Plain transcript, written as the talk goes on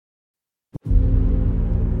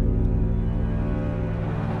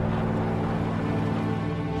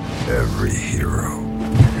Every hero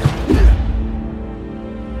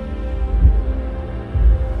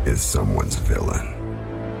is someone's villain.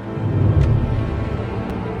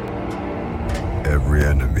 Every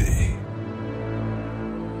enemy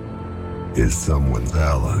is someone's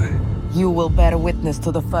ally. You will bear witness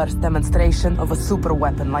to the first demonstration of a super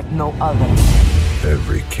weapon like no other.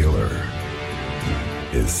 Every killer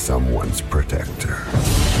is someone's protector.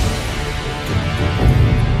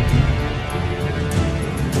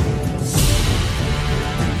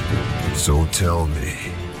 So tell me,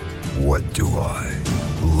 what do I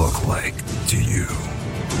look like to you?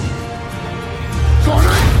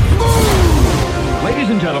 Sonic Boom! Ladies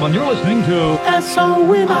and gentlemen, you're listening to So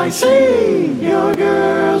when I see your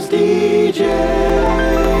girl's DJ.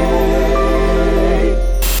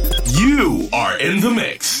 You are in the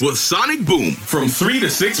mix with Sonic Boom from 3 to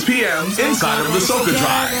 6 p.m. inside of the Soca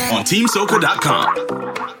Drive on TeamSoca.com.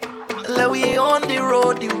 We on the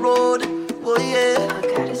road, oh yeah.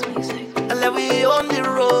 We on the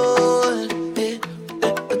road, yeah.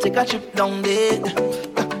 Take a trip down there,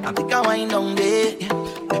 I take a wine down there,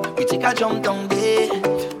 we take a jump down there,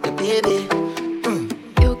 yeah, baby.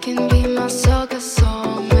 You can be my soca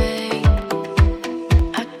soulmate.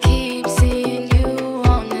 I keep seeing you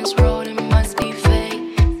on this road, it must be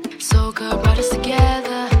fate. Soca brought us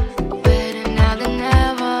together, better now than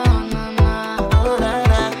ever.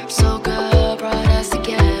 Soca brought us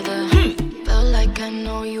together. Felt like I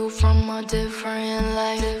know you from a different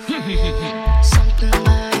life. Something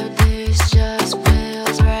like this just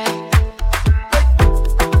feels right.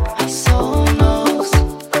 My soul knows,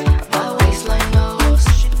 my waistline knows.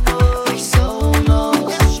 My soul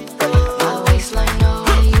knows, my waistline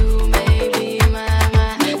knows. You may be my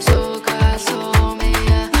soca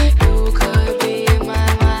soulmate. You could be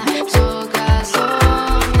my soca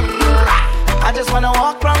soulmate. I just wanna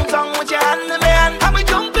walk round town with your hand in my hand, and we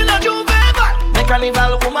jump in a Juve. My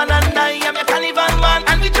carnival woman and I am your carnival man,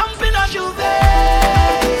 and we jump in a Juve.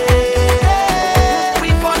 We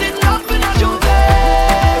fall in love in a Juve.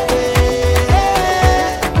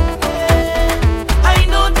 I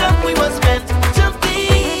know that we was meant to be.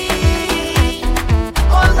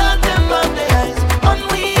 All of them have their eyes on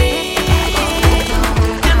we.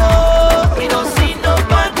 You know, we don't see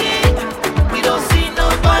nobody. We don't see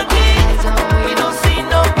nobody. We don't see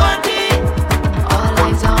nobody. All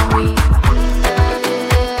eyes on me.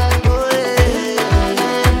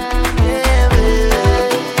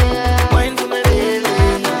 Wine for me, baby.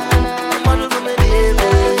 Model for me, baby.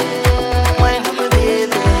 Wine for me,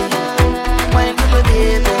 baby. Wine for me,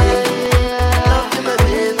 baby. Love for me,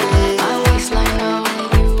 baby. My waistline know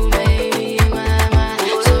you may be my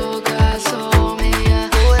soca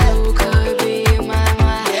soulmate. You could be my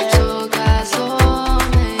soca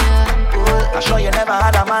soulmate. I'm sure you never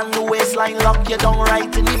had a man who waistline lock you down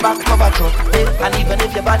right in the back of a truck. And even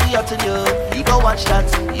if your body out to you go watch that.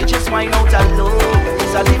 You just wind out a love.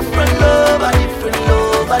 It's a different love, a different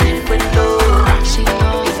love, a different love. She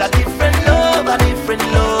knows It's a different love, a different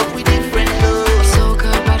love, we different love.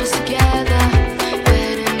 soca brought us together,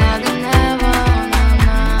 better now than ever.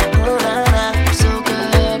 Oh, na, na. Soca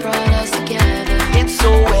brought us together. It's so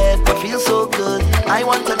wet, but feels so good. I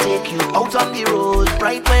want to take you out on the road,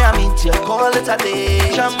 right where I meet you, call it a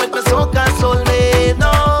day. Jam with my soca soulmate,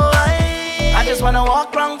 no, I just wanna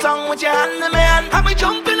walk round town with your hand in my hand, and we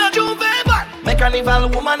jump in a Juve. My carnival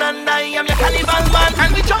woman and I am your carnival man,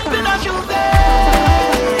 and we jump in a Juve.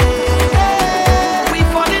 We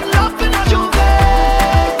fall in love in a Juve.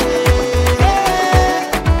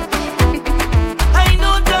 I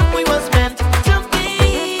know that we was meant to be.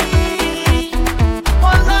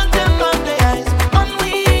 All of them have their eyes on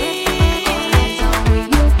we.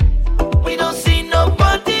 We don't see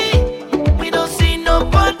nobody. We don't see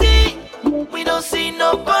nobody. We don't see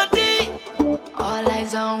nobody. All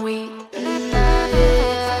eyes on we.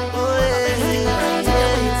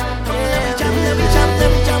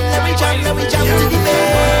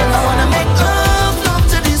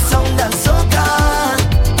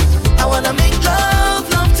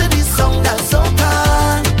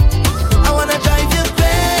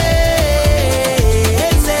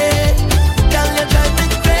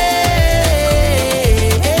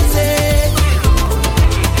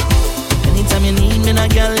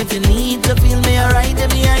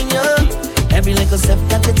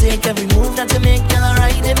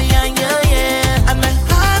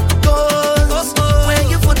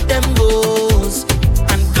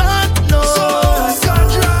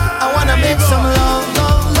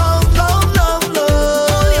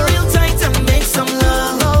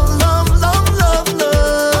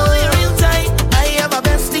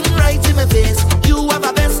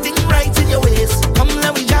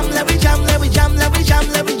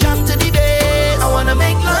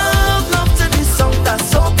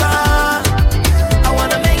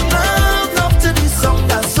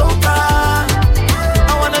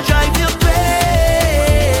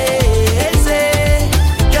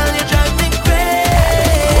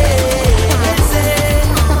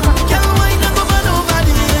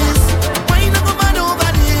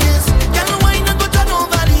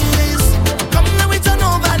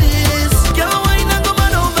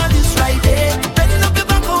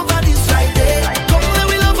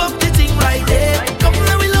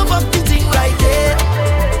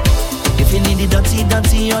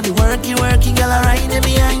 dirty or the worky, girl, I ride it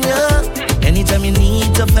behind you. Anytime you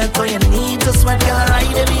need to felt or you need to sweat, girl, I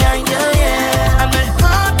ride it behind you, yeah. And my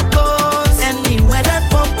heart goes anywhere that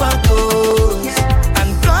bumper goes. And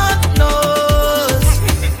God knows,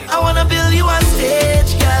 I wanna build you a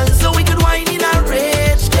stage, girl, so we could wine in a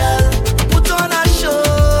rage, girl. Put on a show,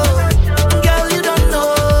 girl, you don't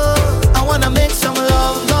know. I wanna make some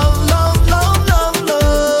love, love, love, love, love,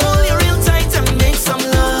 love. Hold you real tight and make some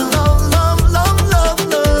love, love, love, love, love,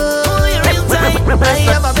 love. Hold you real tight. I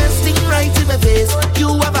have a best thing right in my face. You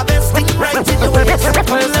have a best thing right in your waist.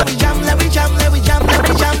 Let me jam, let me jam, let me jam, let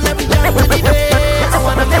me jam, let me jam with the bass. I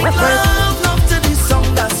wanna make love, love to this song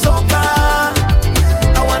that's so bad.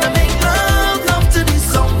 I wanna make love, love to this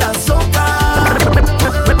song that's so bad.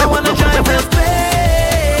 I wanna drive this crazy.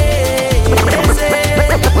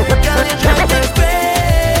 Girl, you drive this crazy.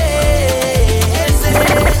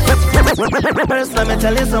 First, let me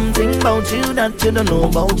tell you something about you that you don't know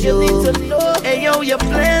about you. Hey yo, you're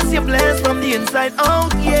blessed from the inside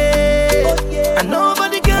out, yeah. And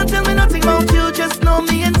nobody can tell me nothing about you, just know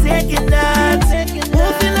me and taking that.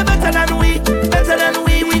 Who feel better than we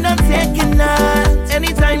not taking that.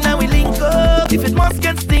 Anytime that we link up, if it must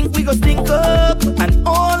get stink, we go stink up. And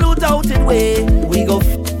all who doubted way, we go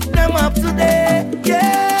them up today,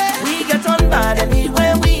 yeah. We get on bad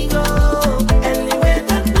anywhere we go, anywhere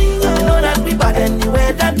that we go. You know that we bad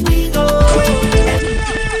anywhere that we go.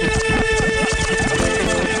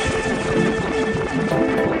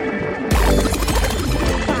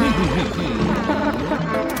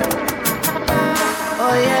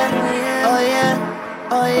 Oh yeah, oh yeah,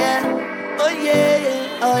 oh yeah, oh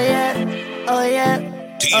yeah, oh yeah, oh yeah.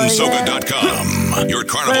 TeamSoga.com, your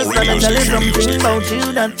carnival radio First, station. I'ma tell you something about you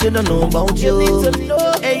that you don't know about you.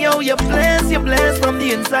 Hey yo, you're blessed from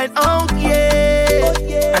the inside out,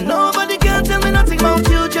 yeah. And nobody can tell me nothing about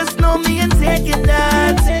you, just know me and taking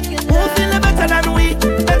that. Who feel better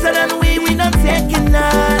than we not taking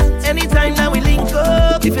that. Anytime that we link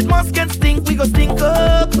up, if it must get stink, we go stink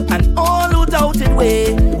up. And all who doubted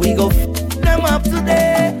way, we go them up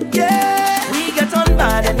today, yeah. We get on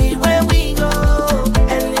bad anywhere we go,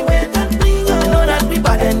 anywhere that we go. You know that we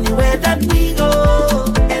bad anywhere that we go,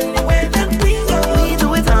 anywhere that we go. We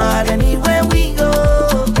do it hard anywhere we go,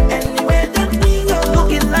 anywhere that we go.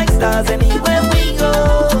 Looking like stars anywhere we go.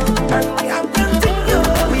 And we are ting,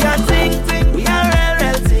 we are ting, we are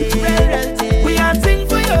real, we are ting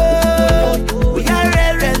for you. We are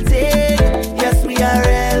real, yes we are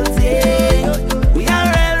real, we are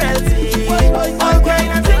real, all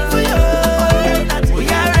kind of ting for you. We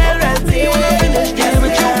are real, Give me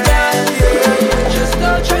true girl. Just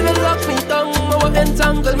not trying to lock me down. I want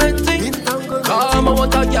entanglement thing. Come, I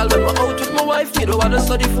want a girl when we're out with my wife. Me don't wanna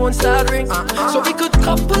study phone start ring. So we could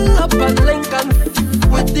couple up and link and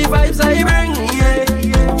with the vibes I bring. Yeah.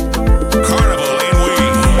 Carnival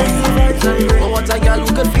in I want a girl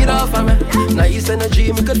who could feed off of me. Nice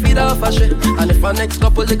energy, me could feed off of shit. And if our next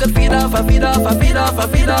couple, they could feed off of me. I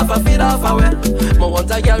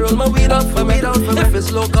want a girl roll my weed up for me. If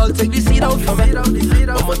it's local, take the seed out for me.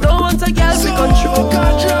 Mama don't want a girl we control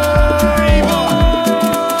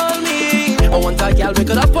me. I want a girl we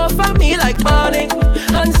could up off of me like Barney,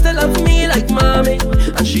 and still love me like mommy.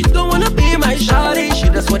 And she don't wanna be my shawty, she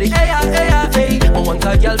just want the ay. I want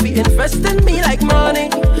a girl be investing me like money,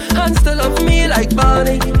 and still love me like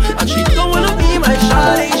Barney. And she don't wanna be my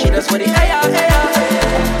shawty, she just want the ay.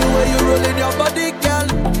 The way you rollin' your body, girl,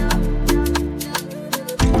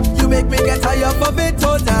 you make me get tired of it,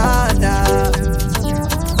 oh nah.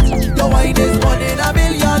 Your wine is 1 in a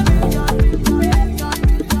million.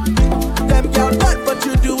 Them girl bad, but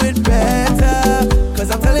you do it better. Cause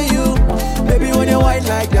I'm telling you, baby, when you wine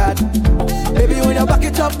like that, baby, when you back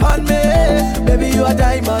it up on me, baby, you a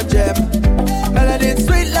diamond gem. Melody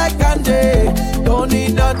sweet like candy, don't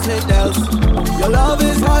need nothing else. Your love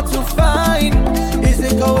is hard to find. Is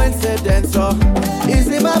it coincidence or is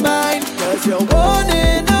it my mind? Cause you're 1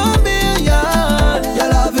 in a million. Your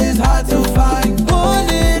love is hard to find. 1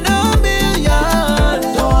 in a million.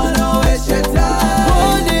 Don't wanna waste your time.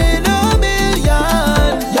 1 in a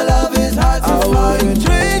million. Your love is hard to find.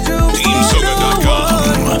 Trade you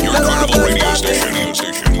TeamSoga.com, your carnival radio station.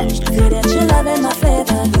 Say that you love in my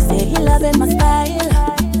favor. He say he love in my style.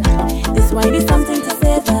 This wine is something to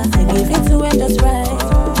savor. I give it to him just right.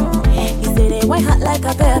 He say they white hot like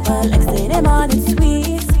a pepper, like say they morning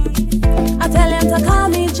sweet. I tell him to call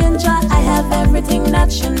me Ginger. I have everything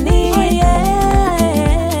that you need.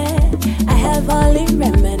 Yeah. I have all the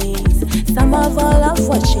remedies, some of all of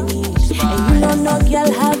what you need. And you know no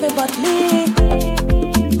girl have it but me.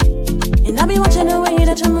 And I've been watching the way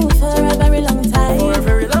that you move for a very long time. For a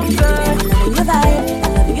very long time. Loving your vibe,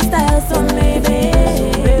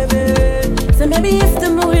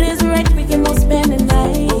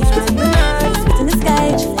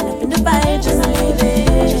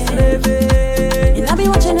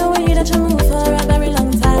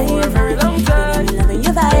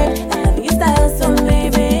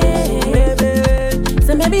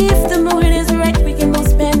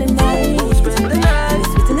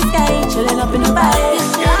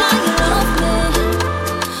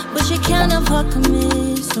 welcome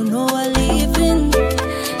me, so no one leaving.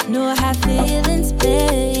 No hard feelings,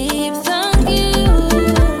 babe. Thank you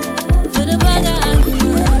for the bag of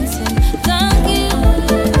arguments. Thank you,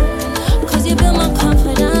 cause you build my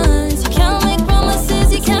confidence. You can't make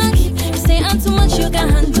promises you can't keep. You say I'm too much, you can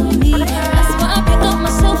handle me. That's why I pick up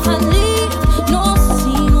myself and leave. No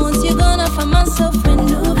scene once you're gonna find myself with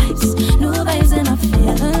new vibes, and I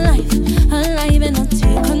feel alive, alive, and I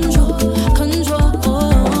take control.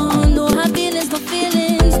 Oh, no hard feelings, no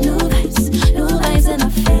feelings, new vibes, and I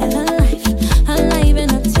feel alive, alive,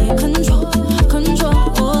 and I take control.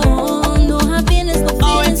 Oh, no hard feelings, no feelings.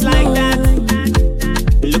 Oh, it's like that.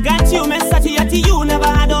 Look at you, Miss Satiati, you never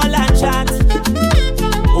had all that chat.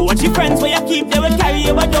 What your friends where you keep, they will carry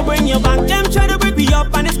you, but don't bring you back. Them try to break me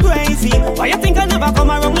up and it's crazy. Why you think I never come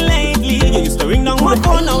around lately? You used to ring down my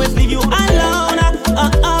phone, now it's leave you alone.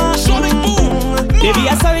 Sonic Boom. Baby,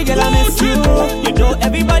 I'm sorry, girl, I miss you. You know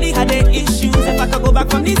everybody had their issues. If I could go back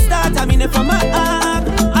from the start, I mean it from my heart,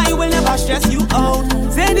 I will never stress you out.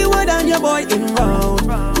 Say the word and your boy in round.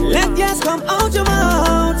 Let yes come out your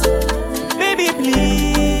mouth. Baby,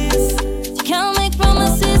 please. You can't make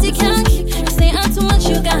promises you can't keep. You say I'm too much,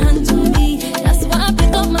 you can handle me. That's why I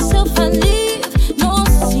pick up myself and leave. No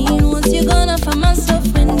scene once you're gonna find myself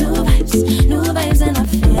with new vibes, and I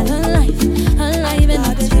feel alive, alive, and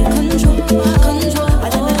I take control.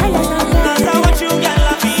 That's how what you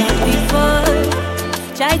got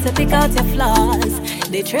People try to pick out your flaws.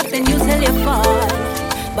 They trip and you till you fall,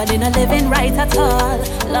 but they're not living right at all.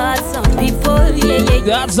 Lord, some people, yeah.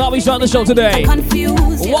 That's how we start the show today.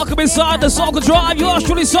 Confused. Welcome inside the Soca Drive. Yours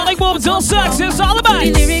truly, Sonic Boom till 6. It's all about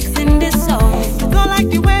the lyrics in this song. don't like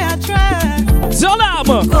the way I try. Tell them.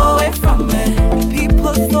 Go away from me.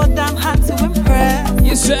 People so damn hard to impress.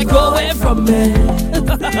 You said go away from me.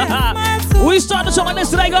 We start the show like this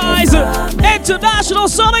today, guys. International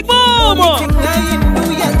Sonic Boom.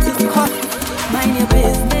 Mind your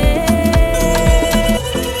business.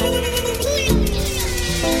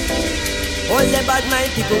 All the bad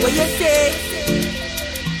mind people, what you say?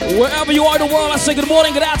 Wherever you are in the world, I say good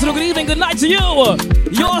morning, good afternoon, good evening, good night to you.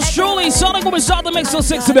 Yours truly, Sonic Boom, start the mix till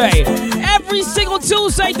 6 today. Every single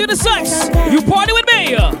Tuesday through the 6, you party with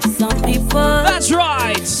me. Some people, that's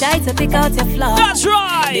right, try to pick out your flaws. That's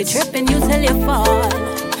right. They trip and you till you fall,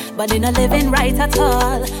 but they're not living right at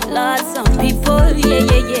all. Lord, some people,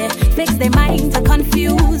 yeah. Fix their mind to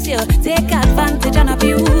confuse you, take advantage and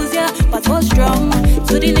abuse you, but hold strong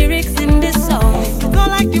to the lyrics in this song. Don't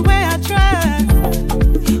like the way I try.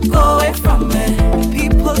 Go away from me.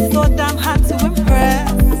 People so damn hard to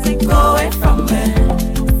impress. I say go away from me.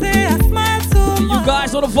 Say I smile too much. You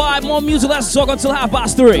guys know the vibe, more music, let's talk until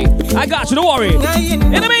 3:30. I got you, don't worry. In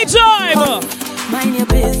the meantime, mind your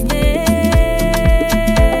business.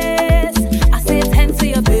 I say tend to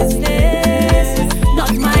your business,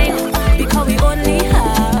 not mine, because we only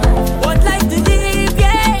have one life to live,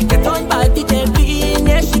 yeah. Get on by the TV,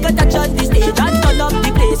 yeah. She got touch on the stage and turn up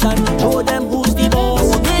the place and show them who's the boss.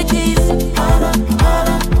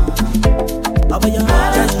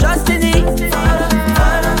 Just trust in it. I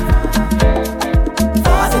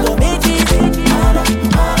say don't make it.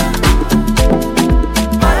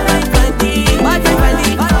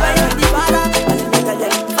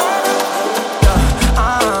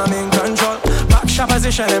 I'm in control. Back shot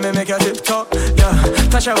position, let me make you tip top. Yeah,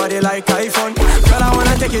 touch your body like iPhone. Girl, I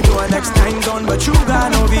wanna take you to a next time zone, but you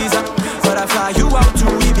got no visa. But I fly you out to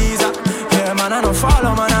Ibiza. Yeah, man, I don't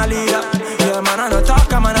follow, man, I lead up. Yeah, man, I don't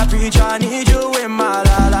talk, I'm a preacher. I need you in my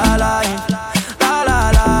life.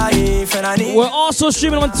 And I need. We're also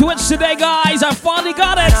streaming on Twitch today, guys. I finally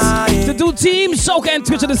got it to do Team Soca and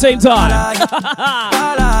Twitch at the same time.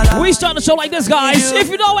 We start the show like this, guys. If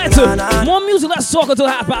you know it, more music, let's talk until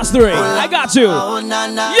 3:30. I got you.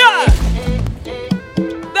 Yeah.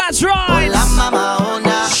 That's right.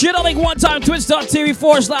 Shit, I think one time,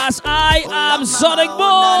 twitch.tv/I am Sonic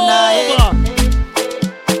Boom.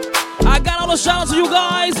 I got all the shout outs to you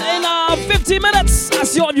guys in 15 minutes. I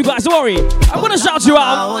see all of you guys, don't worry. I'm gonna shout you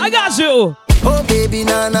out. I got you. Oh baby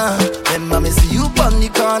nana, remember me see you on the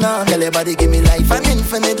corner. Tell everybody give me life and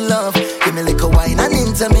infinite love. Give me like a wine and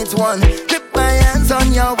intimate one. Grip my hands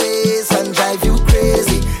on your waist and drive you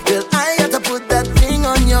crazy. Girl, I got to put that ring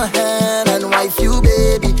on your hand and wife you,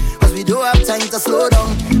 baby. Cause we don't have time to slow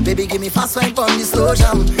down. Baby, give me fast wine on the slow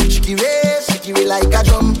jam. Shake it like a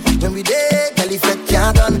drum. When we there, girl, if it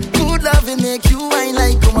can't done. Good love will make you wine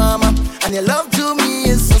like a mama. And your love to me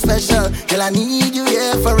is so special. Girl, I need you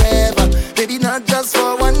here forever. Baby, not just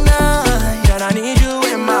for one night. And I need you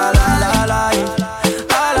in my life.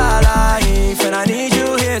 And I need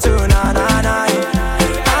you here too, And I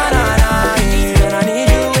need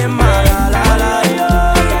you in my life.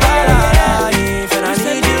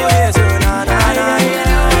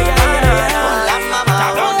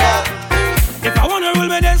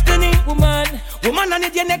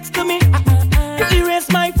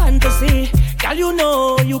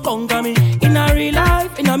 you conquer me. In a real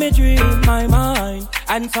life, in a me dream, my mind,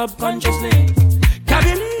 and subconsciously.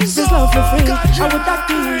 This is love for free. I would have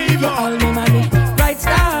to give you all my money. Bright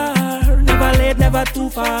star, never late, never too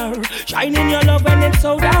far. Shining your love when it's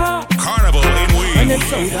so dark. Carnival in Wee. When it's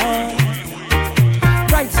so dark.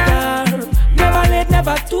 Bright star, never late,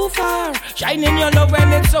 never too far. Shining your love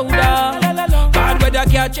when it's so dark. Bad weather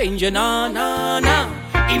can't change you, nah, nah, nah.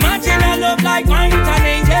 Imagine a love like mine with an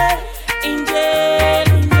angel. Angel,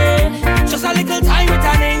 angel. Just a little time with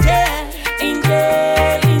an angel.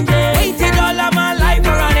 Angel, angel. Waited all of my life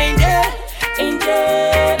for an angel.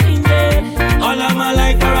 Angel, angel. All of my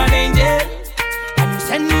life for an angel. And you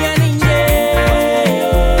send me an angel.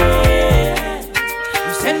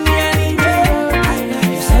 You send me an angel.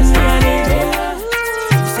 You send me an angel.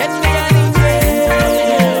 You send me an angel.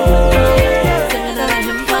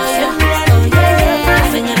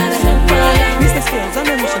 Mr. Skills on a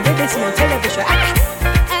mission, they see on television.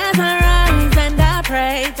 As I rise and I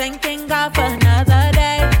pray, thanking God for another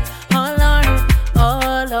day.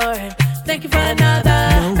 Oh Lord, thank you for another.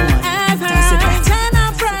 As I rise and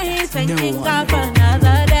I pray, thanking God for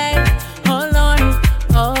another day.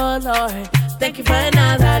 Oh Lord, thank you for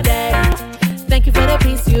another day. Thank you for the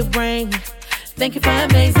peace you bring. Thank you for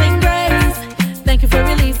amazing grace. Thank you for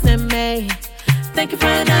releasing me. Thank you for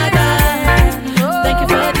another. Thank you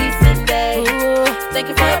for a decent day. Thank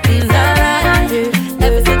you for a peace of life.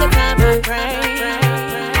 Every single time I pray.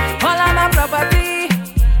 All of my property,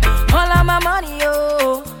 all of my money,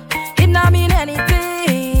 oh, it not mean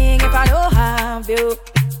anything if I don't have you.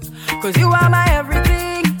 Cause you are my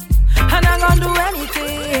everything, and I'm gonna do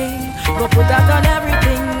anything. Go put that on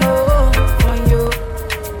everything, oh, for you.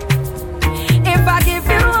 If I give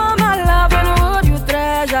you all my love, and would you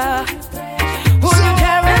treasure? Would you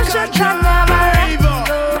cherish it and never let me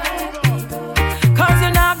go? Cause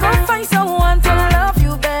you're not gonna find someone to love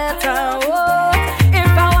you better, oh.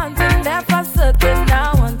 If I want to that for certain, I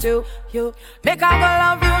want to you. Make I go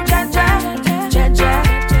love you, Jaja, Jaja,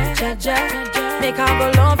 Jaja. Make I go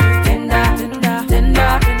love you, tender, tender,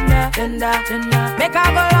 tender, tender, tender, tender. Make I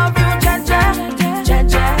go love you, Jaja,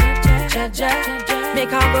 Jaja, Jaja.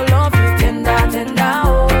 Make I go love you, tender, tender, oh,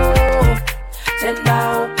 tender,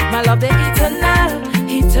 oh. My love the eternal,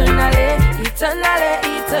 eternally, eternally,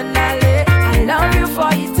 eternally. I love you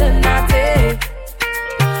for eternity.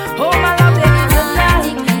 Oh, my love the eternal,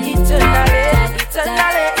 eternally,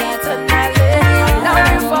 eternally, eternally. I love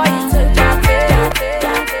you for eternity.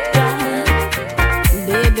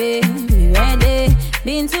 Baby, you ready?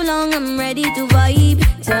 Been too long, I'm ready to vibe.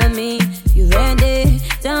 Tell me, you ready?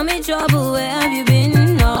 Tell me trouble, where have you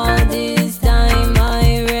been all this time?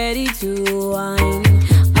 I ready to whine.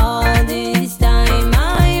 All this time,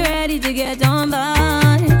 I ready to get on by.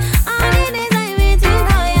 All the days I waiting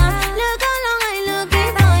for ya. Look how long I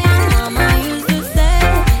looking for ya. Mama used to say,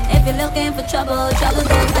 if you're looking for trouble, trouble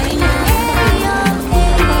don't find you. Hey yo,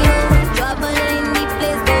 trouble in the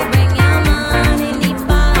place, go bring your man in the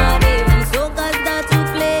party. When soca start to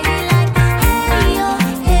play like, hey yo,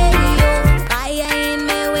 fire in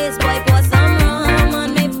my waist, boy, pour some rum on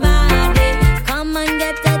my body. Come and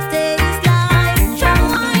get a taste like trouble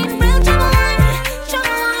wine, real trouble wine,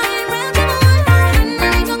 trouble wine, real trouble wine. And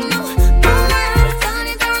I don't know, go on, turn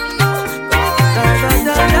it around, go on.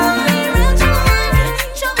 Trouble wine, real trouble wine,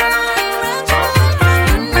 trouble wine, real trouble wine.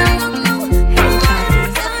 And I don't know, go on,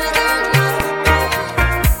 turn it around.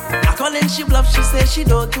 I call and she bluff, she say she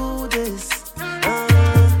don't do this.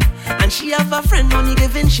 And she have a friend only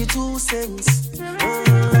giving she 2 cents.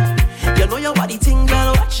 You know your body thing,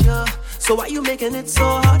 girl, watch ya. So why you making it so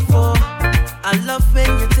hard for? I love when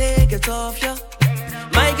you take it off, yeah.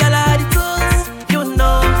 My girl, I the tools, you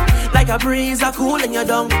know. Like a breeze, I cool in your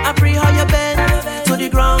dung. I pray how you bend to the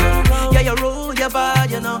ground. Yeah, you roll your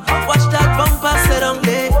body, you know. Watch that bumper sit down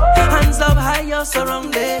there. Hands up high, you're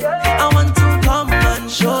surrounded. I want to come and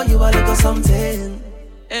show you a little something.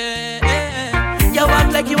 You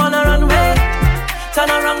act like you wanna run away. Turn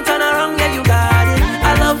around, yeah, you got it.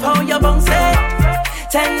 I love how you bounce it.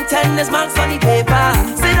 10, there's marks on the paper.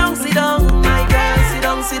 Sit down, my girl. Sit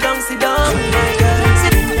down, my girl.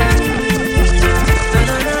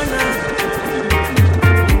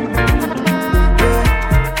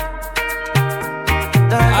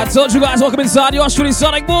 I told you guys, welcome inside yours truly,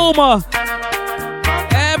 Sonic Boom.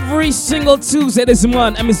 Every single Tuesday this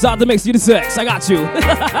month, and inside the mix, you the sex. I got you.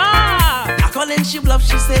 I call and she bluff,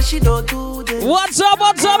 she says she don't do this. What's up,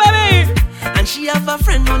 baby? And she have a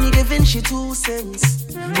friend only giving she 2 cents.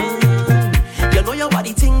 You know your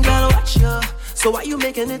body thing, girl, watch ya. So why you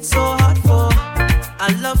making it so hard for? I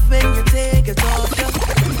love when you take it off, yeah.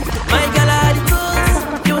 My girl, I the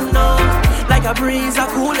tools, you know. Like like a breeze, I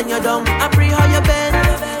cooling you down. I pray how you bend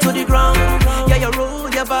to the ground. Yeah, you roll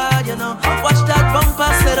your body, you know. Watch that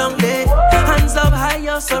bumper sit on there. Hands up high,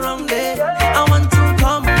 you're surrounded. I want to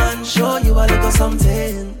come and show you a little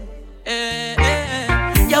something.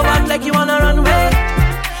 You walk like you wanna run away.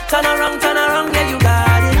 Turn around, yeah, you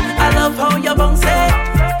got it. I love how you bounce it.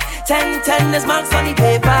 10, there's marks on the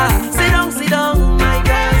paper. Sit down, my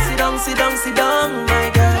girl. Sit down, my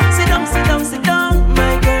girl. Sit down,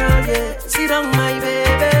 my girl, yeah. Sit down, my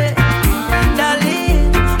baby.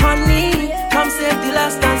 Darling, honey, come save the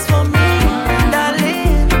last dance for me.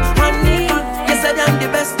 Darling, honey, you said I'm the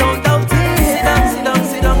best, don't doubt it. Sit down,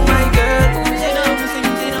 my girl. Sit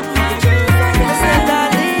down, my girl. I said,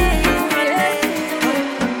 darling,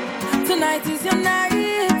 tonight is your night.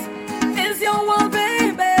 It's your world,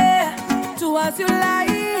 baby. Do as you like.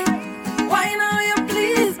 Why now you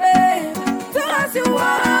please, babe? Do as you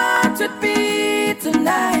want with me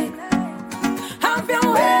tonight. Have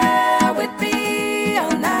your way with me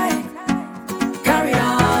all night. Carry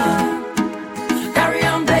on, baby. Carry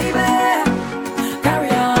on,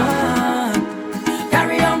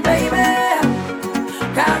 baby.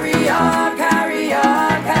 Carry on.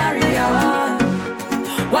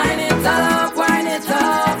 Wind it up.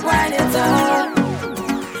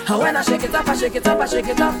 And when I shake it up,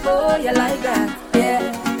 oh, you like that,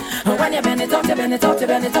 yeah. And when you bend it up,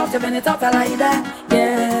 I like that,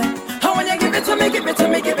 yeah. And when you give it to me,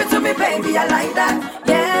 baby, I like that,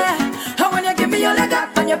 yeah. And when you give me all I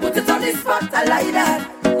got and you put it on the spot, I like that.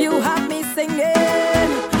 You have me singing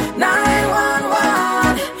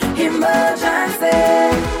 911 emergency,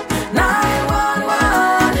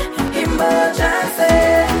 911 emergency.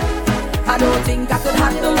 I don't think I could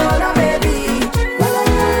handle all that, baby.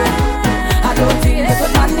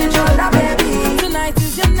 Tonight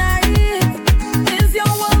is your night, is your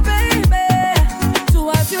world, baby. Do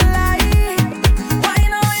as you like, why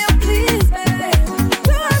now you please, baby.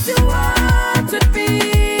 Do as you want with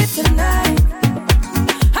me tonight.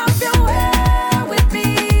 Have your way with me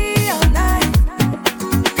all night.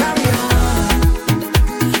 Carry on,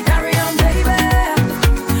 baby. Carry on, baby.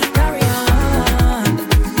 Carry on.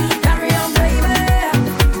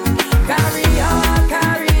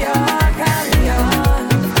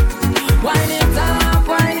 Wind it up.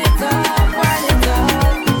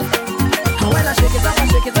 And when I shake it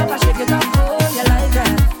up, oh, you like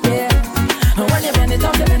that, yeah. And when you bend it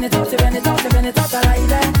up, I like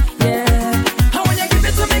that, yeah. And when you give it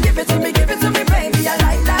to me, baby, I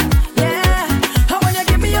like that, yeah. And when you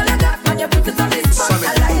give me all of that, when you put it on this spot, I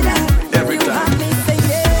like that. Every time. You have me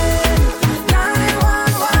singing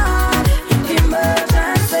 911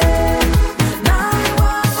 emergency,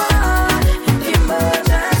 911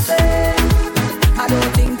 emergency. I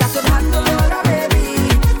don't think I could handle all that, baby.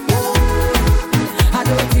 I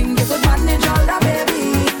don't think you could manage all that,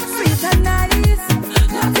 baby. Sweet and nice,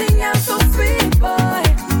 nothing else so sweet, boy.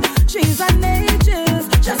 Cheese and ages,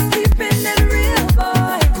 just keeping it real,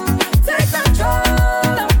 boy. Take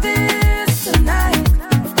control of this tonight.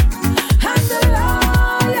 Handle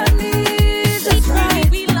all you need just right.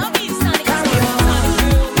 We love you, Sonic.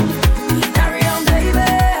 Carry on, baby.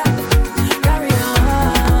 Carry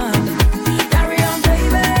on,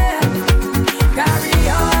 baby. Carry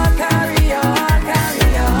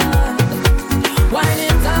on. Wind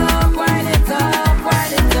it up.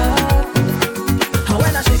 And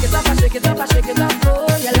when I shake it up,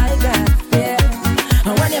 oh, you like that, yeah.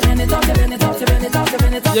 And when you bend it up,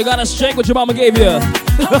 You gotta shake what your mama gave you.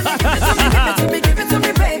 give it to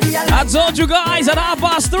me, baby. I told you guys at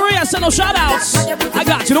 3:30 I sent no shout outs. I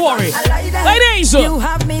got you, don't worry. Ladies, you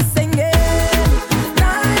have me singing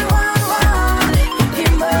 911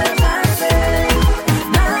 emergency,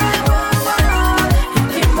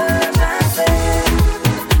 911 emergency.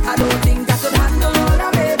 I don't think I could handle all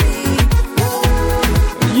that, baby.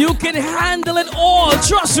 you can handle it all,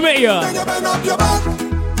 trust me. Then you bend up your back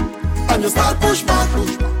and you start push back.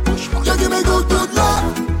 You give me good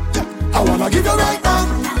love. I wanna give you right back.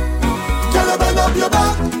 Can you bend up your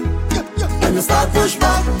back and you start push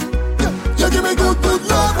back. You give me good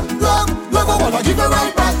love. I wanna give you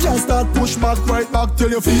right back. Just start push back, right back till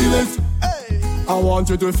you feel it. I want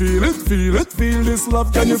you to feel it. Feel this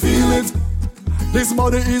love, can you feel it? This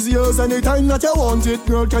body is yours anytime that you want it,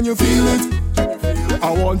 girl, can you feel it? I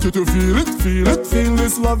want you to feel it. Feel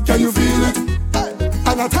this love, can you feel it?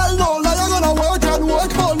 And I tell no lie, I'm gonna work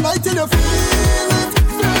all night till you feel it.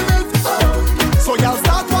 So y'all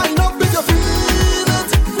start wind up if you feel it.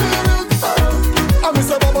 I miss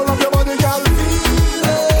a bubble of your body, y'all feel it.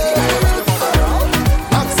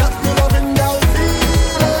 Accept me loving, y'all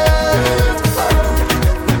feel it.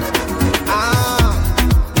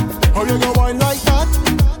 How you gonna wind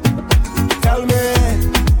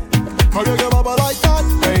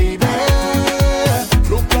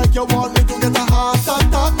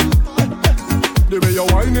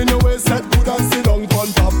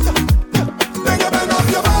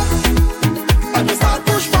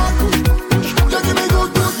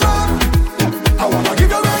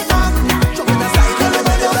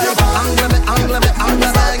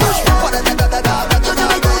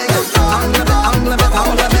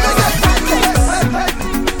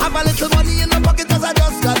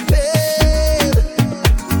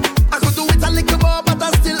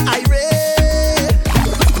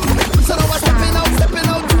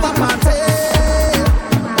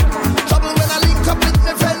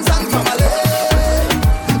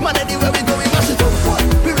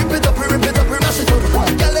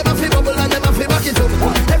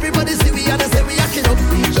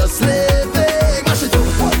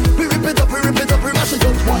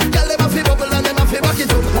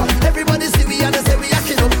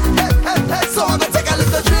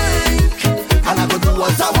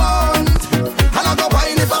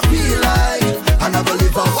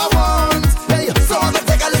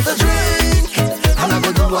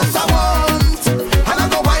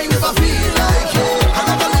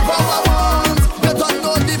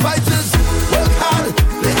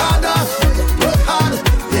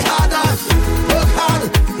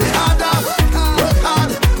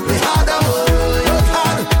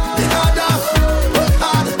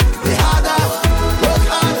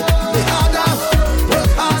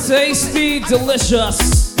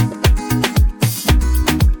delicious.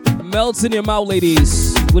 Melts in your mouth,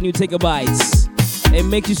 ladies, when you take a bite. It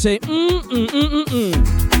makes you say, a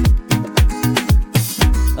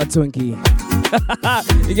Twinkie.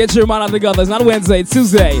 You get your mind out together. It's not Wednesday, it's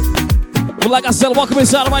Tuesday. But like I said, welcome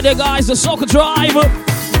inside right there, guys. The Soca Drive.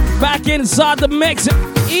 Back inside the mix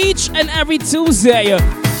each and every Tuesday.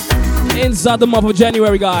 Inside the month of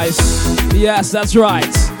January, guys. Yes, that's right.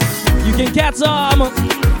 You can catch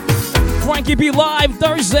Frankie B live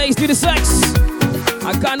Thursdays 3 to 6.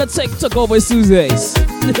 I kinda took over Tuesdays.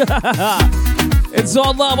 It's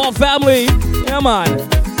all love, all family. Yeah, man.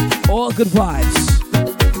 All good vibes.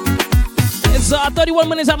 It's 31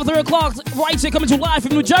 minutes after 3 o'clock. Right here, coming to you live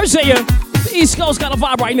from New Jersey. The East Coast got a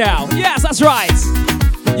vibe right now. Yes, that's right.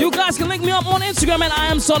 You guys can link me up on Instagram and I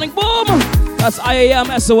am Sonic Boom. That's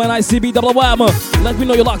IAMSONICBWM. Let me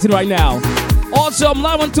know you're locked in right now. Also, I'm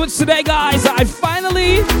live on Twitch today, guys. I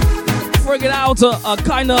finally figured out a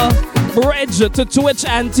kind of bridge to Twitch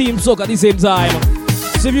and Team Soca at the same time.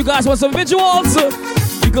 So if you guys want some visuals,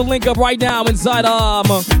 you can link up right now inside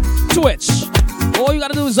Twitch. All you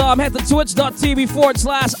gotta do is head to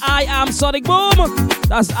twitch.tv/I am Sonic Boom.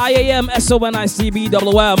 That's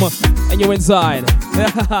IAMSONICBWM. And you're inside.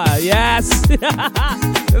 Yes.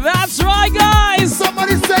 That's right, guys.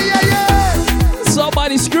 Somebody say yeah, yeah.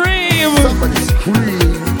 Somebody scream. Somebody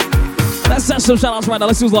scream. Let's set some shout outs right now.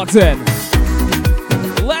 Let's see who's locked in.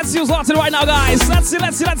 Let's see who's locked in right now, guys. Let's see.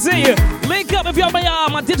 Link up if you're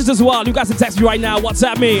on my digits as well. You guys can text me right now.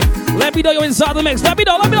 WhatsApp me. Let me know you're inside the mix. Let me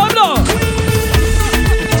know.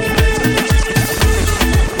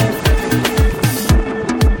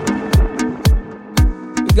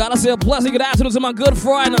 Gotta say a pleasant good afternoon to my good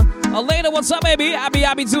friend Elena. What's up, baby?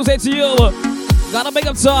 Happy Tuesday to you. Gotta big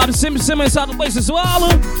up to Sim inside the place as well.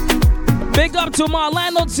 Big up to my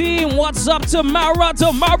Orlando team. What's up, tomorrow?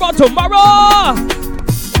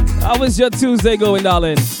 How was your Tuesday going,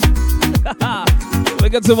 darling?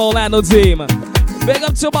 Big up to my Orlando team. Big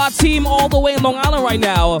up to my team all the way in Long Island right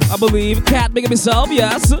now, I believe. Cat, big up yourself,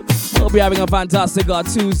 yes. Hope you're having a fantastic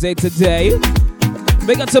Tuesday today.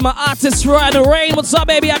 Big up to my artist friend Rain. What's up,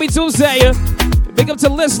 baby? Happy Tuesday. Big up to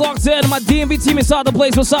Liz locked in. My DMV team inside the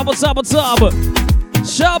place. What's up? Shabelle,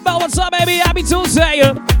 what's up, baby? Happy Tuesday.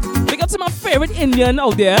 Big up to my favorite Indian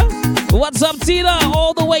out there. What's up, Tina?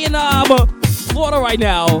 All the way in Florida right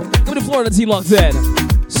now. Give me the Florida team locked in.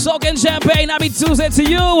 Soak and champagne. Happy Tuesday to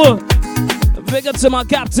you. Big up to my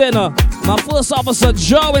captain, my first officer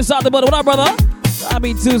Joe inside the building. What up, brother?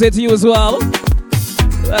 Happy Tuesday to you as well.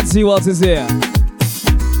 Let's see what else is here.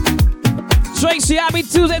 Tracy, happy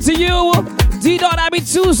Tuesday to you. D-Dot, happy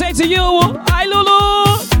Tuesday to you. Hi,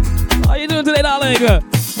 Lulu. How you doing today, darling?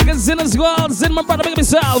 You can Zin as well. Zin, my brother, big up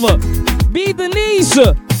yourself. B. Denise.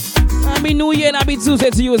 Happy New Year and happy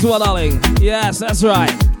Tuesday to you as well, darling. Yes, that's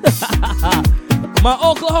right. My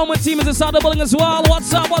Oklahoma team is inside the building as well.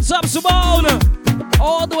 What's up, Simone?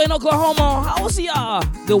 All the way in Oklahoma. How was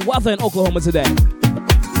the weather in Oklahoma today?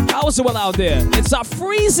 How is the weather out there? It's a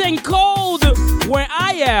freezing cold where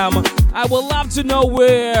I am. I would love to know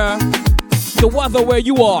where the weather where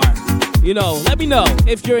you are. You know, let me know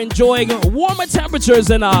if you're enjoying warmer temperatures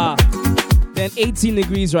than 18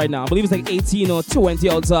 degrees right now. I believe it's like 18 or 20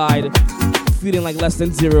 outside. Feeling like less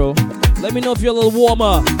than 0. Let me know if you're a little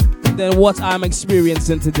warmer than what I'm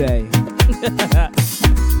experiencing today.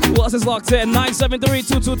 Who else is locked in?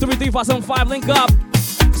 973-223-3575. Link up.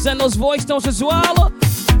 Send those voice notes as well.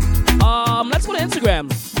 Let's go to Instagram.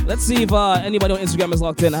 Let's see if anybody on Instagram is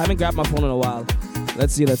locked in. I haven't grabbed my phone in a while.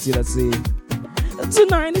 Let's see. Tonight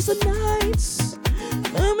is the night.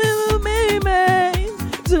 Baby,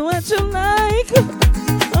 do what you like.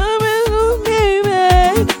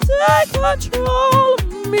 Baby, take control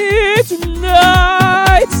of me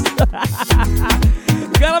tonight.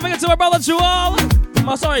 Gotta make it to my brother Jewel.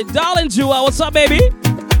 Darling Jewel. What's up, baby?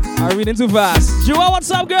 I'm reading too fast. Jewel,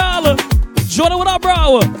 what's up, girl? Jordan, what up,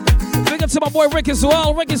 bro? Big up to my boy Rick as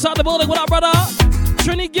well. Rick inside the building. What up, brother?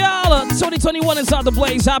 Trini Gal, 2021 inside the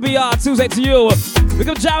place. Happy Tuesday to you. Big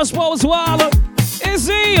up Jarvis Paul as well.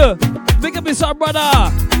 Izzy. Big up inside,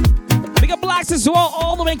 brother. Big up Blacks as well.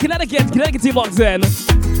 All the way in Connecticut. Connecticut team locked in.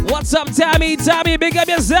 What's up, Tammy? Big up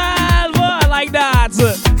yourself. I like that.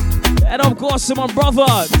 And of course, to my brother,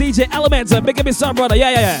 DJ Element. Big up yourself, brother.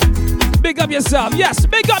 Yeah. Big up yourself. Yes,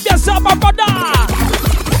 big up yourself, my brother.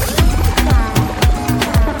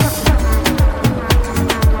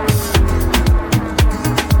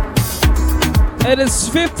 It is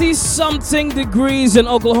 50-something degrees in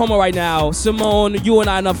Oklahoma right now. Simone, you and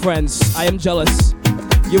I are not friends. I am jealous.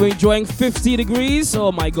 You're enjoying 50 degrees?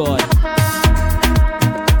 Oh my God.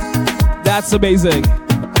 That's amazing.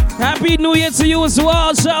 Happy New Year to you as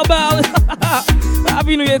well, Shelbell.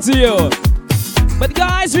 Happy New Year to you. But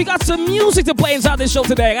guys, we got some music to play inside this show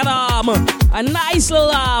today. Got a nice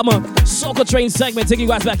little Soca Train segment taking you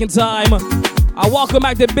guys back in time. I welcome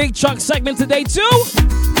back the Big Truck segment today too.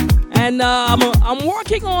 And I'm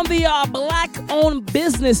working on the Black-owned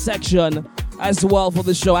business section as well for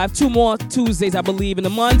the show. I have 2 more Tuesdays, I believe, in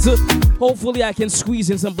the month. Hopefully I can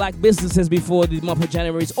squeeze in some black businesses before the month of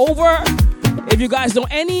January is over. If you guys know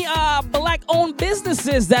any black-owned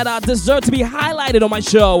businesses that deserve to be highlighted on my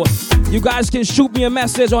show, you guys can shoot me a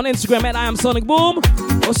message on Instagram at @IamSonicBoom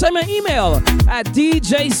or send me an email at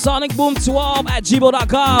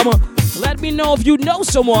djsonicboom12@gmail.com. Let me know if you know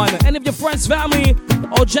someone, and if your friends, family,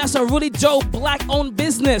 or just a really dope black-owned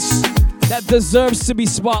business that deserves to be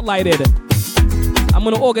spotlighted. I'm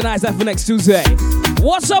going to organize that for next Tuesday.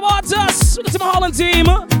 What's up, artists? Look at my Holland team.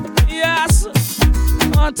 Yes.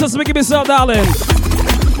 Artists, make it yourself, darling.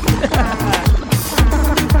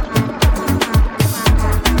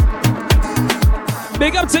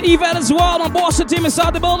 Big up to Yvette as well. My Boston team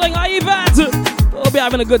inside the building. Hi, Yvette. We'll be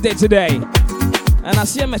having a good day today. And I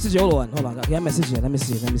see a message. Hold on. I got a message here. Let me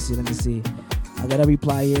see. I got a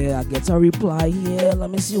reply here. Let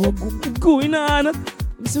me see what's going on.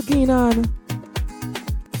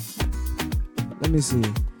 Let me see.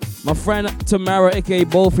 My friend Tamara, aka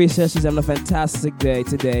Bullface, says she's having a fantastic day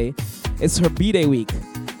today. It's her B-Day week.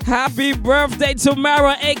 Happy birthday,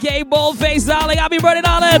 Tamara, aka Bullface, darling. Happy birthday,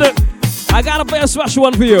 darling. I gotta play a special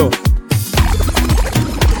one for you.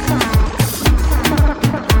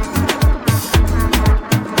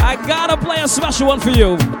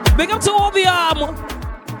 Big up to all the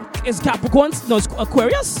is Capricorns? No, it's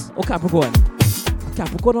Aquarius or Capricorn?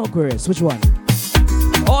 Capricorn or Aquarius? Which one?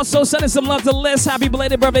 Also sending some love to Liz. Happy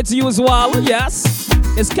belated birthday to you as well. Yes.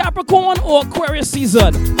 It's Capricorn or Aquarius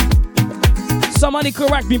season? Somebody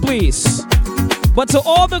correct me, please. But to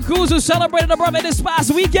all the crews who celebrated a birthday this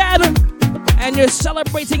past weekend, and you're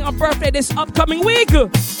celebrating a birthday this upcoming week,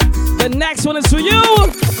 the next one is for you.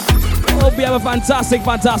 Hope you have a fantastic,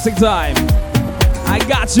 fantastic time. I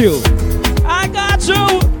got you. I got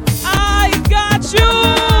you. I got you.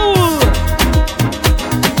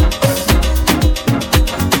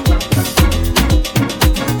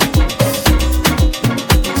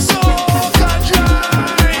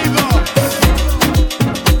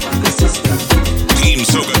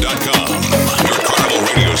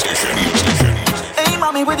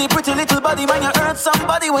 With the pretty little body, man, you hurt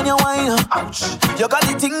somebody when you whine. Ouch! You got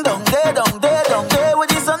the thing down there, where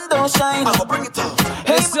the sun don't shine. I'ma bring it up.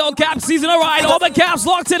 It's still cap season, alright. All the caps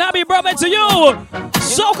locked in. Happy birthday to you,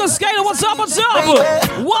 Soca Skater. What's up? What's up?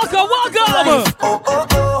 Welcome, welcome.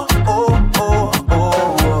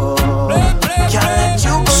 Can't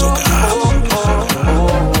you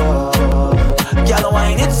go? Girl,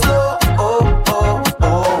 wine it slow.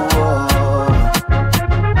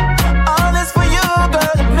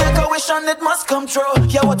 It must come true.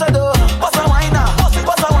 Yeah, what I do? What's a wine now? What's a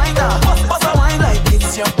wine now? What's a wine like?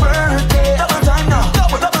 It's your birthday. Double time now.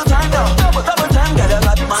 Double time now. Double time. Get a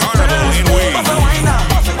lot man. What's a wine now?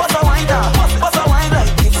 What's a wine now? What's a wine like?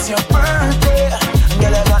 It's your birthday.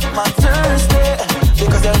 Get a lot man Thursday.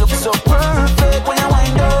 Because you look so perfect when you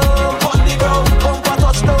wind up. On the ground, bumper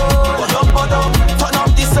touchdown. Turn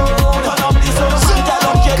up the sound. Turn up the sound. Get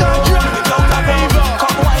up, get up.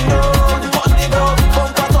 Come wind up. On the ground,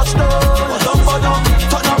 bumper touchdown.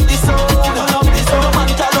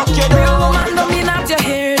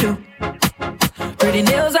 Pretty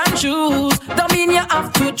nails and shoes don't mean you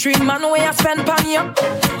have to treat man where you spend pan you.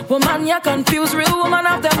 Woman, you confused. Real woman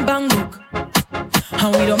have them bang book,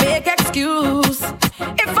 and we don't make excuse.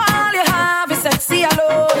 If all you have is sexy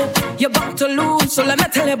alone, you're bound to lose. So let me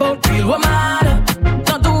tell you about real woman.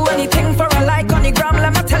 Don't do anything for a like on the gram.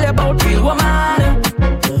 Let me tell you about real woman.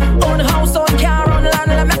 Own house, own car, own land.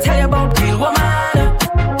 Let me tell you about real woman.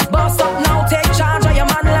 Boss up now, take charge of your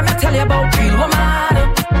man. Let me tell you about real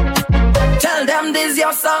woman. Tell them this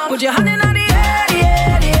your song. Put your hand in the air,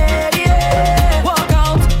 yeah, yeah, yeah. Walk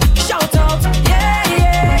out, shout out, yeah,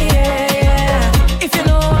 yeah, yeah, yeah. If you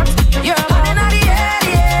know what, your hand in the air,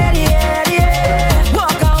 yeah, yeah, yeah.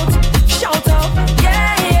 Walk out, shout out,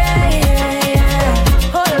 yeah, yeah, yeah,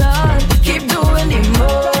 yeah. Hold on, keep doing the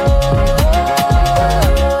most.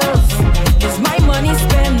 It's my money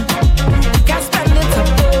spent, can't spend it to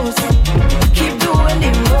post. Keep doing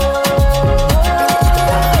the most.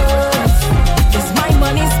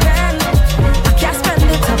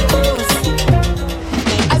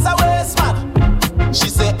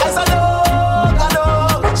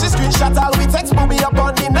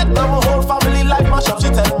 She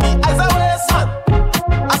tell me, as a waste man,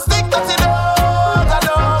 I stick to the dog,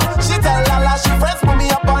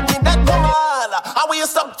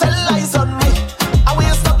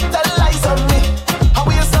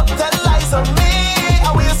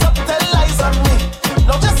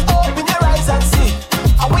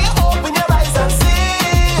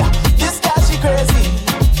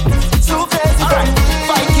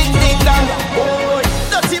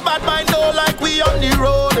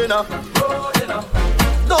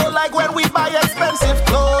 like when we buy expensive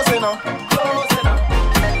clothes, you know.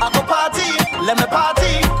 I go party, let me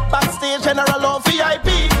party. Backstage, general or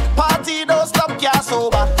VIP. Party, don't stop, can't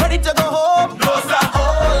sober. Ready to go home? No stop,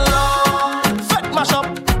 hold on. Fed mash up,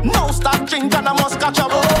 no stop, drink and I must catch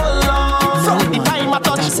up. Hold on. From the time I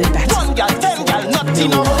touch, one girl, 10 girl,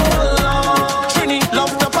 nothing, no. Hold on. Trini,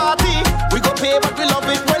 love the party. We go pay, but we love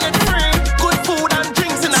it when it's free. Good food and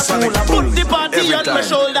drinks in a school. I put the party on my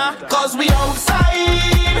shoulder. Cause we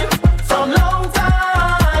outside from long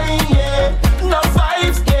time, yeah. No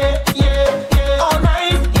vibes, yeah. All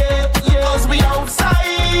night, yeah. Cause we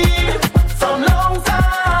outside from long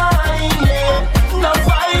time, yeah. No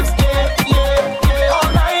vibes, yeah. All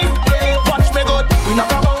night, yeah. Watch me good. We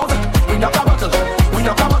knock a bottle, we knock a bottle, we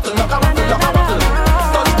knock a bottle, knock a bottle, knock a bottle.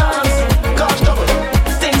 Touch dance, gosh double.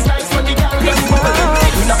 Things nice when the girl gets bubble.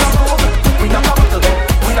 We knock a bottle, we knock a bottle,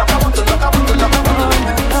 we knock a bottle, knock a bottle, knock a bottle.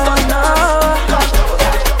 Touch dance, gosh double.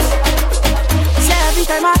 So every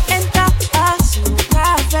time I enter, I see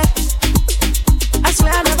perfect. I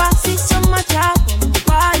swear I never see so much happen.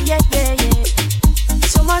 Why, yeah.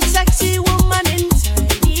 So much sexy woman inside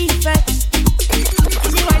defect.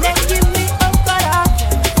 See why they give me up, but I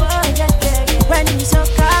can't forget, yeah. When you so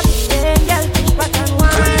copy, girl, push back and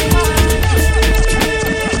wine.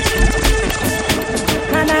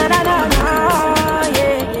 Na,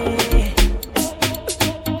 yeah.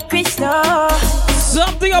 Crystal.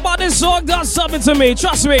 Something about this song does something to me,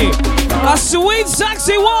 trust me. A sweet,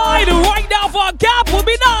 sexy wine right now for a gap would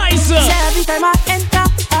be nice. So every time I enter,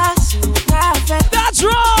 I see perfect. That's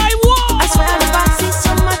right, whoa. I swear I never see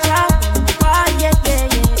so much happen. Why, yeah.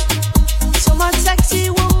 So much sexy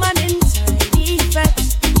woman inside defect.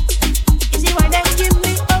 Is it why they give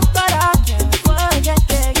me up, but I can't forget,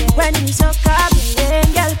 yeah. When you so copy,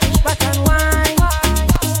 girl, push back and wine.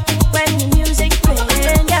 When the music playing,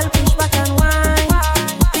 girl, push back and wine.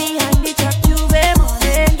 Behind the track, you be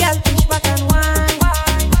morning, girl, push back and wine.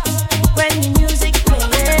 When the music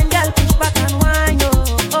playing, girl, push back and wine.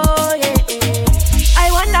 Oh, yeah.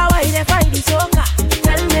 I wonder why they fight the soca.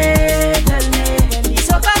 Tell me. When the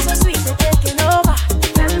soca so sweet, they taking over.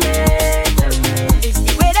 Tell me. It's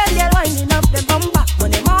the way that they're winding up the bumper. When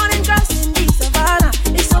the morning crossing the savannah,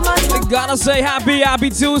 it's so much fun. Gotta say happy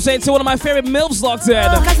Tuesday to one of my favorite MILFs locked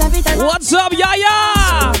in. What's up,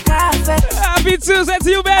 Yaya? Happy Tuesday to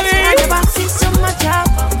you, baby. I never see so much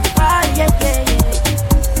happen. Why, yeah.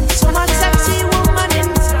 So much sexy woman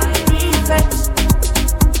inside defect.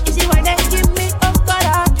 Is it why they give me up, but I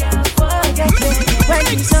can't forget, yeah. When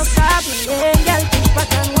you so copy, girl, push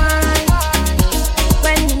back and wine.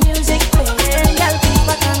 When the music playing, girl, push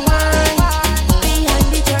back and wine. Behind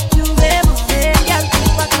the track, you be moving, girl,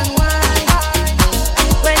 push back and wine.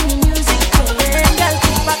 When the music playing, girl,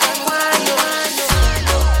 push back and wine.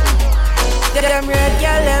 Them red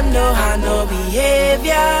girl, them no have no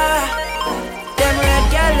behavior. Them red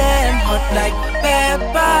girl, them hot like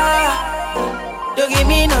pepper. Don't give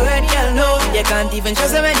me no red girl, no. You can't even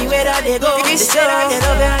trust them anywhere that they go. They say that they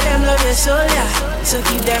love you and them love your soul, yeah. So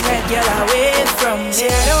keep them red girl away from me. Say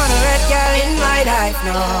I don't want a red girl in my life,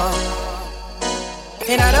 no.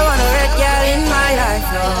 And I don't want a red girl in my life,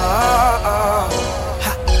 no.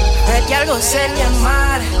 Ha. Red girl go sell you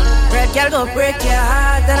mad. Red girl go break your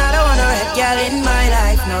heart. And I don't want a red girl in my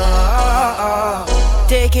life, no.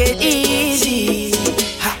 Take it easy.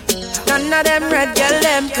 Ha. None of them red girl,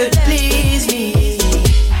 them could please me.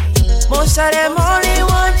 Most of them only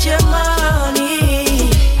want your money.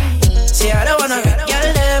 Say I don't want a red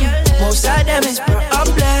girl, them. Most of them is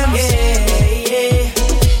problems, yeah.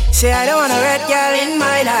 Say I don't want a red girl in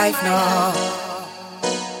my life, no.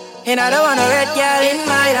 And I don't want a red girl in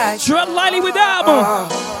my life. Tread lightly with that,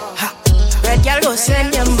 Red girl go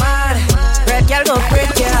send you mad. Red girl go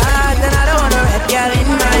break your heart. And I don't want a red girl in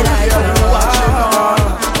my life, no.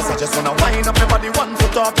 I just wanna wind up your body, one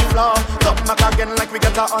foot off the floor. Come back again like we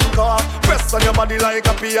get an encore. Press on your body like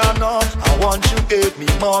a piano. I want you to hate me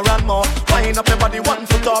more and more. Wind up your body, one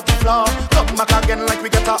foot off the floor. Come back again like we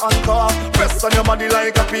get an encore. Press on your body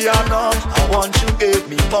like a piano. I want you to hate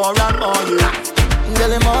me more and more, yeah.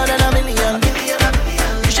 Girl, you're more than a million.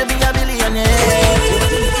 You should be a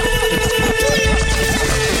billionaire.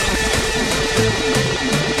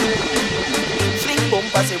 Fling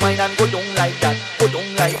bumper, say wine and go down like that. Go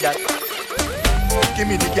down like that. Give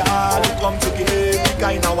me the girl who come to give, the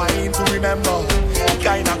kind of wine to remember, the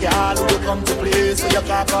kind of girl who come to play, so you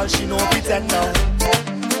can't call she no pretender.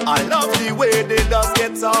 I love the way they just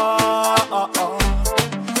get on.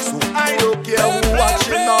 So I don't care who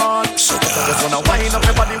watching on. So I just wanna wind up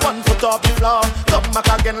your body 1 foot off the floor. Come back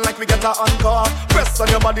again like we get a encore. Press on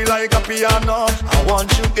your body like a piano. I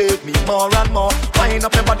want you give me more and more. Wind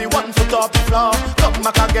up your body 1 foot off the floor. Come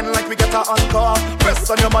back again like we get a encore. Press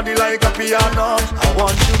on your body like a piano. I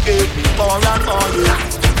want you give me more and more.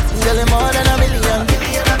 Girl, you're more than a million.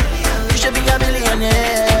 You should be a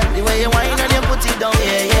billionaire. The way you whine and you put it down,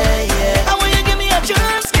 yeah, yeah, yeah. I want you give me a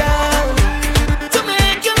chance, girl, to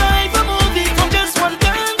make your life a movie from just one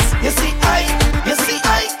dance. You see, I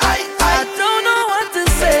don't know what to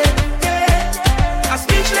say. Yeah. I'm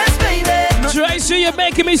speechless, baby. Tracy, you're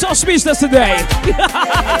making me so speechless today.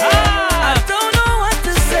 I don't know what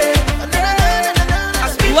to say.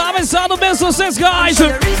 Love and sound of Missile 6, guys.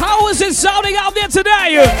 How is it sounding out there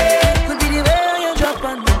today? Could be the way you drop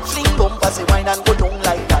on sing bumper, say wine and go down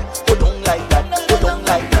like that. Go down like that. Go down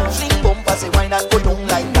like that. Sing bumper, say wine and go down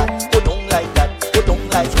like that. Go down like that. Go down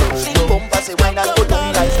like that. Sing bumper, say wine and go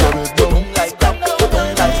down like that. Go down like that. Go down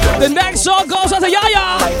like that. The next song goes out to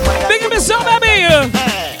Yaya. Big up yourself, baby.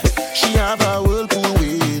 She have a whirlpool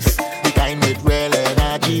waist, the kind with real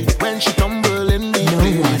energy. When she tumble in the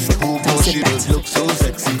place, oh, she does look so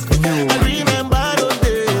sexy. I remember those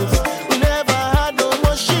days, we never had no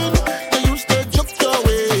machine. They used to juke your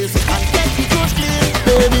waist and get the clothes clean.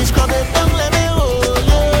 Baby, scrub it down, let me hold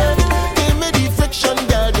you. Give me the friction,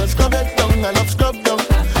 girl, just scrub it down. I love scrub down,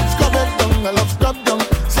 scrub it down, I love scrub down.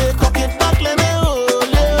 Say cock it back, let me hold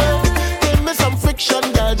you. Give me some friction,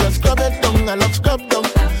 girl, just scrub it down. I love scrub down.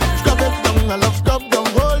 I love scrub down,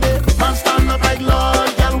 hold it. Man stand up like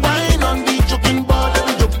Lord, girl, wine on the joking ball, let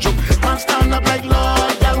me juke juke. Man stand up like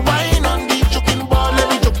Lord, girl, wine on the joking ball, let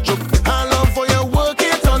me juke juke. I love for you, work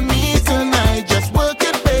it on me tonight, just work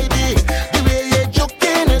it, baby. The way you're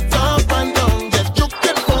joking it up and down, just juke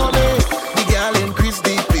it for me. The girl increase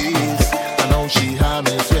the pace, and now she have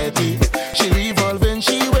me sweaty. She revolving,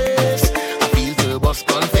 she waist, I feel to bust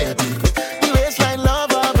confetti. The waistline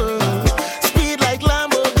lovable, speed like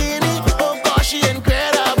Lamborghini. She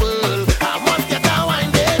incredible. I must get a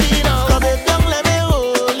wine, baby, now. Scrub it down, let me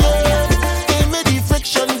hold you. Give me the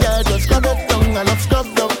friction, girl, just scrub it down. I love scrub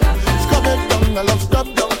down. Scrub it down, I love scrub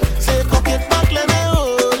down. Say cock it back, let me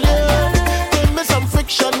hold you. Give me some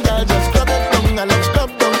friction, girl, just scrub it down. I love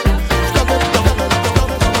scrub down. Scrub it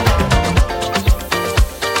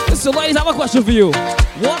down. So ladies, I have a question for you.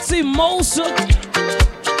 What's the most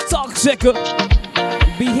toxic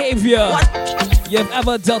behavior you've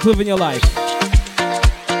ever dealt with in your life?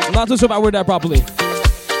 I'm not too sure if I word that properly.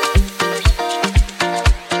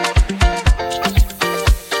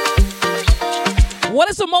 What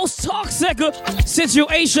is the most toxic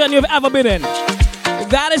situation you've ever been in?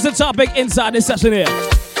 That is the topic inside this session here.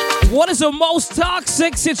 What is the most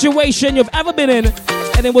toxic situation you've ever been in,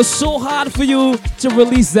 and it was so hard for you to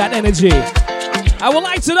release that energy? I would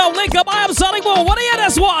like to know. Link up. I am Sonic Boom. What do you hear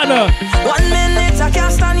this one? 1 minute I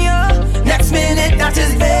can't stand you. Next minute that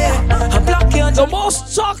is there. I block you. The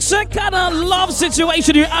most toxic kind of love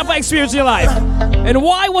situation you ever experienced in your life. And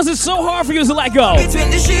why was it so hard for you to let go?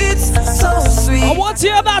 Between the sheets, so sweet. I want to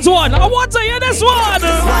hear that one. I want to hear this one.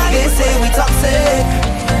 That's why they say we toxic.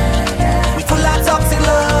 We full of toxic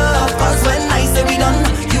love. Cause when I say we done,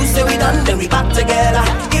 you say we done, then we back together.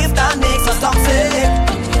 If that makes us toxic,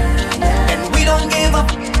 and we don't give up.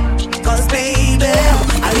 Cause baby,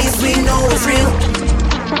 at least we know it's real.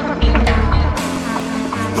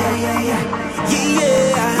 Yeah, yeah, yeah. Yeah,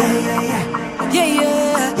 yeah. Yeah, yeah.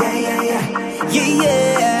 Yeah, yeah, yeah. Yeah,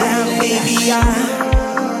 yeah.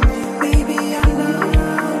 Baby, I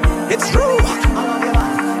love. It's true.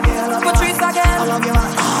 Patrice again.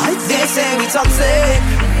 They say we toxic.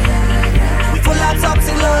 We full of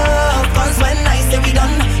toxic love. Cause when I say we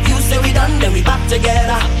done, you say we done, then we back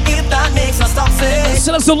together. If that makes us toxic.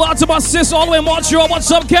 Send us a lot to my sis all the way in Montreal. What's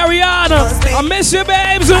up, Carrie Ann? I miss you,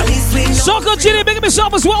 babes. Soccer Genie, big up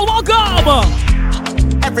yourself as well. Welcome.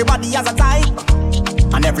 Everybody has a type,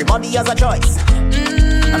 and everybody has a choice.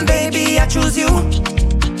 And baby, I choose you.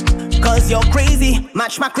 Cause you're crazy,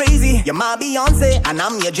 match my crazy. You're my Beyonce, and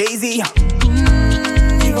I'm your Jay-Z.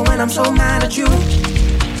 Even when I'm so mad at you.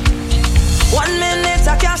 1 minute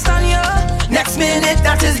I can't stand you. Next minute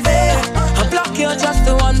that is there. I block you just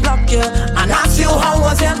to unblock you. And ask you how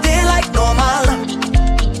was your day like normal.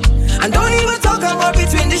 And don't even talk about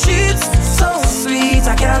between the sheets. So sweet,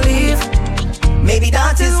 I can't leave. Maybe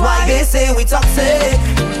that is why they say we toxic.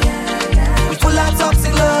 We full of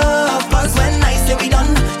toxic love. Cause when I say we done,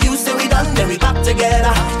 you say we done, then we back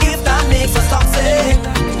together. If that makes us toxic,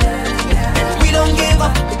 and we don't give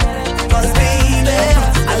up. Cause baby,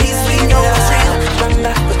 at least we know it's real.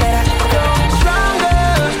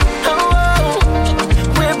 Stronger, oh,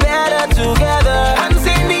 we're better.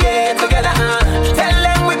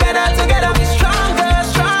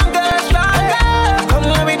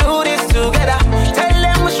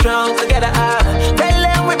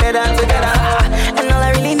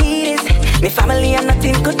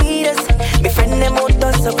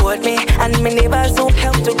 and my neighbors who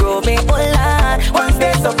help to grow me. Oh Lord, once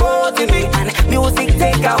they supporting me and music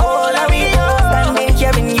take a hold of me, standing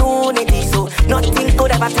here in unity, so nothing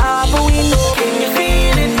could ever topple we know. Can you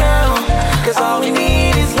feel it now? 'Cause all we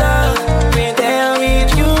need is love. We're there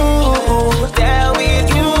with you, there with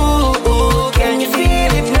you. Can you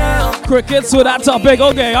feel it now? Crickets with that topic.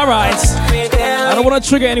 Okay, all right. I don't want to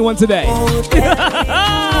trigger anyone today.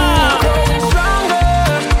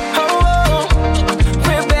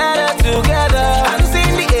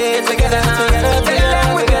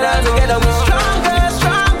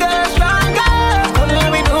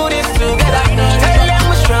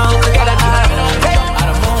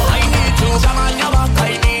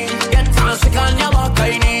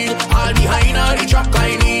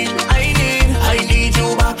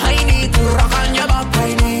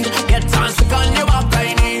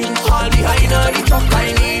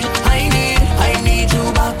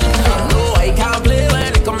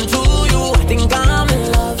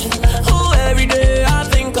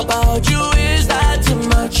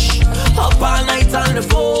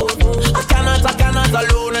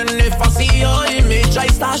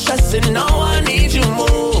 Stressing, now I need you more.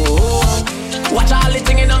 Watch all the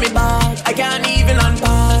thing on me bag, I can't even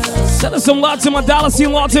unpack. Send us some love to my Dallas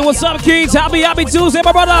team, Lawton. What's up, Keith? Happy Tuesday,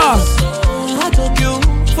 my brother. I took you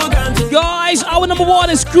for granted. Guys, our number one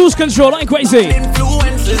is cruise control. Ain't crazy.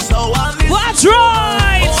 Influences, so that's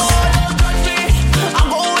right. I'm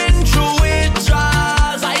going through it,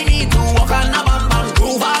 trials. I need to walk on a bam bam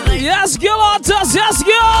groove all night. Yes, girl, Artus. Yes,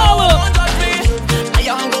 girl. I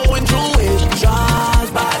am going through it, trials,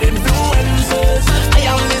 bad influences. I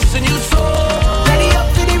am missing you so. Ready up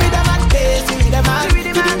to the rhythm and bass, the rhythm and the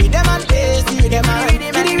rhythm and bass, the rhythm and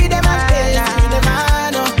the rhythm and bass, the rhythm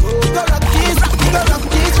and we go rock this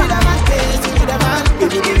rhythm and bass, the rhythm and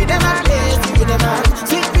the rhythm and bass, the rhythm and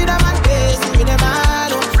sweet rhythm and bass, the rhythm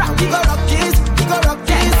and we go rock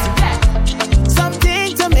this. Something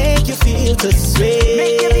to make you feel to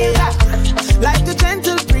sway, like the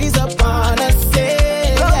gentle breeze upon a sail.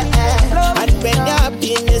 And when your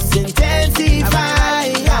happiness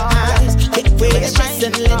intensifies, take away the stress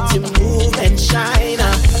and let you move and shine.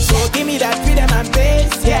 So give me that rhythm and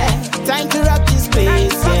bass, yeah. Time to rock this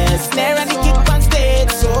place, yeah. Snare and the kick on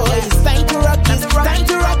stage, so it's time to rock this. Time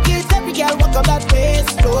to rock it. Every girl walk up that bass,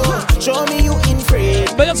 so show me you in frame.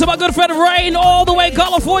 Big up to my good friend Rain, all the way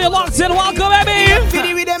California, locked in. Welcome, baby.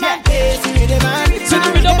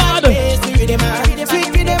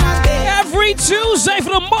 Every Tuesday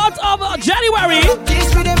for the month of January,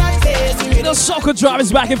 the Soca Drive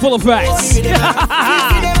is back in full effect.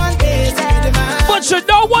 But you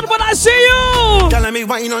know what when I see you? Let me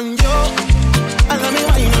wine on you, and let me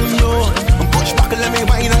wine on you. Push back and let me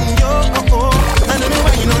wine on you, and let me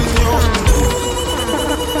wine on you.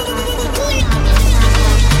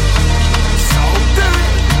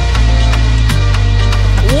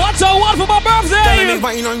 What's a one for my birthday? Let me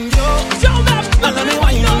wine on you, tell them. And let me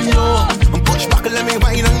wine on you. Push back and let me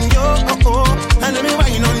wine on you, and let me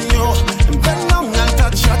wine on you. Bend down and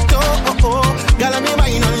touch your toe, girl. Let me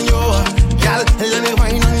wine on you, girl. Let me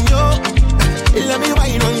wine on you, let me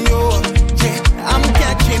wine on you. Yeah, I'm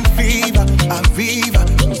catching fever, a fever,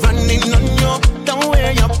 running on you. Don't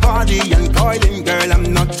wear your body and coiling, girl. I'm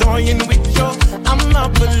not toying with you. I'm a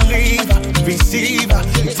believer, receiver,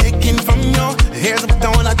 taking from you. Here's what I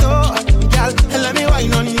wanna do, girl. Let me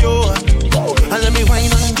wine on you, and let me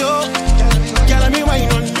wine on you, girl. Let me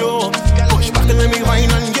wine on you. Push back and let me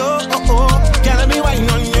wine on you, girl. Let me wine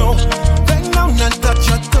on you. Bend down and touch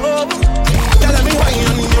your toe, girl. Let me wine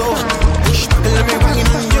on you. Push back and let me wine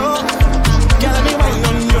on you, girl. Let me wine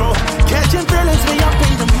on you. Catching feelings way up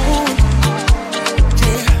in the mood.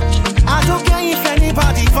 Yeah, I don't care if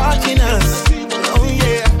anybody watching us. Oh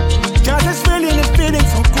yeah, just this feeling is feeling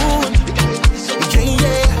so good.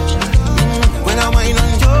 Yeah. When I wine on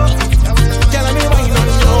you, girl, let me wine on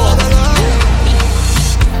you.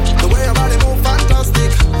 The way your body move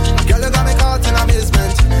fantastic, girl, you got me caught in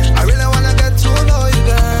amazement. I really wanna get to know you,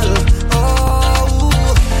 girl. Oh,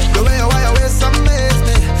 the way your waist amaze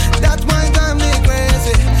me, that one got me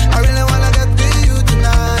crazy. I really wanna get with you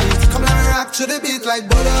tonight. Come let me rock to the beat like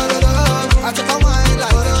da-da-da-da. I take a wine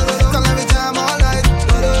like da-da-da-da. Come let me jam all night.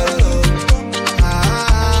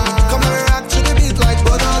 Come let me rock to the beat like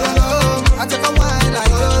da-da-da-da. I take a wine like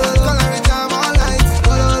da-da-da-da. Come let me jam all night.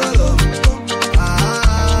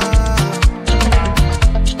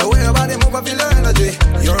 The way your body move, I feel your energy.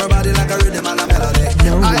 Your body like a rhythm and a melody.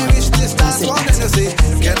 I wish this dance one energy.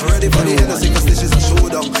 Get ready for the energy, cause this is a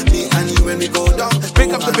showdown. Me and you when we go down.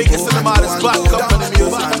 Pick up the biggest in the modest spot. Come for the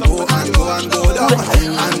music. And go down.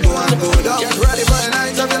 And go down. Get ready for the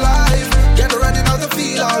night of your life. Get ready now to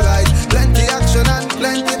feel alright. Blend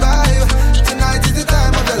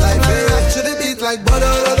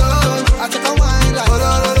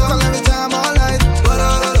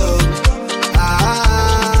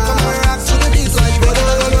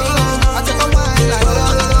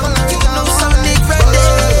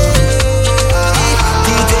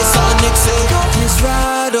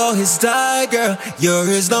you're his style, girl. You're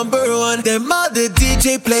his number one. Them other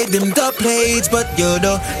DJ played them the plates, but you're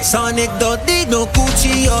the Sonic. Don't need no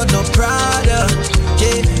Gucci or no Prada.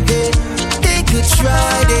 Yeah, yeah. They could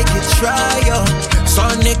try, yo.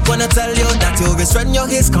 Sonic wanna tell you that you're his friend, you're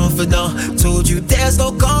his confidant. Told you there's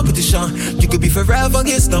no competition. You could be forever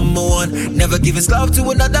his number one. Never give his love to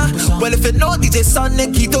another. Well, if you know DJ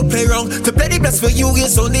Sonic, he don't play wrong. To play the best for you,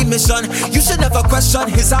 his only mission. You should never question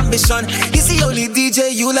his ambition. He's the only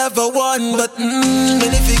DJ you'll ever want. But and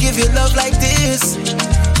if you give your love like this, and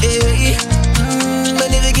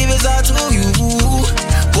if you give his heart to you,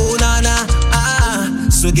 oh na na,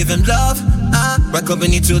 so give him love,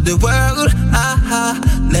 recommend you to the world,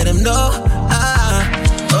 let him know,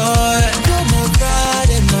 oh, you're my God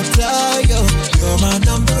and my fire, you're my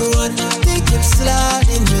number one. They can slide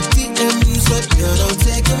in your DMs, but you don't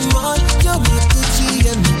take them on. You're my Gucci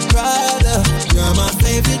and my Prada, you're my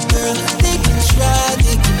favorite girl. They can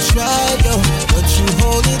try, yo, but you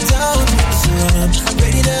hold it down. So I'm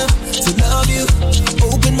ready now to love you,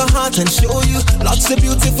 open my heart and show you lots of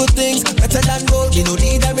beautiful things, better than gold, you don't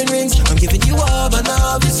need diamond rings. I'm giving you all my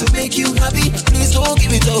love, this will make you happy. Please don't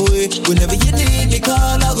give it away. Whenever you need me,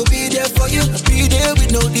 call, I will be there for you. Be there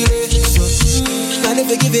with no delay. So, and if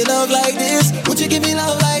I give you love like this, would you give me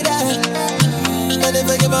love like that? And if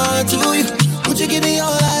I give my heart to you, would you give me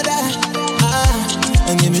all of that?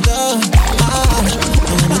 And give me love, and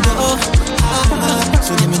give me love,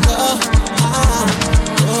 so give me love,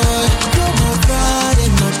 boy. You're my pride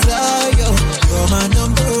and my fire, you're my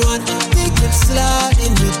number one. They can slide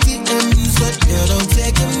in your DMs, but you don't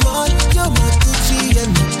take them on. You're my Gucci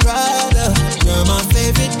and my Prada, you're my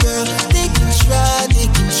favorite girl. They can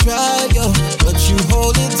try, yo, but you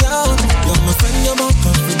hold it down. You're my friend, you're my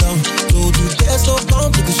confidant. Told you there's no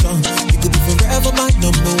competition. You could be forever my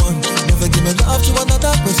number one. Never give my love to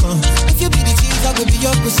another person. If you be the cheese, I could be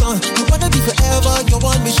your person. You wanna be forever, your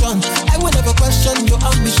one mission. I will never question your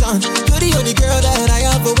ambition. You're the only girl that I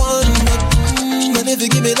ever want. And if you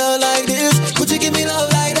give me love like this, would you give me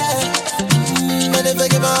love like that? And if I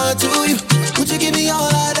give my heart to you, would you give me all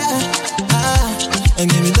of that? And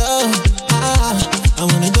give me love, I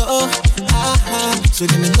wanna go, so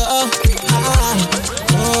give me love,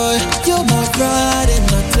 boy. You're my pride and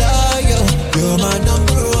my fire, you're my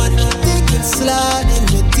number one. They can slide in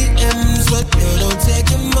your DMs, but you don't take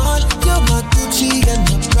them on. You're my Gucci and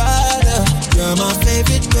my Prada, you're my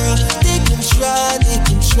favorite girl. They can try,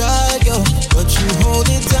 yo, but you hold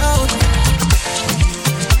it down.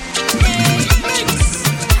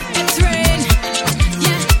 It's rain,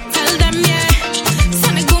 yeah, tell them, yeah.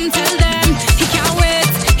 Sonic Boom, tell them. He can't wait,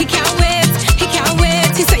 he can't wait, he can't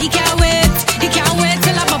wait. He said he can't wait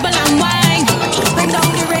till I bubble and wine. Bring down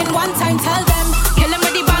the rain one time, tell them. Kill him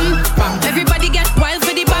with the bam, bam. Everybody get wild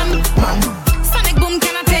for the bam, bam. Sonic Boom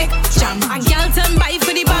cannot take jam. A girl turn by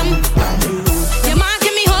for the bam, bam. You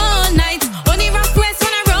marking me all night. Only rock west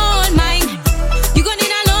when I roll mine. You gon'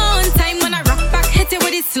 need a long time when I rock back, hit it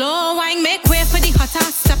with the slow wine. Make way for the hotter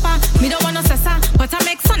stepper. Me don't want no sessa, but I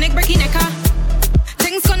make Sonic breaky necker.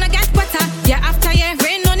 Things gonna get better. Yeah, after yeah,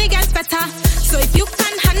 rain only gets better. So if you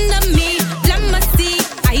can handle me, let me see.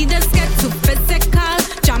 I just get too physical,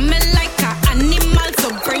 jamming like an animal. So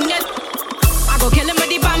bring it. I go kill him with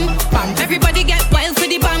the bam, bam. Everybody get wild for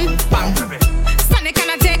the bam, bam. Sonic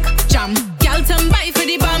and I take jam. Girl turn by for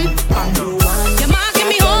the bam, bam. You're marking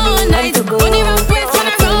me all night. Only rock waist when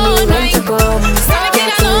I roll mine. Sonic in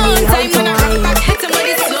a long time when I rock back, hit him with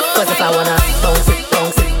the slow. 'Cause if I wanna bounce it,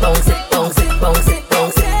 bounce it, bounce it, bounce it, bounce it,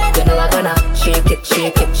 bounce it, you know I'm gonna shake it,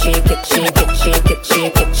 shake it, shake it, shake it, shake it,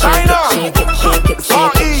 shake it, shake it, shake it, shake it,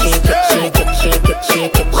 shake it, shake it, shake it, shake it,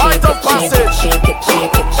 shake it, Right up passage. shake it,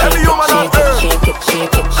 shake it, Every human on earth. shake it,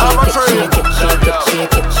 shake it, I'm a train. shake it, shake it,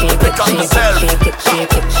 shake it, shake it, Pick up yourself. shake it,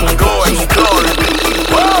 shake it, shake it, Going shake it. slowly.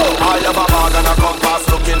 Whoa! I have a bag and a compass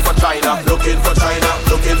looking for China, looking for China,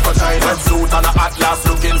 looking for China. Red suit and a atlas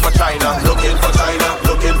looking for China, looking for China,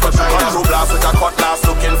 looking for China. True blast with a cutlass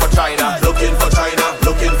looking for China, looking for China,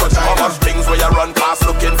 looking for China. How much things where you run past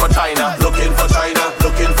looking for China, looking for China,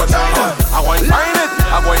 looking for China. I want find it,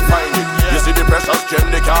 I want find it. You see the precious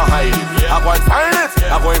gem, they can't hide it. I want find it,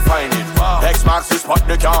 I want find it. X marks the spot,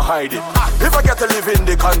 they can't hide it. If I get to live in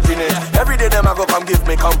the continent, every day them I go come give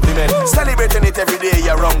me compliment. Celebrating it every day,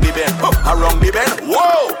 you wrong the bend, around the bend.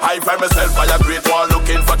 Whoa! I find myself by a great wall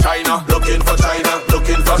looking for China, looking for China,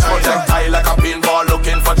 looking for China. Projectile like a pinball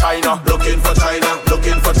looking for China, looking for China,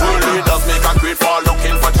 looking for China. Really does make a great wall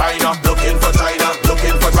looking for China, looking for China,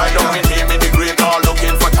 looking for China. Don't be hear me the great wall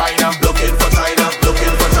looking for China, looking for China,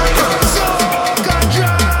 looking for China.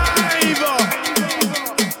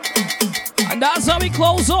 And that's how we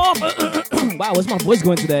close off. Wow, Where's my voice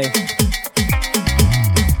going today?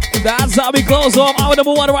 That's how we close off our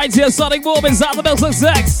number one right here, Sonic Boom inside the Milk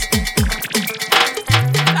Sex.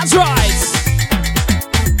 That's right.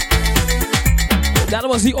 That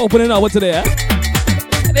was the opening hour today.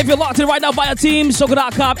 And if you're locked in right now via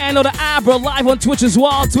TeamSoca.com and on the app, we're live on Twitch as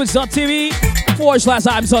well,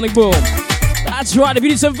 twitch.tv/I'm Sonic Boom. That's right. If you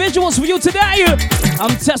need some visuals for you today,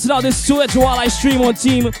 I'm testing out this Twitch while I stream on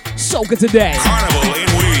Team Soca today. Carnival in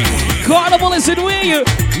Wii. Carnival is in Wii.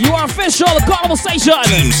 You are official Carnival Station.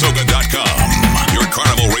 TeamSoca.com, your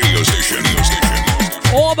Carnival radio station.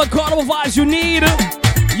 All the Carnival vibes you need,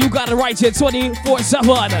 you got it right here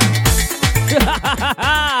 24/7.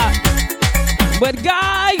 But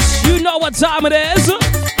guys, you know what time it is.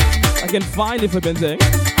 I can find it for Binting.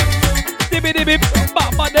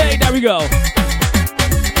 There we go.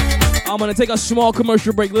 I'm gonna take a small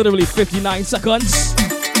commercial break, literally 59 seconds.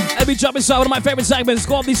 Let me jump inside one of my favorite segments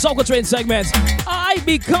called the Soca Train segment. I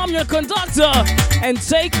become your conductor and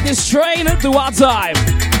take this train throughout time.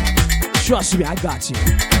 Trust me, I got you.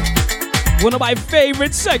 One of my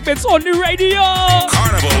favorite segments on the radio.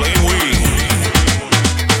 Carnival in Wii.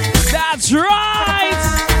 That's right.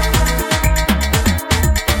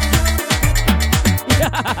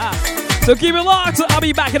 So keep it locked. I'll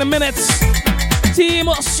be back in a minute.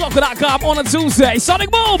 TeamSoca.com on a Tuesday.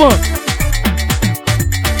 Sonic Boom.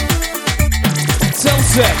 Till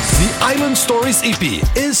 6. The Island Stories EP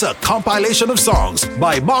is a compilation of songs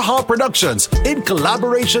by Maha Productions in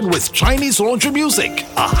collaboration with Chinese Laundry Music,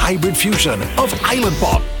 a hybrid fusion of island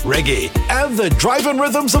pop, reggae, and the drive-in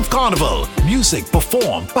rhythms of Carnival. Music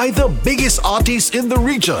performed by the biggest artists in the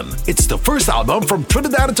region. It's the first album from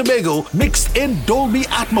Trinidad and Tobago mixed in Dolby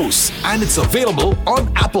Atmos, and it's available on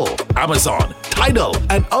Apple, Amazon, Tidal,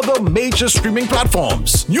 and other major streaming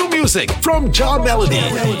platforms. New music from John Melody.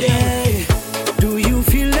 Do you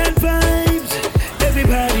feel that vibes?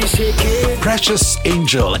 Everybody shake it. Precious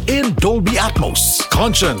Angel in Dolby Atmos.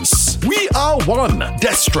 Conscience, We Are One,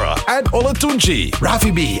 Destra and Olatunji,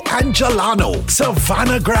 Rafi B and Jalano,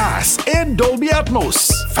 Savannah Grass in Dolby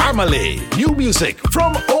Atmos. Family, new music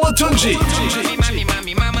from Olatunji.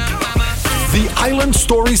 The Island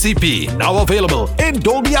Stories EP, now available in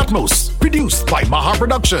Dolby Atmos. Produced by Maha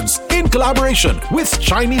Productions in collaboration with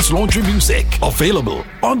Chinese Laundry Music. Available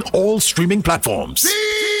on all streaming platforms.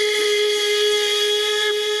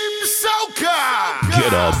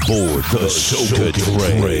 Get aboard the Soca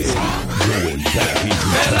train. Going back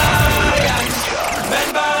into time. Ben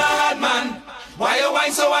bad man, why you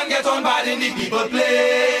whine so and get on bad in the people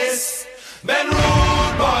place? Ben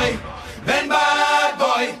rude boy, Ben bad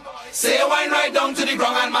boy, say you whine right down to the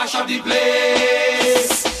ground and mash up the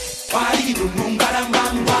place. Why diggy dum dum badam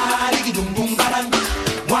bam, why diggy dum dum badam,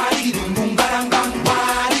 why diggy dum dum badam bam,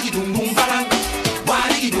 why diggy dum dum badam, why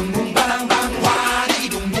diggy dum dum badam bam, why diggy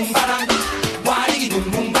dum dum badam, why diggy dum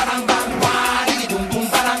dum badam bam, why diggy dum dum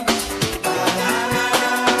badam.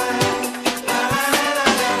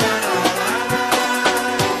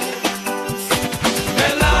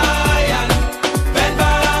 Ben lion, Ben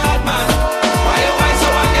bad man, why you whine so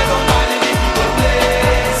and get on bad in the people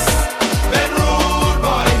place? Ben rude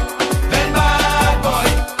boy, Ben bad boy,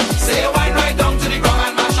 say you whine right down to the ground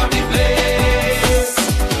and mash up the place.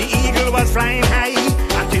 The eagle was flying high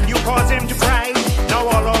until you caused him to cry. Now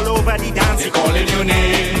all over the dance, They calling your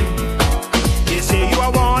name. they say you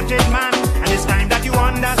are wanted, man, and it's time that you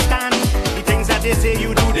understand the things that they say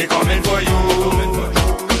you do. They coming for you.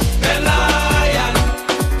 Ben lion,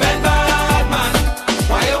 Ben bad man,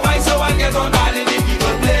 why you whine so and get on bad in the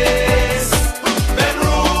people place? Ben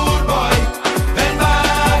rude boy, Ben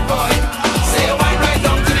bad boy, say you whine right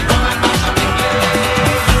down to the ground and mash up the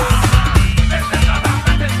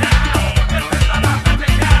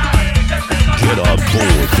Get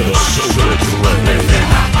aboard the Soca train.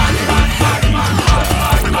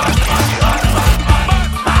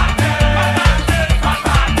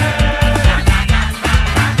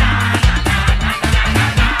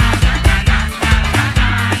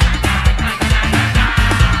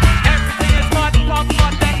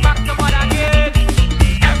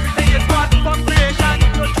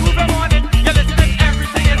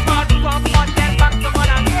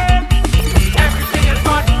 Everything is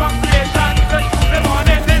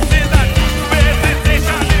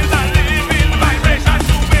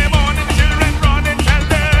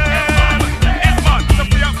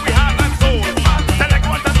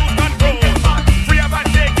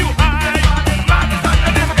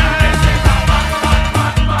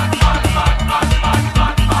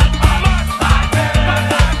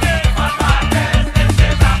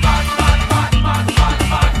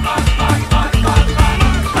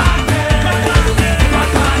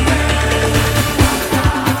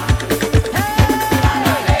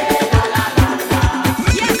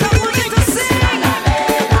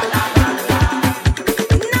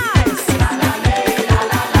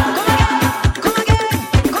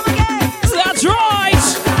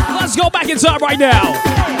taking time right now.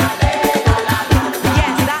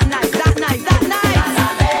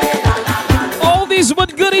 All these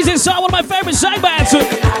but goodies inside one of my favorite segments.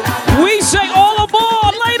 We say all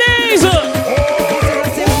aboard, ladies.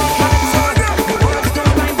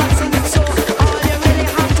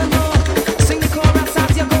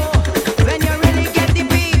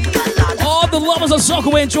 All the lovers of soca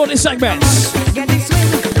will enjoy this segment.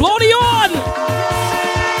 Blow the on.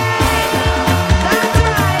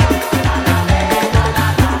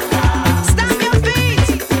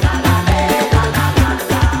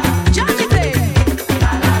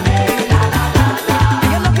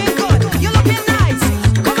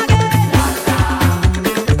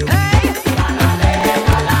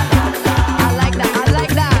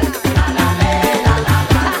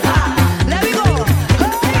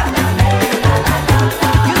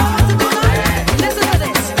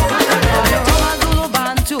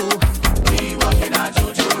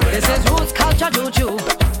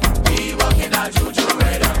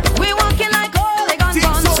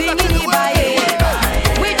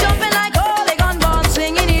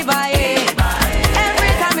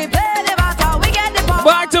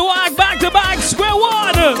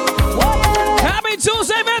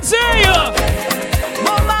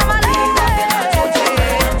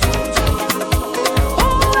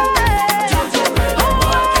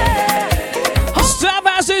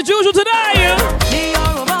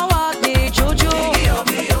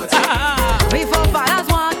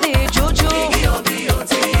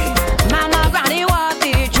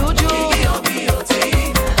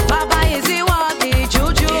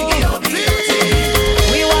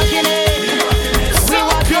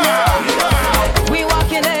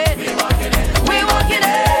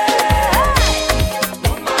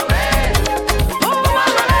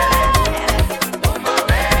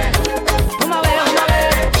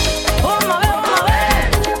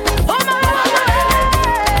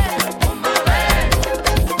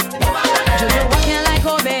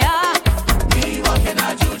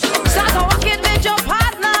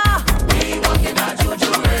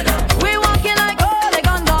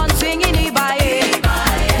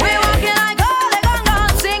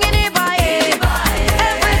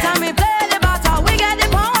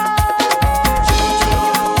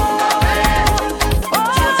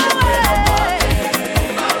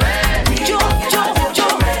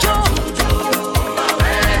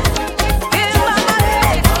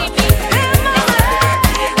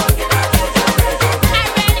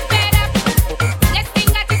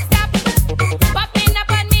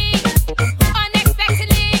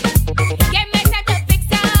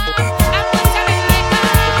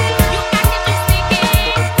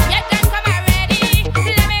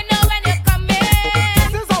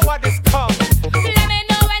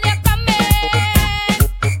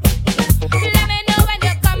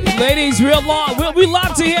 We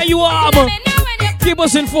love to hear you all. Keep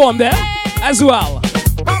us informed as well.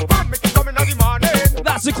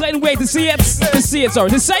 That's the clean way to see it. To say it.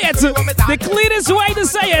 The cleanest way to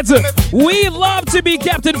say it. We love to be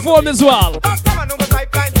kept informed as well.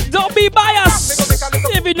 Don't be biased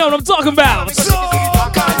if you know what I'm talking about.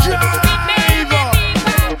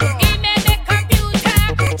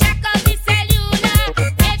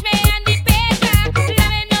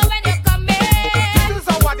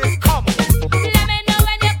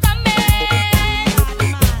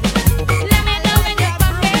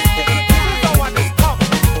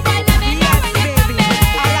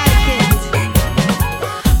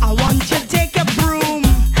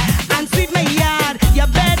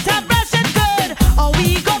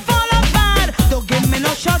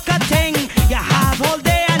 No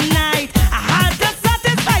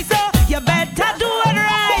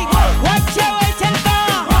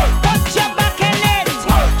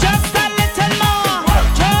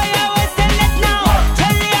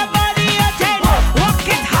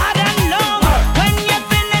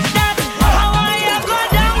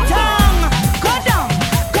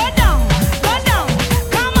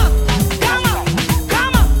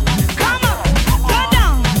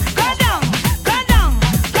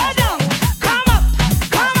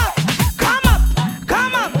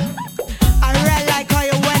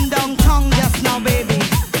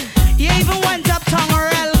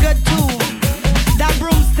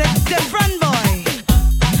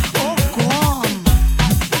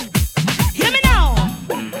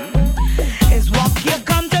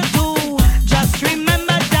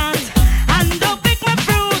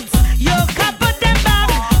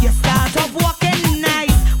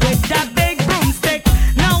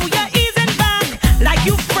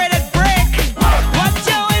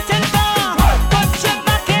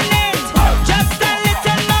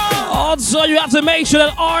got to make sure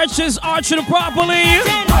that Arch is arching properly.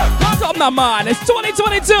 Come now, man. It's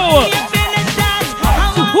 2022.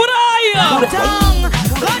 What are you? Go down,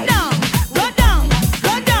 go down, go down,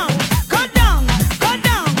 go down, go down, go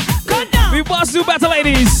down, go down. We must do better,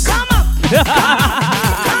 ladies. Come up, come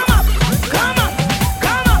up, come up,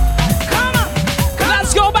 come up, come up.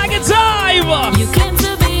 Let's go back in time. You claim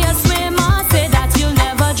to be a swimmer, say that you'll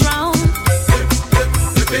never drown.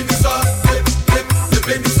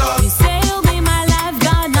 You say you'll be my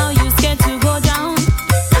lifeguard, now you scared to go down.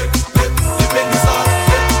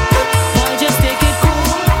 Boy, just take it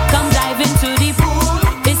cool, come dive into the pool.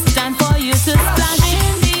 It's time for you to splash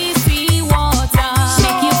in the sea water.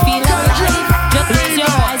 Make you feel alive, just close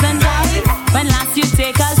your eyes and dive. When last you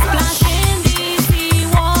take a splash in the sea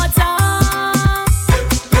water,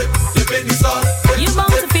 you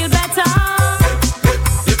bound to feel better.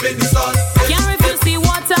 Can't refuse sea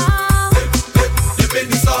water.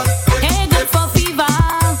 Hey, good for fever.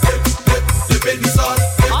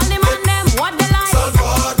 All the man them what they like.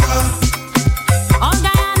 All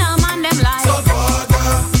Guyana man them like.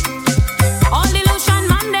 All the Lucian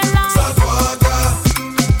man them like.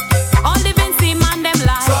 All the Vinci man them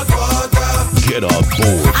like. Get on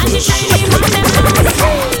board And for the the Chinese man them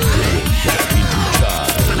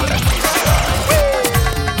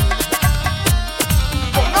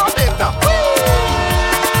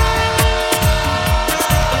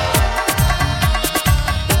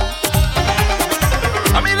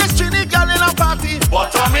I mean, this Trini girl in a party,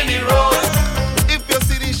 but I'm in the road. If you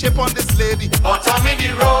see the shape on this lady, but I'm in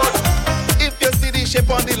the road. If you see the shape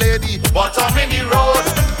on the lady, but I'm in the road.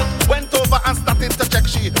 Went over and started to check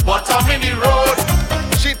she, but I'm in the road.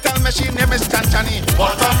 She tell me she name is Chanchani,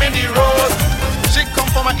 but I'm in the road. She come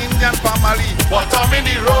from an Indian family, but I'm in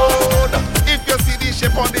the road. If you see the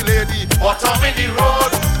shape on the lady, but I'm in the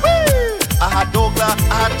road. Whee! I had Douglas,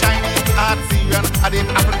 I had Chinese, I had Syrian, I did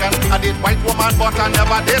African, I did white woman, but I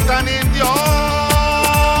never did an Indian.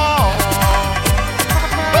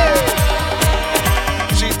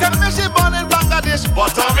 She tell me she born in Bangladesh,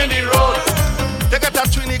 but I'm in the road. They get a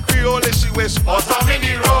Trini Creole she wish, but I'm in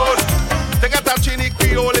the road. They get a Trini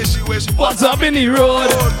Creole she wish, What's up in the road?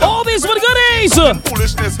 All these for the goodies.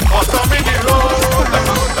 Foolishness, but I'm in the road.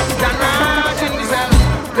 Dan Raj in the cell.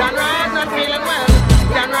 Dan Raj not feeling well.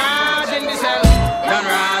 Dan Raj in the cell. Dan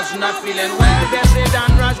Raj not feeling well. They say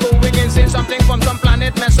Dan Raj going insane. Something from some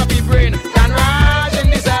planet mess up his brain. Dan Raj in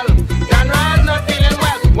the cell. Dan Raj not feeling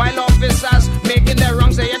well. While officers making their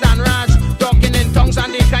wrong, say Dan Raj talking in tongues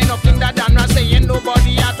and the kind of thing that Dan Raj saying.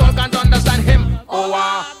 Nobody at all can't understand him. Oh,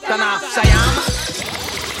 Tana Sayam.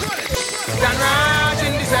 Dan Raj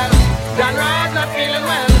in the cell. Dan Raj not feeling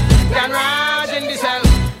well. Dan Raj in the cell.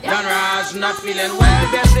 Dan Raj not feeling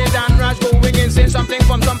well. They say Dan Raj going insane. Something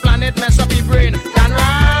from some planet mess up his brain. Dan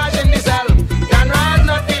Raj in the cell. Dan Raj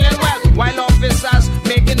not feeling well. While officers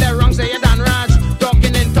making their wrong, say Dan Raj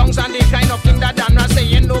talking in tongues and the kind of thing that Dan Raj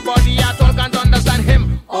saying. Nobody at all can't understand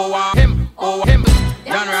him. Oh, him. Oh, him.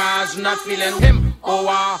 Dan Raj not feeling him.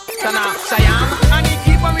 Oh, Tana Sayam. And he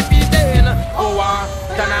keep on repeating. Oh,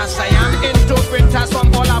 Tana Sayam. Interpreters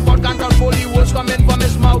from all about can't all holy words coming from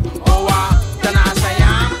his mouth. Oh, Tana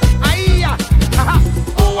Sayam. Aiyah.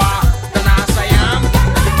 Oh, Tana Sayam.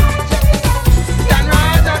 Dan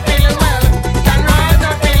Raj not feeling well. Dan Raj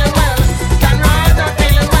not feeling well. Dan Raj not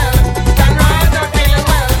feeling well. Dan Raj not feeling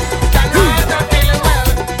well. Dan Raj not feeling well.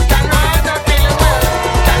 Dan Raj not feeling well.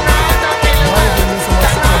 Dan Raj not feeling well.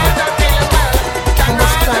 Dan Raj not feeling well. Dan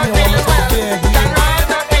Raj not feeling well. Dan Raj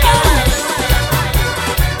not feeling well.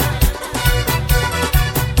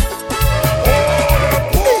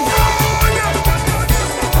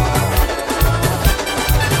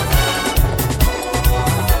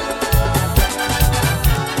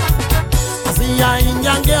 I see a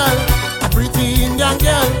Indian girl, a pretty Indian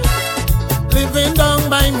girl, living down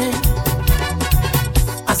by me.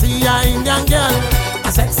 I see a Indian girl,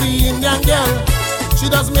 a sexy Indian girl. She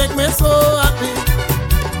does make me so happy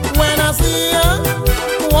when I see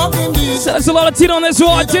her walking the. Send us a lot of tea on this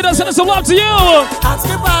one. Tito, send us some love to you. Ask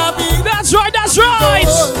me, Bobby. That's right, that's right.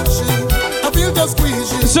 I feel the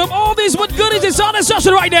squeeze. Some all these what goodies is on the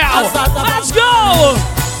session right now. Let's go.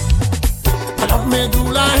 I love me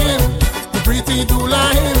doula him, the pretty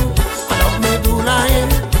doula him. I love me doula him,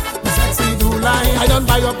 the sexy doula him. I don't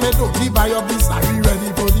buy up me doggy, buy up the saree ready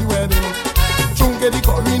for the wedding. Chunky the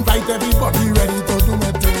curry, invite everybody ready to do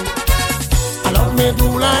my thing. I love me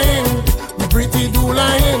doula him, the pretty doula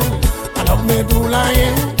him. I love me doula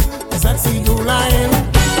him, the sexy doula him.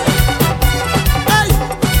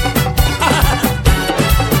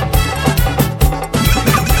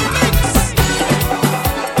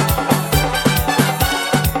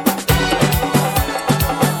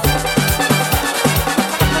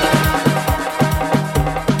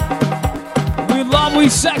 We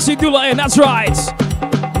sexy Dula in, that's right.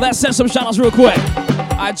 Let's send some shout outs real quick.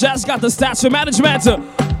 I just got the stats for management.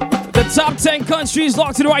 The top 10 countries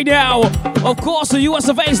locked in right now. Of course, the US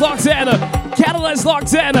of A is locked in. Canada is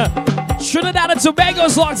locked in. Trinidad and Tobago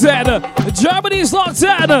is locked in. Germany is locked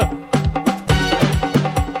in.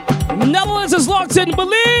 Netherlands is locked in.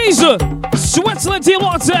 Belize. Switzerland team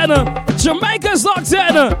locked in. Jamaica is locked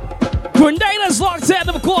in. Grenada is locked in.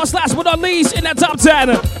 Of course, last but not least, in that top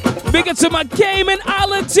 10. Big it to my Cayman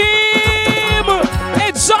Island team.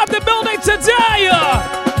 It's on the building today.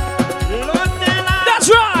 That's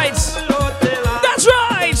right. That's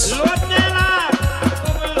right.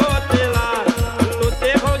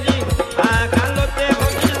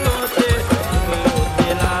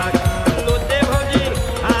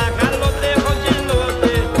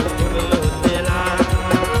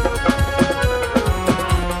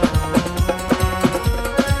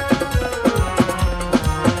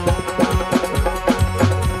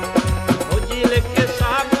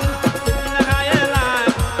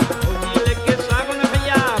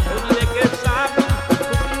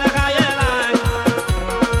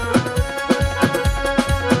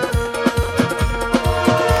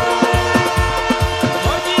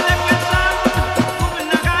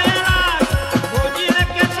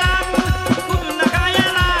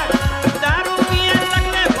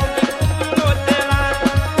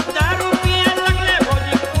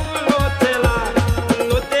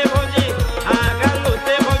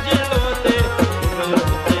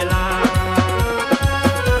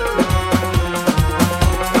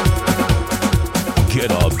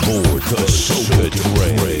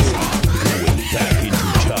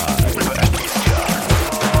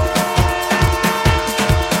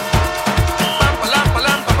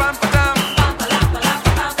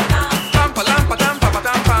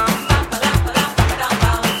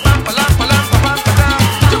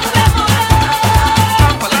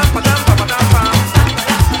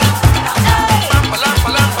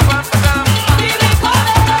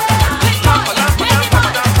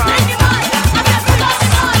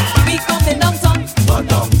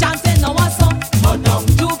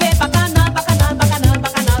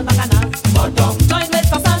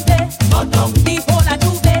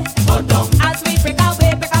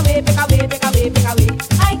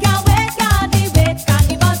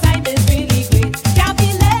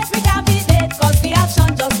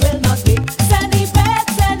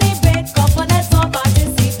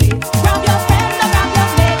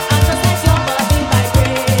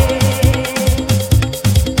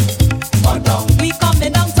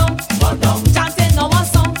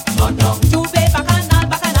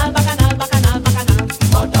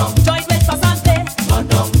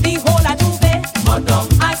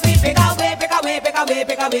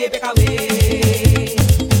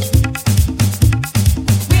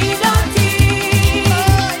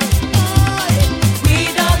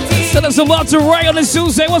 Some love to Ray on this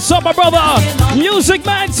Tuesday. What's up, my brother? Music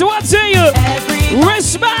man, to what to you?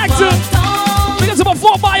 Respect. Because I'm a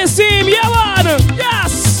 4 bias team. Yeah, man.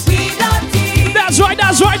 Yes. That's right,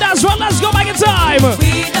 that's right, that's right. Let's go back in time.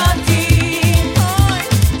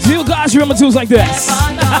 Do you guys remember tunes like this?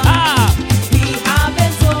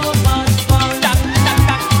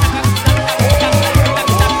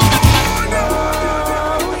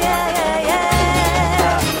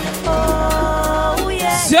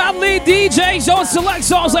 Sadly, DJs don't select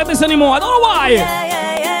songs like this anymore. I don't know why.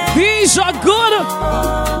 These are good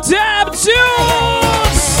damn tunes.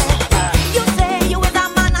 You say you is a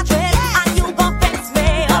man a trick, and you gon' fix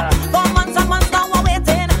me up. For months and months now I'm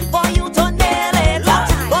waiting for you to nail it up.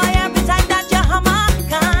 Boy, every time that you hammer,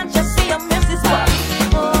 can't you see you miss this one?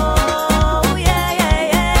 Oh yeah, yeah,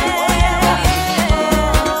 yeah.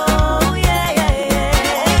 Oh yeah, yeah, yeah.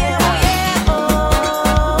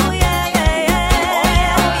 Oh yeah, yeah, yeah.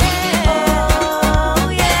 Oh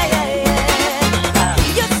yeah, yeah, yeah.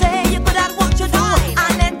 You say you good at what you do,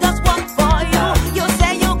 and it does work for you. You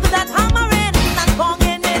say you good at hammering, and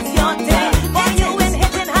bonging is your thing. But you ain't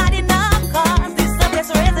hitting hard enough, 'cause this service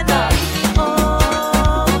raising up.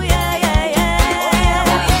 Oh yeah, yeah, yeah.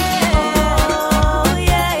 Oh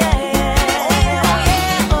yeah, yeah, yeah.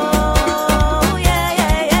 Oh yeah,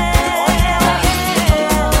 yeah, yeah.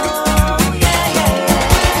 Oh yeah, yeah.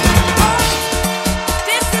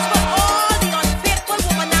 This is for all the unfaithful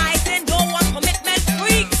womanizing, don't want commitment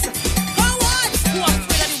freaks. Cowards who are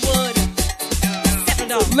afraid of the word. Settle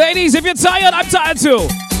down. Ladies, if you're tired, I'm tired too.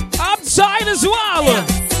 I'm tired as well.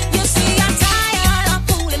 You see, I'm tired of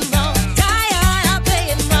fooling around, tired of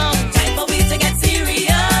playing around. Time for we to get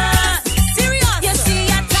serious. Serious. You see,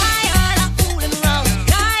 I'm tired of fooling around,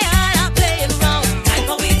 tired of playing around. Time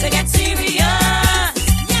for we to get serious.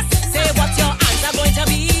 Yes. Say what your answer going to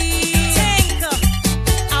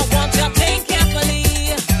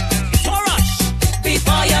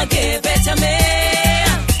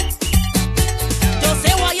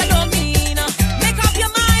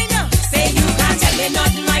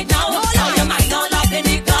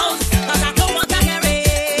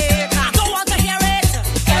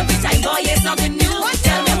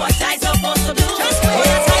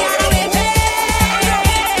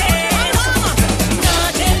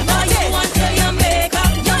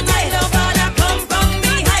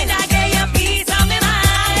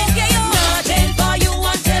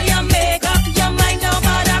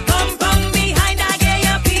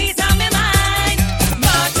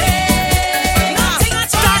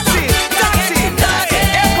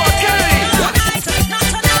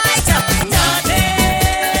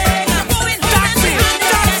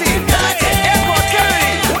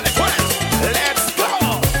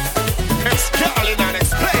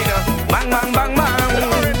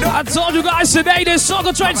Yes, today this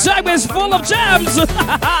Soca Train segment is full of gems.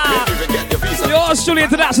 Yours truly,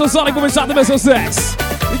 International Sonic Boom inside the Missile 6.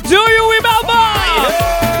 Do you remember?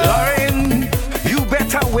 Lauren, you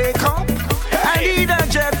better wake up. I need a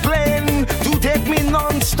jet plane to take me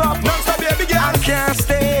non-stop. Non-stop, baby girl. I can't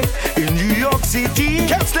stay in New York City.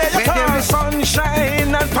 Can't stay where there is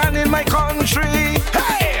sunshine and pan in my country.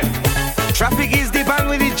 Hey! Traffic is deep and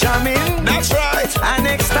with the jamming. That's right. And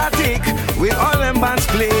ecstatic with all them bands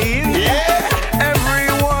playing. Yeah.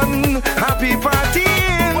 Everyone happy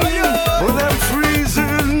partying. With them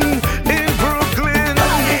freezing in Brooklyn.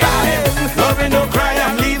 Loving no cry,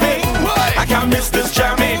 I'm leaving. I can't miss this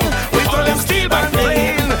jamming. With all them steel band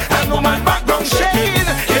playing. And no man background shaking.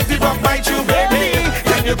 If the rock bite you, baby,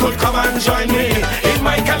 then you could come and join me in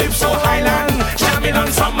my Calypso Highland. Jamming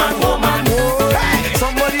on some man, woman. Hey,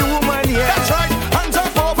 somebody, woman, yeah. That's right. Hands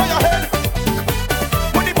up over your head.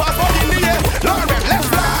 Put the passport in the air. Lauren, let's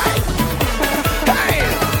fly. Hey,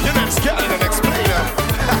 you know, scared and explainer.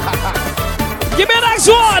 Give me the next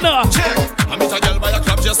one. Check. I met a girl by a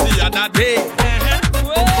club just the other day.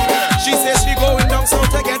 She says she going down south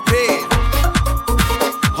to get paid.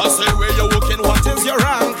 I say, where you working? What is your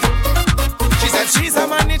rank? She said she's a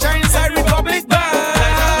manager inside Republic Bank.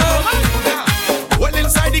 Well,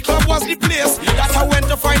 inside the club was the place that I went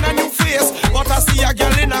to find a new face. But I see a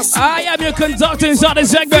girl in a suit. I am your conductor inside the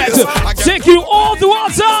segment. Take you all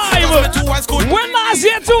throughout time. When last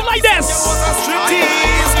year too like this.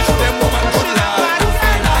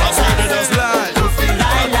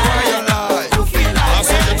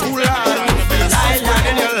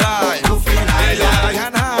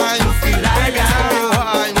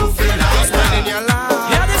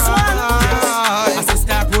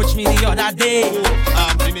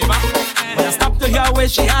 Where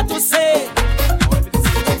she had to say,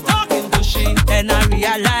 talking to she, then I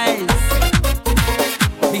realized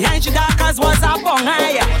behind she dark as was a bong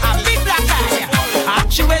eye, a big black eye.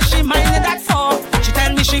 Ask she where she minded that for. She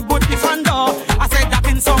tell me she put the front door. I said that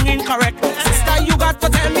in song incorrect. Sister, you got to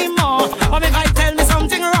tell me more. Or maybe I tell me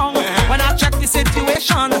something wrong. When I check the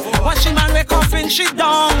situation, what she man wake up in she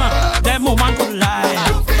down. Them woman could lie.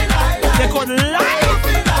 They could lie.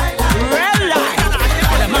 Real lie.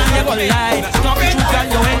 The man they could lie. Girl,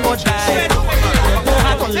 you ain't go die. You don't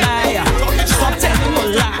have to lie. Stop telling you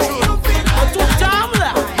lie. You're too damn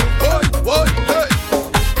lie.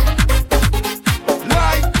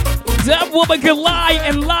 That woman can lie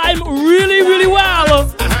and lie really, really well.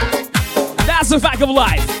 That's a fact of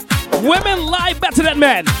life. Women lie better than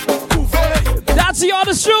men. That's the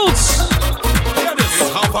honest truth.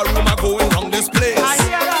 Half a room are going wrong this place. I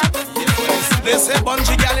hear that. They say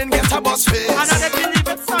bungee gal and get a bus face.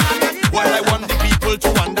 While I want the people to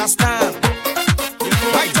understand,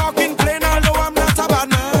 by talking plain, although I'm not a bad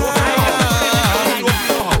man.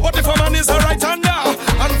 What if a man is a right hander,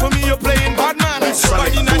 and for me you're playing bad man? By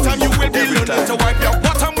the night time you will be learning to wipe your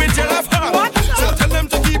bottom with your left hand. So tell them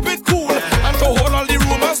to keep it cool and to hold all the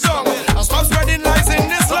rumors down and stop spreading lies in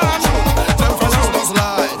this land. Them fellas must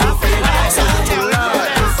lie. So you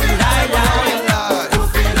lie.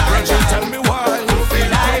 Bridget, tell me why.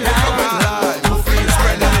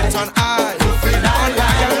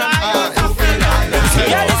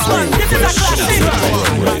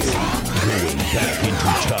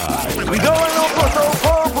 We don't want no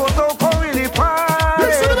photo really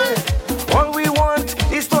party. All we want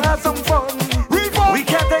is to have some fun. We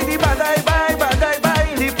can't take the bad eye by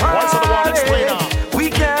the party. We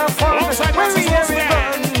can't fun when we have it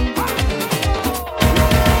done.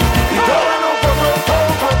 We don't want no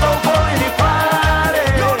photo really party.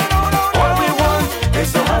 All we want is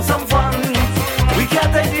to have some fun. We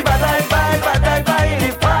can't take the bad eye by the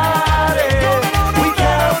party. We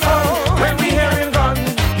can't fun when we hear it done.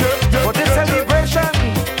 For this celebration,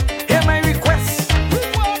 hear my request.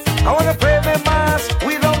 I wanna pray my mass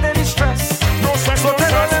without any stress. So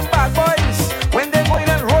tell all them bad boys when they're going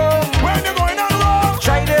on home.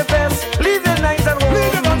 Try their best, leave the night at home.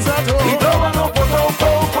 We don't want no photo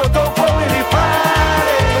in the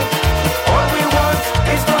party. All we want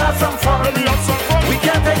is to have some fun. We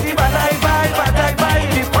can't take the bad eye by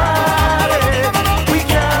the party. We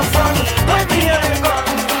can't fun when we hear it gone.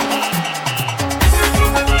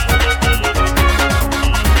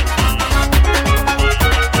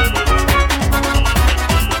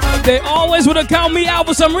 They always would have count me out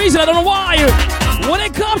for some reason. I don't know why. When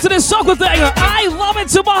it comes to this soca thing, I love it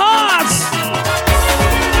to my heart.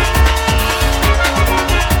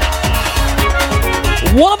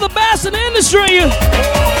 One of the best in the industry.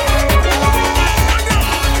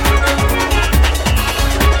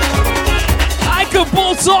 I could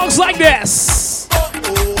pull songs like this.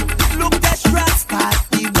 Look, that Rasta,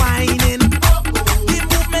 the whining.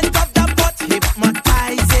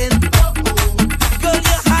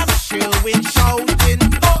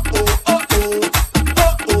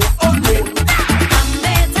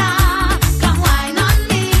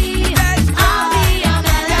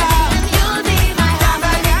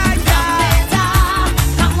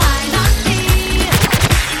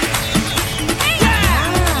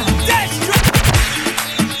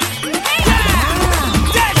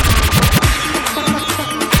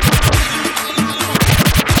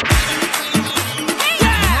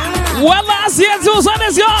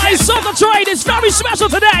 this, guys. Soca Train is very special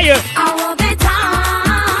today.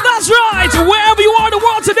 That's right. Wherever you are in the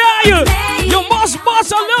world today, you must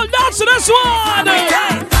bust a little dance to this one.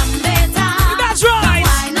 That's right.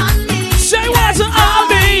 Say what? I'll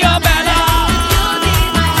be your better.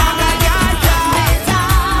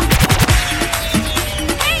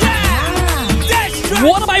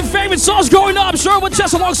 One of my favorite songs growing up, sure, with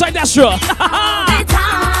just alongside Destra.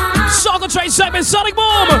 Soca Train segment, Sonic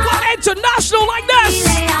Boom, international like this.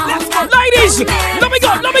 Ladies, let me go,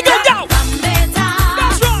 go.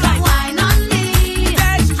 That's right.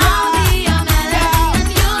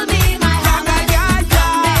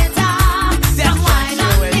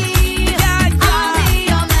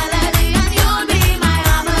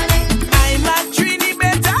 I'm a Trini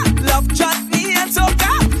better, love chutney and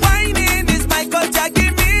soca. Whining is my culture,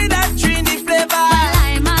 give me that Trini flavor.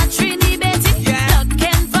 I'm a Trini Betty,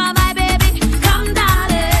 looking for my baby. Come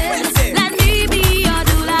darling, let me be your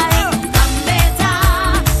doula. Come better,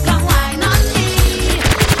 come wine on me.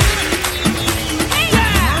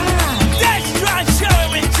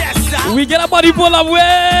 We get a money pull up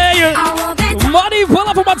way. Money pull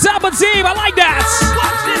up from my top of team. I like that.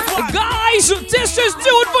 Guys, this is do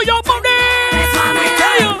it for your money.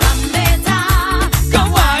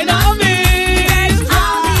 Come wine on me.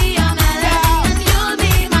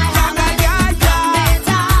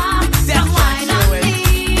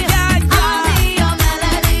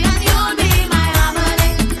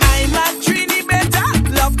 I'm a Trini better,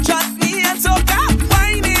 love chutney and soca.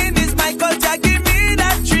 Whining is my culture, give me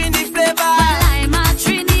that Trini flavor. I'm a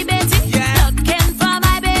Trini Betty, looking for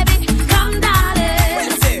my baby. Come darling,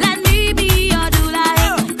 let me be your doula.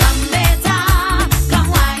 Come better, come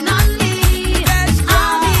wine on me.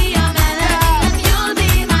 I'll be your melody and you'll be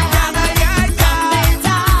my harmony. Come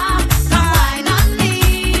better, come wine on me.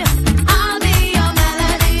 I'll be your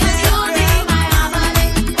melody and you'll be my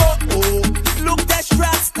harmony. Look, that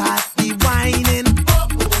strap start the whining.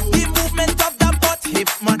 The movement of the butt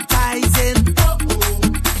hypnotizing.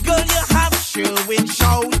 Girl, you have showing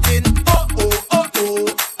shouting.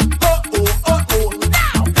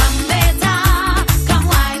 Now, come better, come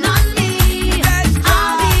wine on me.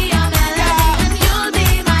 I'll be your melody and you'll be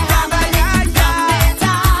my harmony. Come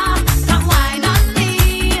better, come wine on me.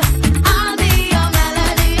 I'll be your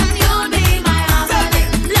melody and you'll be my harmony.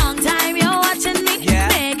 Long time you're watching me,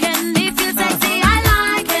 making me feel sexy. I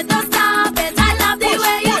like it, don't stop it. I love the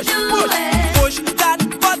way you do it. Push that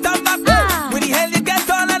button back. When the hell you get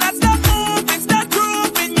all of that stuff moving, start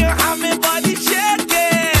grooving, you have me body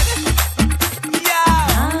shaking.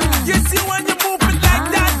 Yeah, you see when you move it like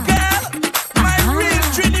that, girl, my real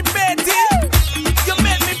Trini Betty. You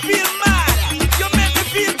make me feel mad, you make me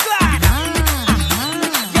feel glad.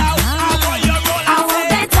 Yo, I want you roll and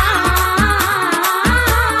say.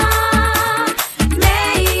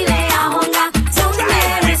 Meile ahonga,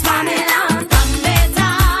 tumere swamilan. Come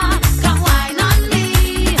better, come wine on me.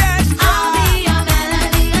 I'll be your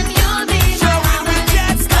melody and you'll be my harmony.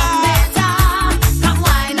 Come better, come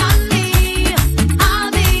wine on me. I'll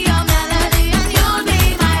be your melody and you'll be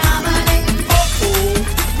my harmony.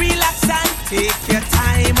 Relax and take your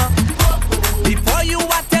time before you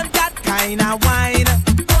attempt that kind of wine.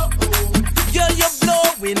 Girl, you're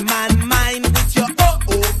blowing man mind with your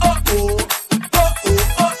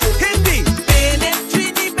Hindi, Benin,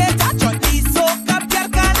 Trini better, chutney, soca,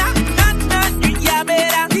 piarcana, na, ya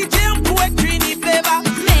vera, DJ Mkwe, Trini flavor.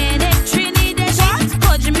 Mene Trini deshi,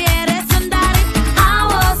 kojmiere sundari.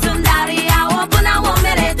 Awo sundari, awo puna wo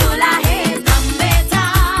mere dulahi. Come better,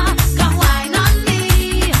 come wine on me.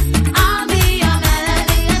 I'll be your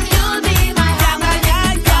melody and you'll be my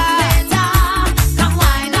harmony. Come better, come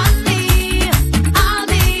wine on me. I'll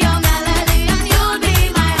be your melody and you'll be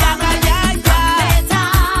my harmony. Come better,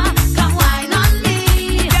 come wine on me.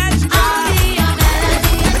 I'll be your melody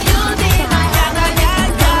and you'll be my harmony.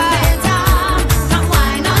 Come better, come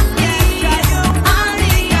wine on me. I'll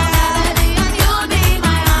be your melody and you'll be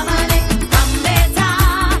my harmony. Come better,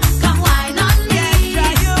 come wine on me.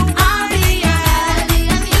 I'll be your melody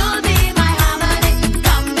and you'll be my harmony.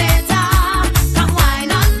 Come better, come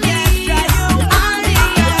wine on me. I'll be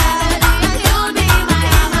your melody and you'll be my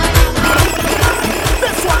harmony.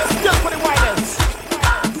 This one is just for the whiners.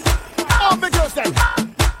 All the girls then.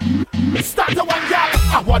 Start the one girl.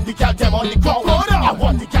 I want the girl them on the ground. I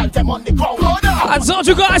want the girl them on the ground. I told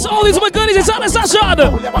you guys, all these good goodies inside the session. I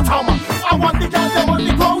want the girl them on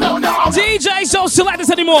the ground. DJ so select this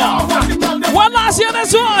anymore. One last year,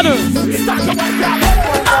 this one. Start the one girl.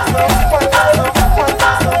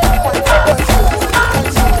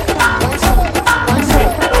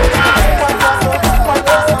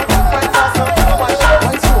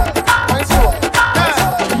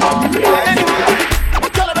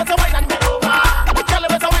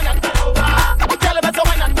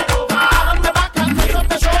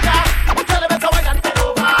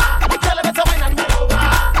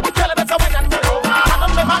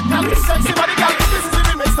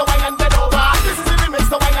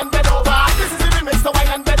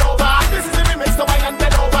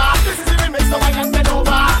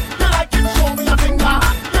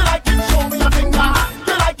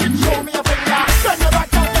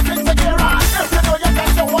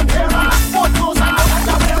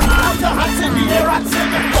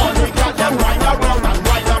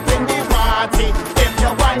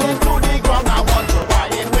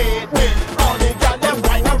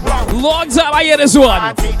 this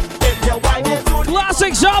one.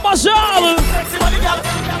 Classic Jean Marshall.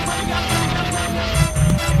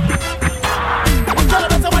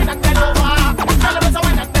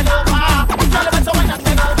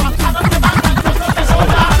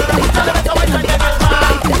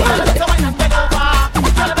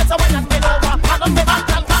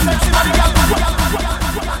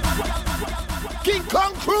 King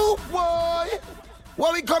Kong crew, boy.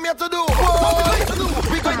 What we come here to do, boy?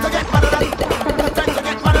 We going to get mad at that. Time to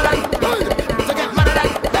get mad at that. To get mad at that.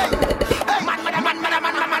 Hey, hey, man,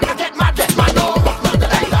 get mad, get mad, oh.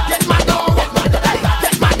 Hey, get mad, oh.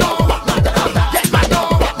 Get mad, oh. Get mad, oh.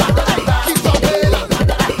 Keep jumping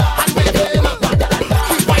and waving,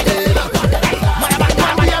 keep whining.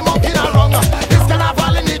 Man, we are monkeying around. This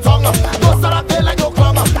carnival in the tongue. Don't start up there like no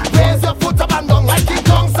clown. Raise your foot up and down like King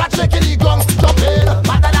Kong. Start shaking the gong. Jumping,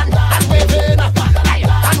 and waving,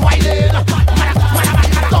 and whining.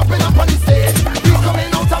 Jumping up on the stage. We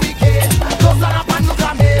coming out of the cage. Don't start up and look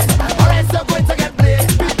at me, or else you're going to get played.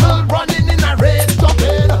 People running in a race.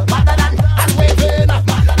 Jumping, and waving,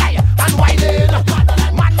 and whining.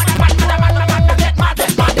 Get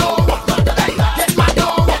mad, oh. Get mad,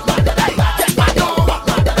 oh. Get mad, oh.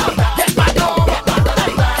 Get mad, oh.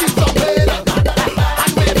 Keep jumping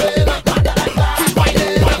and waving, keep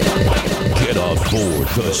whining. Get aboard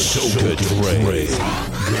the Soca train.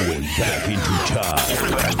 Going back into time.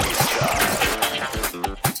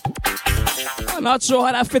 I'm not sure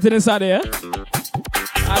how that fit inside there.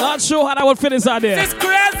 I'm not sure how that would fit inside there. It's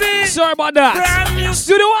crazy. Sorry about that.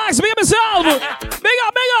 Studio Wax, big up yourself. Big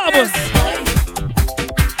up, big up.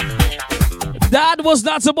 That was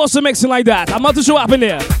not supposed to mix it like that. I'm not too sure what happened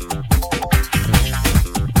there.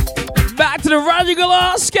 Back to the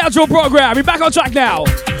regular schedule program. We're back on track now.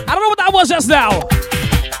 I don't know what that was just now.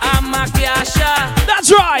 I'm a cashier. That's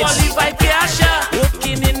right. Qualified cashier.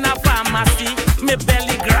 Working in a pharmacy. Me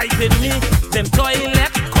belly griping me. Them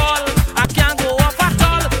toilet call. I can't go off at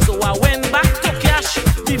all. So I went back to cash.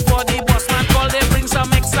 Before the boss man called, they bring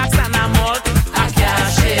some extracts and a malt. I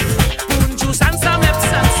cash it. Prune juice and some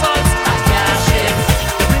Epsom salts. I cash it.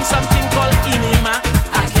 They bring something called enema.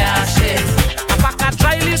 I cash it. A pack of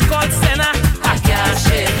dry leaves called senna. I cash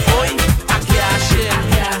it. Oi, I cash it. I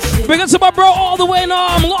cash it. Big up to my bro all the way in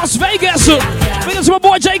Las Vegas. Big up to my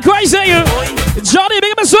boy Jay Crazy. Johnny,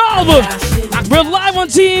 big up yourself. We're live on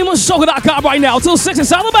Team Soca.com right now till 6 in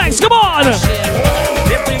Saddlebanks. Come on.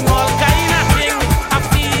 They bring all kind of thing. I'm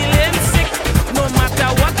feeling sick. No matter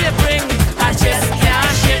what they bring, I just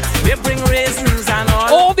can't shit. They bring raisins and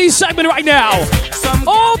all these segments right now.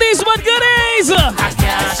 All these what goodies. I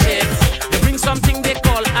can't shit. They bring something they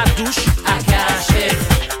call a douche. I can't shit.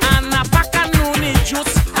 And a pack of noonie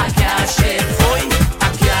juice. I can't shit. Oi,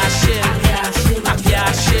 I can't shit. I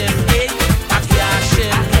can't shit. Hey, I can't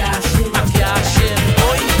shit. I can't shit.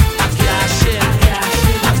 Oi, I can't shit. I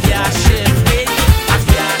can't shit. Hey, I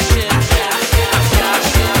can't shit. I can't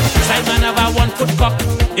shit. Simon have a 1 foot cock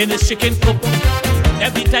in his chicken coop.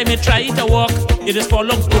 Every time he try to walk, it is for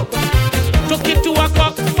long cook. Took it to a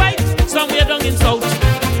cockfight somewhere down in South.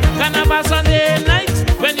 Carnival Sunday night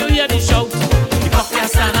when you hear the shout. The cock can't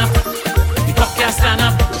stand up. The cock can't stand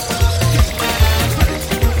up.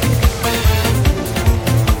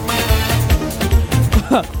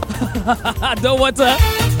 I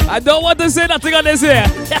don't want to say nothing on this here.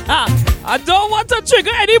 I don't want to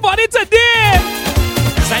trigger anybody today.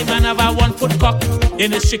 Simon have a 1 foot cock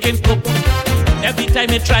in his chicken coop. Every time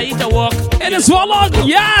he try to walk, it is for long.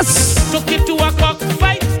 Yes. Took it to a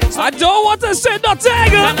cockfight. I don't want to say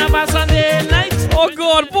nothing. Carnival Sunday night. Oh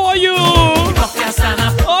God, for you. The cock can't stand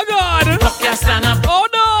up. Oh God. The cock can't stand up. Oh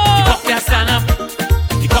no. The cock can't stand up.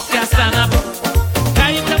 The cock can't stand up.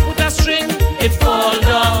 Trying to put a string, it fall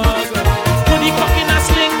down. Put the cock in a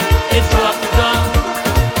sling, it drop down.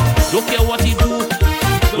 Look at what he do.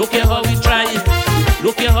 Look at how he try.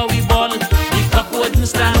 Look at how he ball. The cock wouldn't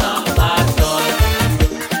stand up at all.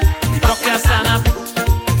 The cock can't stand up.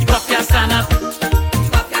 The cock can't stand up.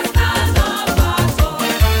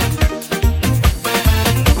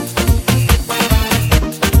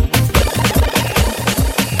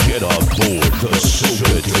 Get on board the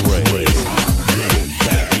Soca train.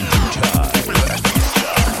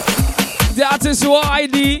 That is why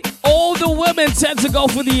the older women tend to go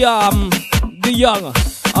for the young.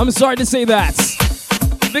 I'm sorry to say that.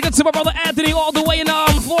 Big up to my brother Anthony all the way in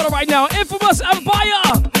Florida right now. Infamous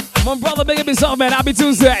Empire. My brother, big up yourself, man. Happy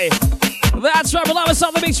Tuesday. That's right, we're live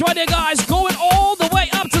inside the mix right there, guys. Going all the way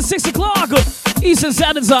up to 6 o'clock Eastern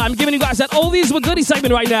Standard Time. Giving you guys that oldies with goodies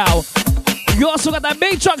segment right now. We also got that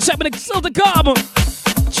big truck segment still to come.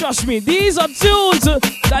 Trust me, these are tunes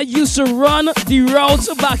that used to run the roads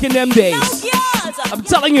back in them days. I'm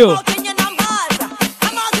telling you.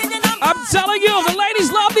 I'm telling you, the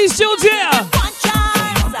ladies love these tunes here.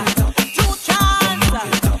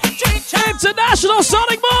 International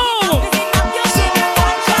Sonic Boom.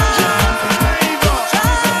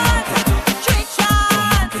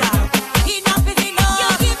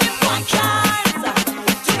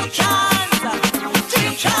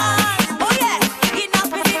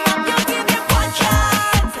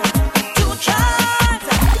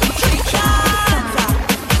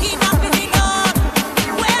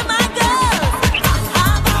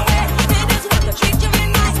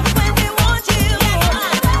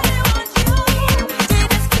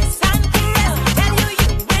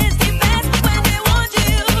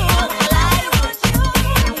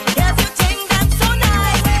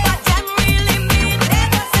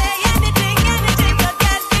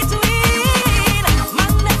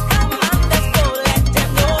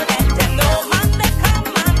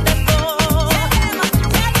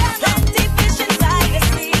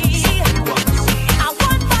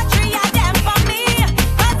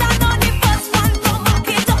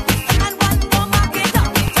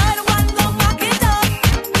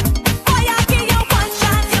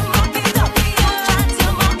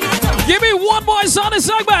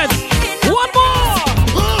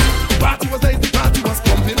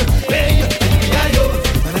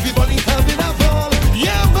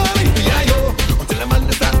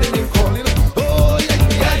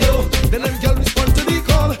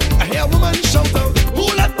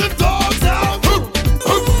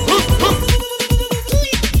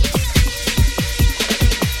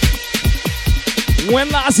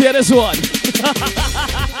 Hear this one.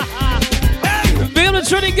 Building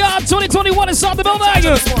Trinity God 2021 in South the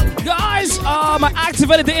building. Guys, I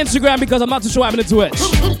activated the Instagram because I'm not too sure I'm in the Twitch.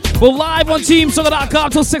 We're live on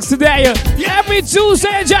TeamSoca.com till 6 today. Every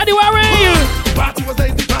Tuesday in January.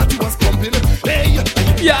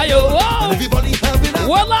 Yeah, yo.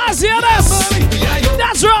 Well, last year,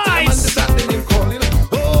 that's right.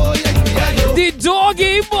 The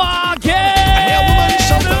doggy barking.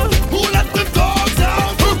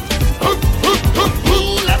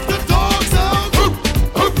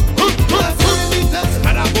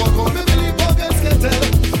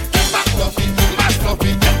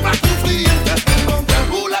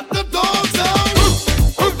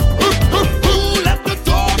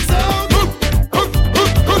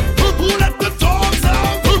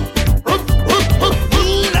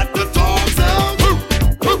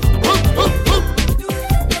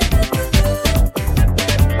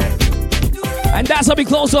 That's how we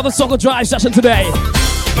close off the Soca Drive session today.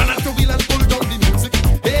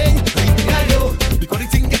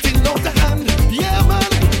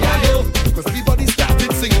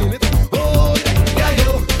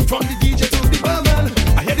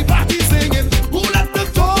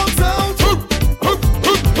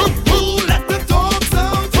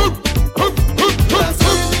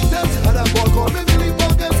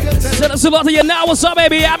 Send us a lot of you now. What's up,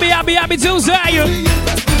 baby? Happy Tuesday.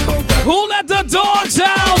 Who let the dogs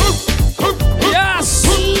out? Yes.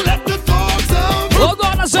 Who let the dogs out? Hold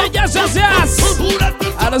on, I said yes.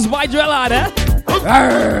 And it's my drill on, eh? Who let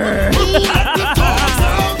the dogs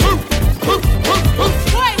out?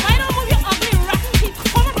 Boy, why don't move your ugly rotten teeth?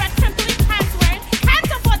 Cover breath, simply pants wearing.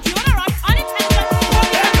 Hands up, what do you want to rush? Unintentional.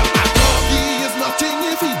 A doggy is nothing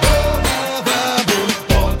if he don't have a bone.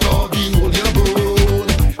 All doggy hold your bone.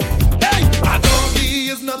 Hey, a doggy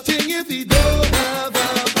is nothing if he don't have a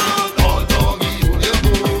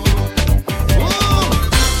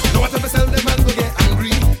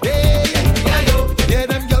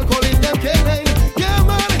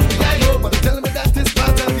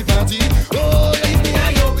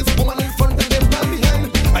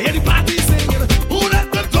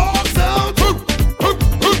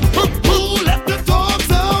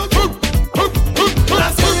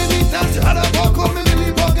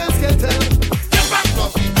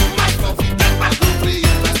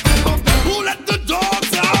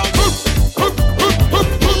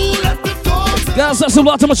That's some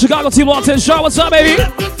love to my Chicago team locked in. Shaw, what's up, baby?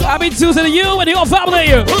 Happy Tuesday to you and your family.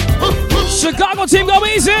 Chicago team go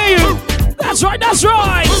easy. That's right.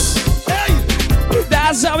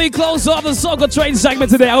 That's how we close off the Soca Train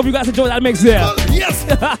segment today. I hope you guys enjoyed that mix there. Yes.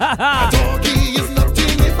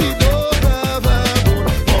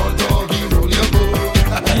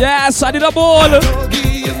 Yes, I need a ball.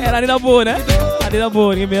 And I need a bone, eh? I need a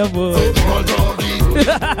bone. Give me a bone.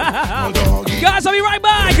 Guys, I'll be right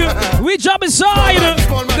back. We jump inside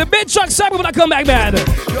the big truck segment when I come back, man.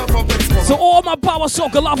 So all my power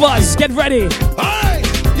soca lovers, get ready.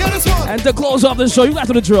 And to close off the show, you got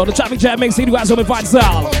to the drill. The Traffic Jam mix, you guys on the fine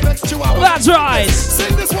style. That's right.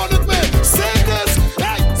 Sing this one with me. Sing this.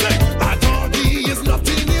 Hey, sing. I thought he is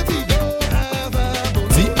nothing if he don't have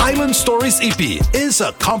a The Island Stories EP is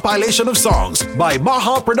a compilation of songs by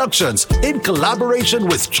Maha Productions in collaboration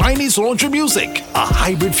with Chinese Laundry Music, a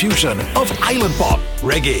hybrid fusion of island pop,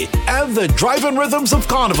 reggae, and the drive-in rhythms of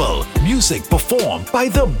carnival. Music performed by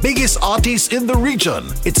the biggest artists in the region.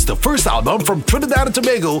 It's the first album from Trinidad and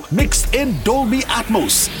Tobago mixed in Dolby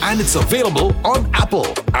Atmos, and it's available on Apple,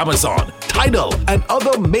 Amazon, Tidal, and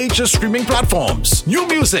other major streaming platforms. New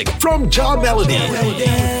music from John Melody.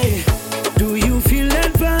 Do you feel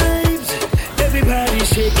that vibes? Everybody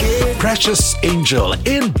shake it. Precious Angel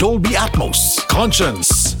in Dolby Atmos.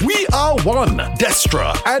 Conscience, We Are One,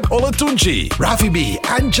 Destra and Olatunji, Rafi B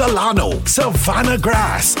and Jalano, Savannah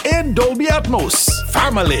Grass in Dolby Atmos.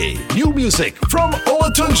 Family, new music from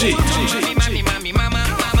Olatunji.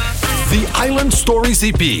 The Island Stories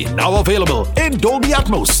EP, now available in Dolby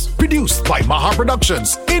Atmos. Produced by Maha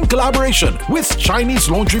Productions in collaboration with Chinese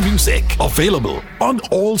Laundry Music. Available on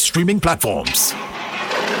all streaming platforms.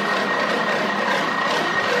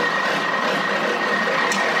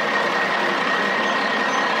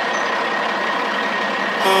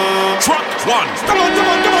 Truck one. Come on, come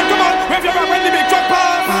on, come on, come on. Wave your hand when the big truck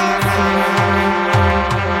pass.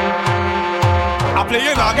 I'm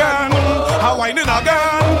playing again. I'm whining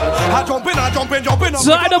again. I'm jumping, jumping.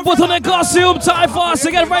 Time to put on a costume. Time for us to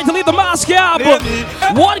get ready to leave the mask up.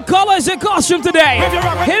 What color is your costume today?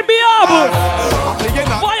 Hit me up.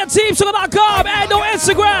 Via TeamSoca.com and on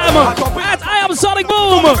Instagram at I am Sonic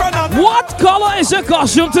Boom. What color is your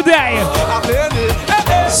costume today?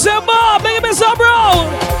 Simba, make it miss up, bro.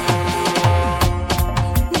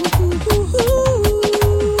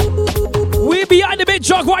 We behind the big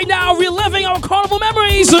truck right now, reliving our carnival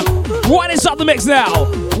memories. What is up the mix now?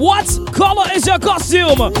 What color is your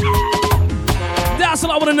costume? That's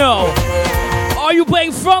what I want to know. Are you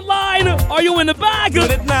playing frontline? Are you in the back?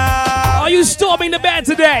 Are you storming the band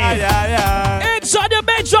today? Inside the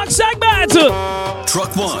big truck segment.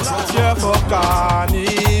 Truck one. For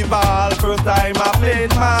carnival, first time I played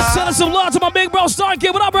my. Send us some love to my big bro Star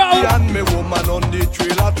Kid. What up, bro? And me woman on the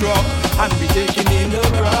trailer truck and be taking in the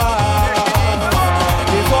ride.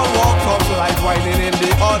 It's all walks up like whining in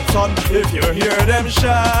the hot sun. If you hear them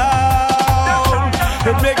shout,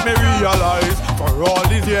 it make me realize for all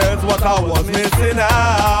these years what I was missing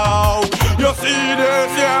out. You see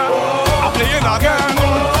this, yeah? I'm playing again,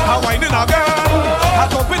 I'm whining again. I'm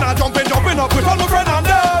jumping up with all my friends and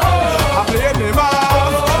them. I'm playing the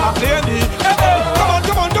mouse, I'm playing the come on.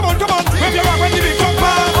 If you're when the big truck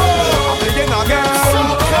pass, I'm playing again,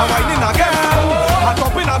 I'm whining again. I'm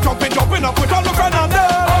jumping up with all my friends and them.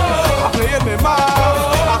 I'm playing the mouse,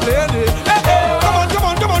 I'm playing the come on.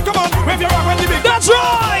 If you're when the big That's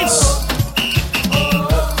right!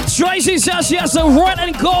 Tracy says she has a red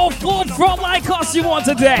and gold full frontline costume on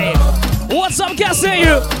today. What's up, Cassie?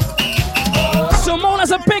 Simone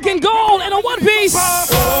has a pink and gold and a one piece.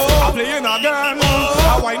 I'm playing again,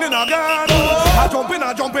 I'm whining again. I'm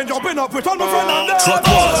jumping up with all my friends and them.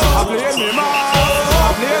 I'm playing me man,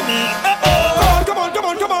 I'm playing me. Come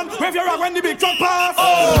on. Wave your hand when the big truck pass.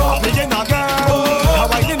 I'm playing again, I'm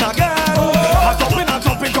whining again. I'm jumping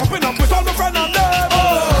up with all my friends and them.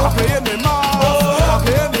 I'm playing me man, I'm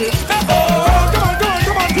playing me. Come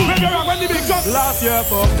on. Wave your hand when the big truck. Last year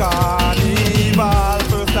for carnival,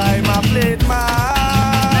 first time I played me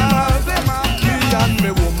and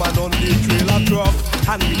me woman on the trailer truck,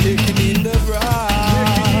 and we taking in the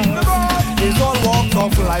bride. It's all walks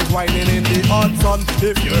of life whining in the hot sun.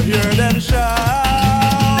 If you hear them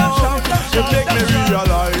shout, it make me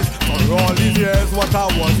realize for all these years what I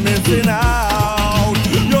was missing out.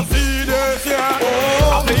 You see this, yeah?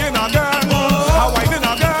 I'm playing again, I'm whining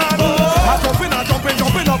again. I'm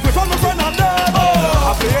jumping up with all my friends and them.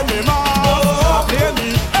 I'm playing me man, I'm playing me.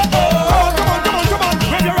 Come on.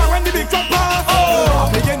 When you're when the big truck pass, I'm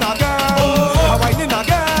playing again, I'm whining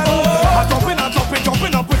again. I'm jumping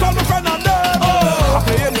up with all my friends and them. I'm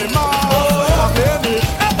playing me man, I'm playing me.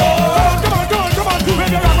 Come on. When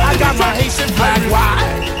you're I got my Haitian flag wide.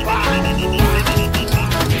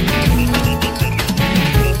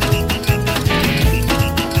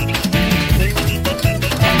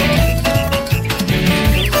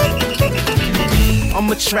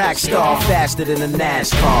 track star, faster than a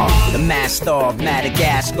NASCAR. The master of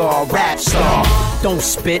Madagascar, rap star. Don't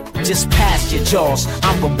spit, just pass your jaws.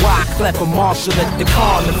 I'm a rock clever marshal at the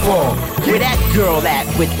carnival. Where that girl at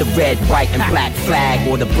with the red, white, and black flag,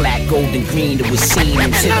 or the black, gold, and green that was seen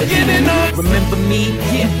in Tiffany? Remember me?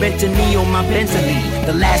 Yeah, Bentley on my Bentley.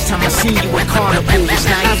 The last time I seen you at Carnival was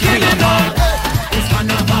 93. I'm in Trinidad. It's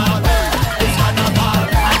carnival. It's carnival. It's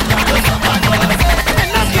carnival.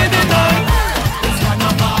 It's carnival. It's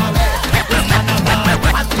carnival.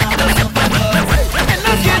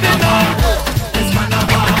 It's carnival. It's carnival. It's carnival.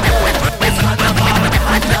 It's carnival. It's carnival.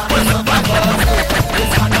 It's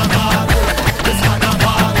carnival. It's carnival.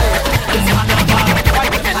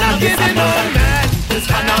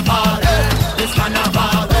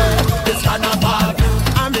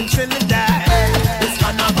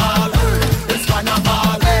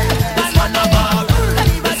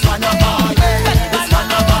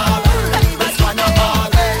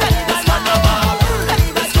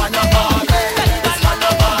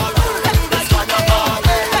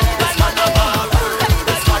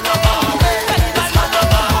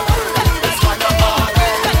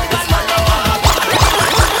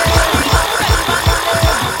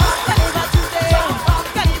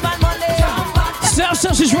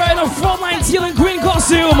 She's wearing a Frontline teal and green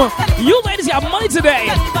costume. You ladies got money today.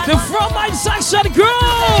 The Frontline section, girl.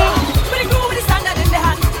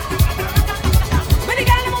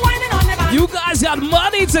 You guys got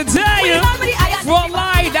money today.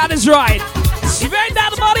 Frontline, that is right. Spend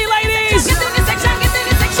that money, ladies. This is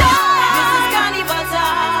carnival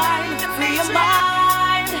time. Free your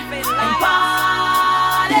mind and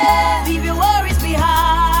party. Leave your worries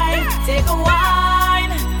behind. Take a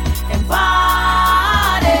wine and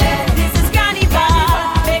party. This is carnival.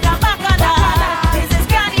 Make a bacchanal. This is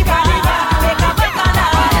carnival. Make a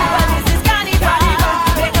bacchanal. This is carnival.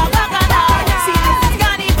 Make a bacchanal. See, this is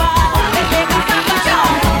carnival. Make a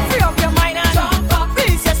bacchanal. Free up your mind and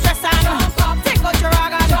release your stress and take out your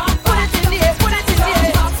rag and put it in the air. Put it in the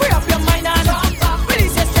air. Free up your mind and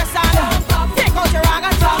release your stress and take out your rag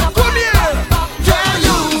and Come here. Yeah,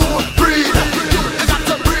 you breathe. You got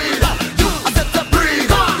to breathe. You got to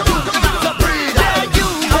breathe. You got to breathe. Yeah, you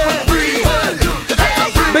breathe.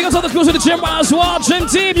 Big up to the crews in the gym as well. Gym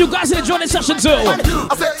team, you guys can enjoy this session too.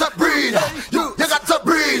 I said to breathe. You got to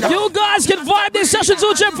breathe. You guys can vibe this session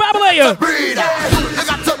too, gym family. Breathe. You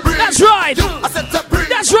got to breathe. That's right. I said to breathe.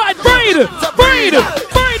 That's right. Breathe. Breathe.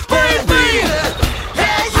 Breathe. Breathe. Breathe.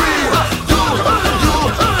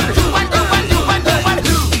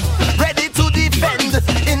 Ready to defend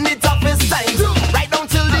in the toughest times. Right down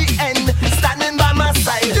till the end. Standing by my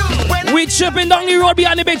side. We chipping down the road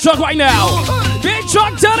behind the big truck right now. Big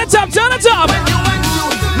truck, turn it up, turn it up.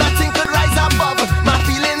 Nothing could rise above my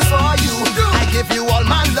feelings for you. I give you all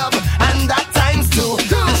my love, and that times two.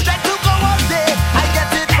 The strength to go all day, I get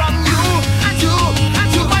it from you. You,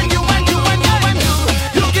 you, and you, and you, and you, and you.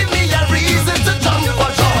 You give me a reason to jump for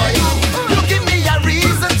joy. You give me a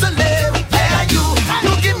reason to live. Yeah, you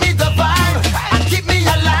give me the vibe and keep me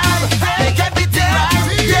alive. Make everything right.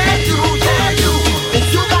 Yeah, you. If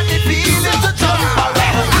you got the feeling to jump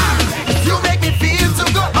around, you make me feel to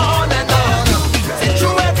go on and on. See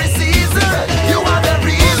through every season, you are the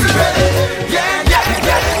reason. Yeah.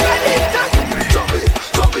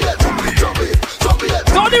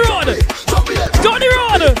 Down the road. Down the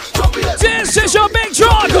road. This is your big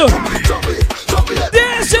truck.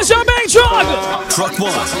 This is your big truck. Truck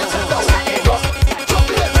one.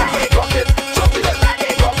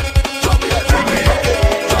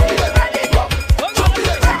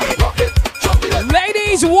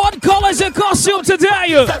 Ladies, what color is your costume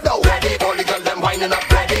today?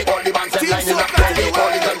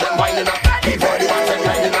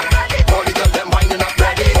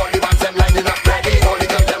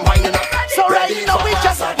 So right now we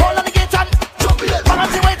just hold on the gate and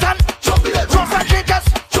balance the weight and trust and shakers.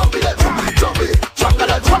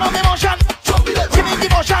 Follow the motion, give me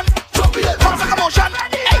devotion, cause a commotion.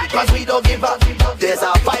 Hey, cause we don't give up. There's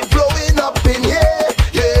a vibe blowing up in here,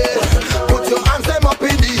 yeah. Put your hands them up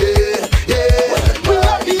in the air, yeah. We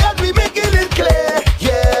are the end, we making it clear,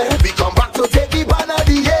 yeah. We come back to take the banner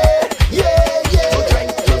the air, yeah. So try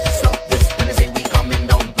to stop this when they say we coming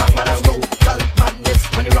down, bang bang go. Tell madness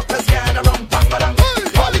when the rockers gather around, bang bang.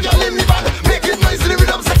 All the girl in the band, making noise in the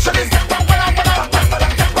rhythm section is bang bang bang bang bang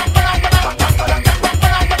bang bang.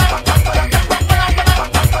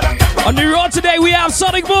 On the road today, we have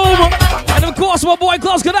Sonic Boom. And of course, my boy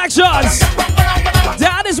Close Connections.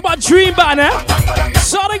 That is my dream band, eh?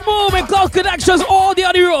 Sonic Boom and Close Connections all day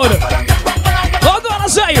on the road. I'm gonna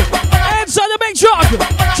say, inside the big truck.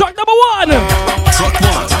 Truck number one. Truck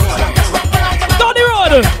one. Down the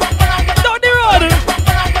road.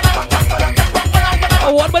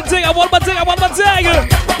 one more thing.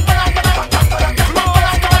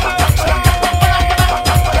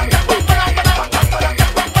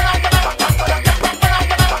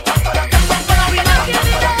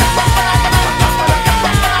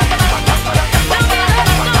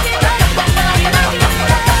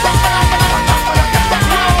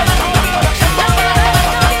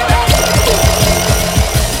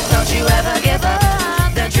 Don't you ever give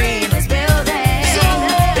up, the dream is building.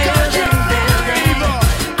 Building, building.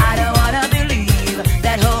 I don't wanna believe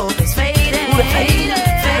that hope is fading.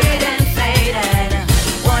 Fading, fading.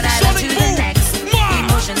 One hour to the next,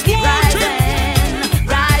 emotions keep rising.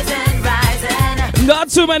 Rising. Not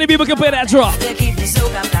too many people can play that drop. To keep the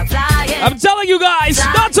soca flag flying. I'm telling you guys,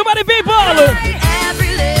 not too many people.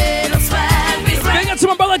 Every little sweat we Bring it to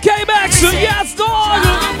my brother K-Max. Yes, dog.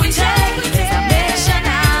 we take is a mission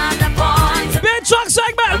and the point. Big truck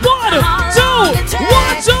segment. 1, 2,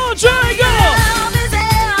 1, 2, 3, go. Love is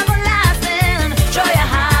everlasting. Throw your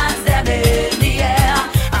hands them in the air.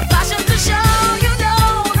 A passion to show you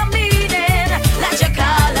know the meaning. Let your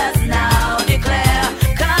colors now declare.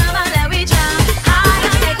 Come on, let we jump high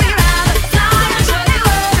and take it round. Fly and show the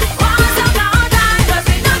world. Once upon a time, 'cause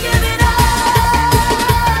we not giving up.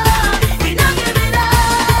 We not giving up.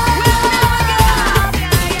 We'll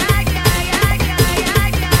never give up.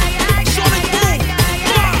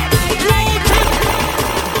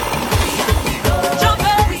 Jump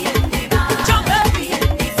up, jump up,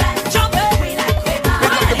 jump up, we like we are.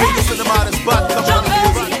 The biggest in the modern spot. Come on,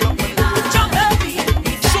 music. Jump up,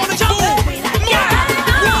 jump up, we like we are.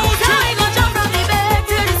 Now we gon' jump from the big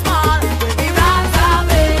to the small. We rise up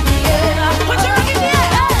in the air. Put your rock in the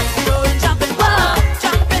air. We going jumping up,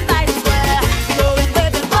 jumping like the square. We going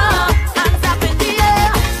waving up, hands up in the air.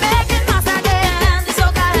 Making mass again. The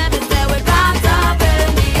soca hemisphere with hands up in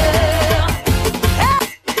the air.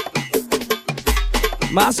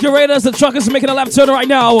 Masqueraders, the truck is making a left turn right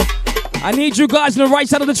now. I need you guys on the right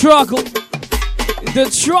side of the truck. The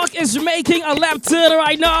truck is making a left turn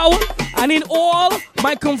right now. I need all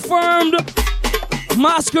my confirmed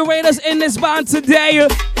masqueraders in this band today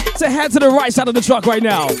to head to the right side of the truck right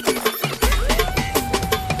now.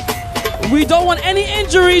 We don't want any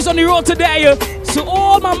injuries on the road today, so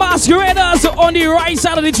all my masqueraders are on the right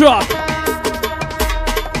side of the truck.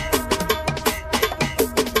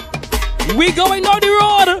 We going down the road.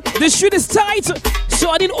 The street is tight,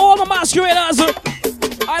 so I need all my masqueraders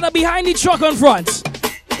either behind the truck or in front.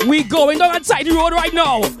 We going down a tight road right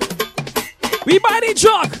now. We buy the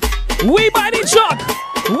truck. We buy the truck.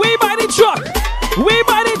 We buy the truck. We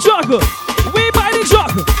buy the truck. We buy the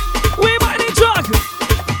truck. We buy the truck.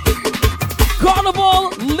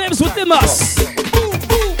 Carnival lives within us.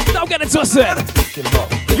 Don't get it twisted.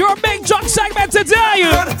 Your big truck segment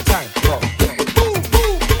today.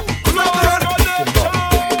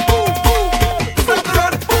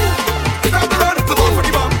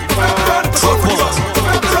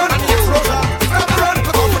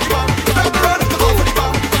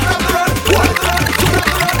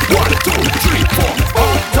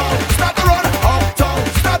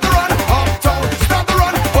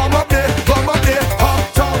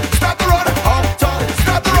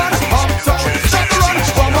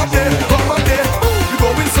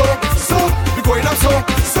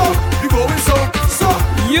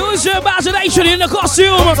 Use your imagination in the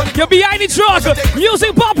costume. You're behind the truck.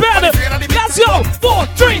 Music popping. Let's go. 4,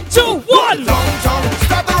 3, 2, 1.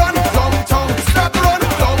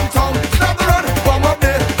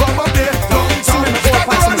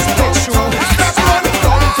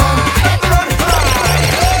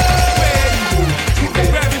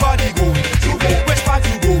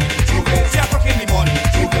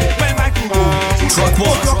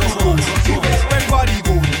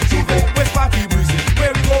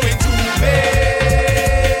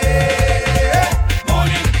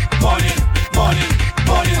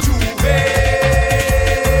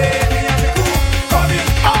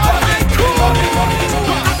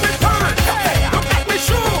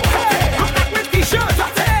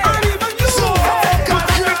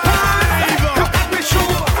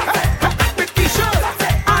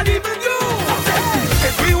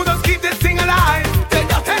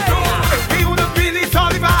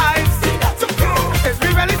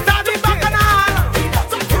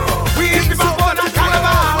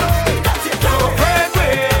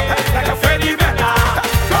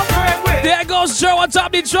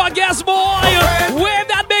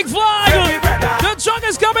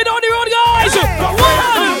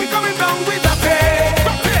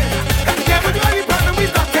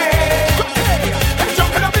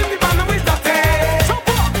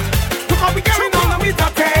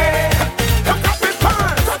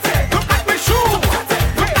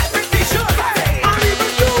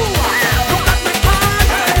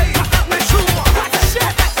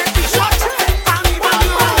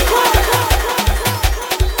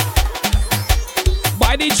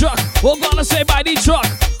 truck.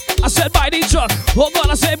 I said buy the truck. Hold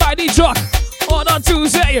on, I said buy the truck. On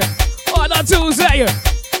Tuesday. On Tuesday.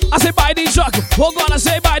 I said buy the truck. Hold on, I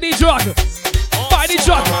say buy the truck. Buy the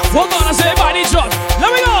truck. Hold on, I say buy the truck.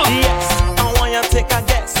 Let me go. Yes, I want you to take a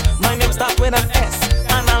guess. My name starts with an S,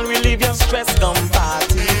 and I'll relieve your stress. Come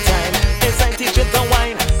party time. Yes, I teach you to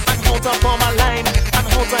wine and how to form a line and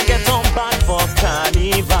how to get on back for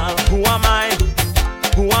carnival. Who am I?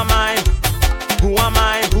 Who am I? Who am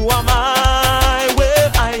I? Who am I?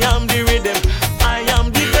 Well, I am the rhythm. I am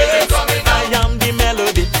the bass. I am the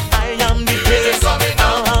melody. I am the pace.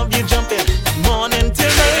 I'll have you jumping morning till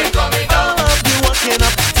night. I'll have you walking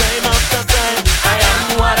up time after time. I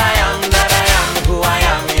am what I am, that I am, who I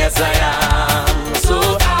am, yes I am. So,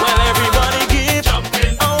 well, everybody keep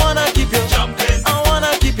jumping. I wanna keep you jumping. I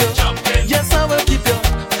wanna keep you jumping. Yes, I will keep you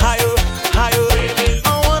higher, higher. I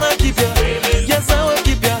wanna keep you. Yes, I will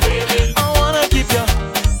keep you. I wanna keep you.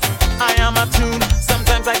 I am a tune.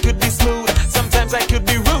 Sometimes I could be smooth. Sometimes I could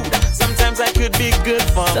be rude. Sometimes I could be good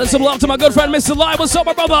for Send some love to my good friend Mr. Live. What's up,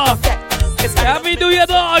 my brother? Happy New Year,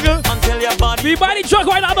 dog. We buy the truck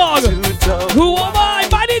right now, dog. Who am I?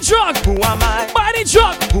 Buy the truck. Who am I? Buy the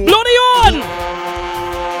truck. Blow the horn.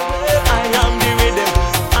 I am the rhythm.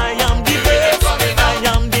 I am the bass. I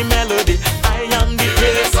am the melody. I am the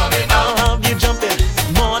pace. I'll have you jumping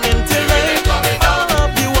morning till night. I'll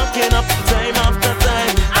have you walking up time after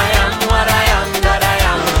time. I am what I am, that I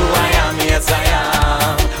am, who I am, yes I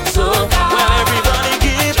am. So, well, everybody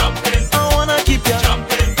keep jumping. I wanna keep you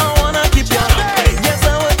jumping. I wanna keep you jumping. Yes,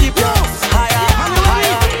 I will keep you higher,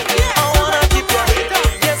 higher. I wanna keep you.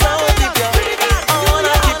 Yes, I will keep you. I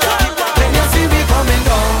wanna keep you. When you see me coming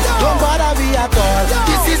down, don't bother me at all.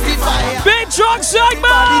 This is the fire. Big truck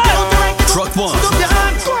segment. Truck one. Put up your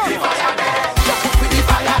hands.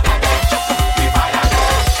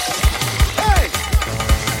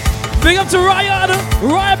 Big up to Ryan.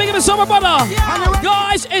 Ryan, big up to Summer Brother.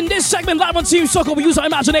 Guys, in this segment, live on Team Soccer, we use our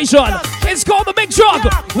imagination. It's called the Big Truck. 1,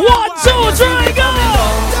 2, 3, go!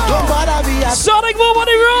 Don't bother me at all. Sonic move on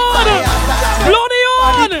the road. Blow the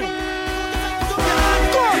horn.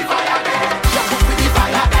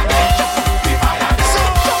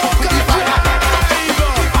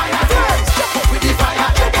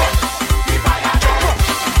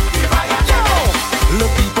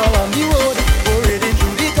 Look, people on the road, parading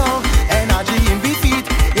through the town. Energy in the feet,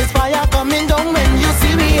 it's fire coming down when you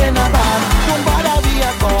see me in a band. Don't bother me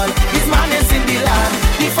at all, it's madness in the land.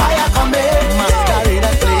 The fire coming, masquerade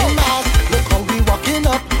playing mask. Look how we walking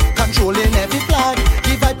up, controlling every flag.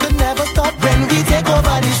 The vibe could never stop when we take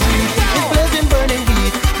over the street. It's blazing, burning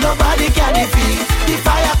heat, nobody can defeat. The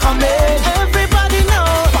fire coming, everybody know.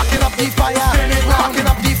 Rocking up the fire, rocking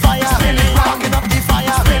up the fire, rocking up the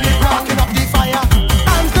fire, rocking up the fire.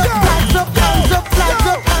 Hands up, flags up, hands up, flags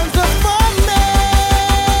up, hands up for me.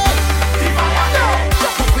 The fire,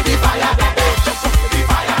 jump up with the fire, jump up with the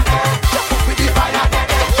fire, jump up with the fire,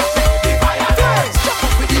 the fire, jump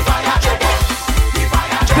up with the fire, jump up the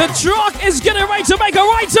fire. The truck is getting ready to make a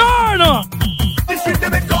right turn. This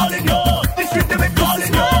rhythm is calling you. This rhythm is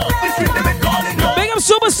calling you. This rhythm is calling you. Big up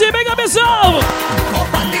Super C, big up yourself.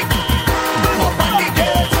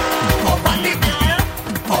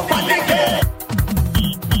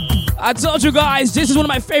 I told you guys, this is one of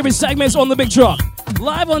my favorite segments on the Big Truck.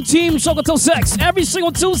 Live on Team Soccer till 6. Every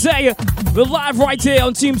single Tuesday, we're live right here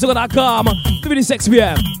on TeamSoccer.com, 3 to 6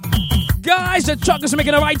 p.m. Guys, the truck is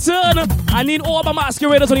making a right turn. I need all my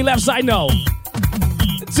masqueraders on the left side now.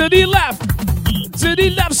 To the left. To the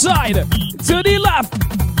left side. To the left.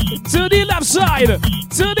 To the left side.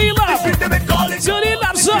 To the left. To the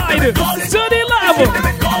left side. To the left.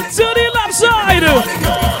 To the left side.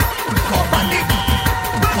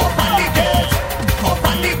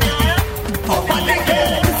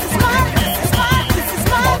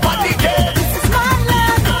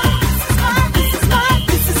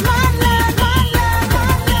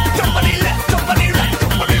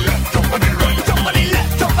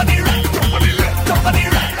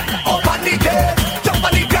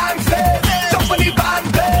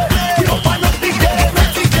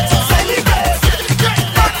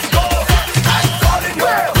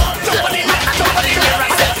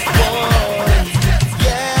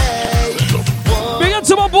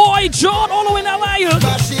 John, all the way in LA.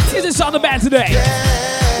 This is on the band today.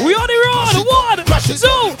 We on the road. 1, 2,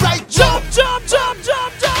 jump, jump, jump, jump,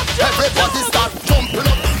 jump, jump. Everybody start jumping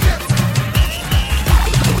up.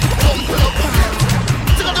 Jumping up.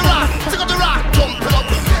 Take up the rock, jumping up.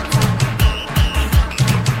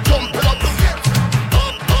 Jumping up.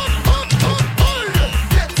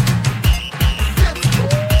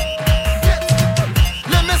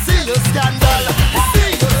 Let me see your scandal.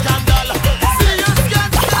 See your scandal. See your scandal.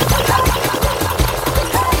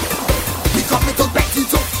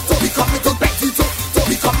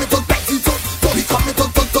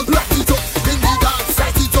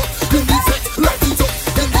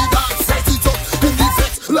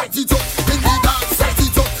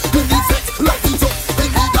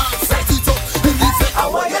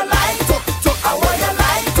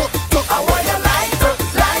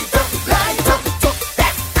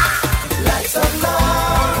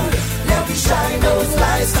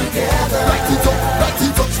 together. Light it up, light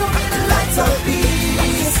it up. Show me the lights of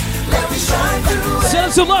peace. Let me shine through.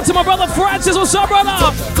 Send some love to my brother Francis. What's up,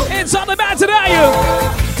 brother? It's on the back today.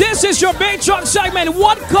 This is your big truck segment.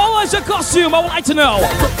 What color is your costume? I would like to know.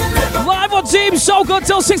 Live on Team Soca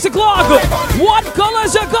till 6 o'clock. What color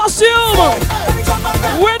is your costume?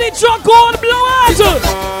 Where the truck going? Blow it.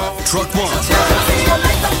 Truck one.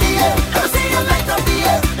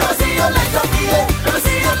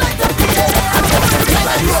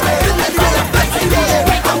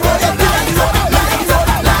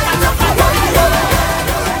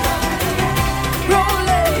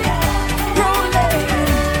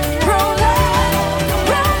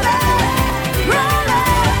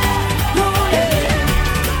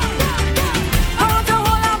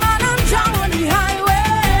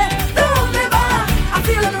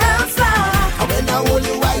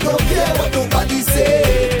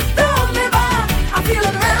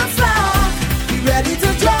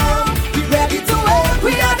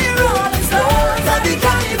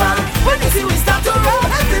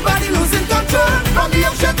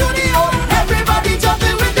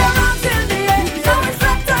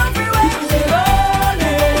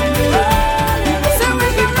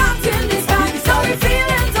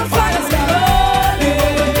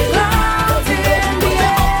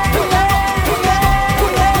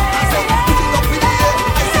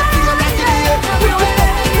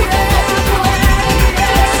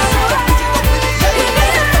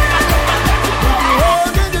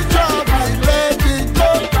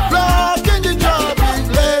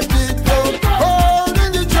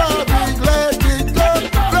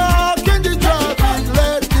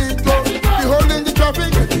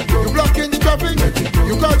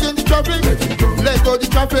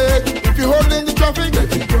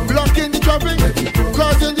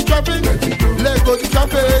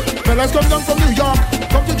 Fellas come down from New York,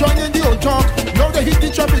 come to join in the old talk. Now they hit the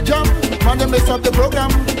traffic jam, man they mess up the program.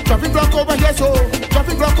 Traffic block over here so,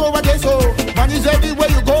 traffic block over there so. Man is everywhere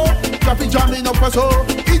you go, traffic jamming up for so.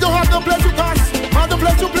 He don't have no place to pass, man no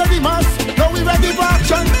place to play the mass. Now we ready for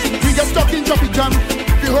action, we get stuck in traffic jam.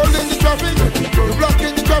 You holding the traffic, you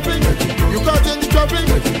blocking the traffic, you causing the traffic.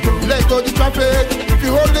 Let go the traffic, if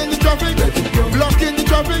you holding the traffic, blocking the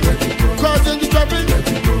traffic, causing the traffic.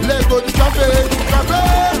 Let go the traffic,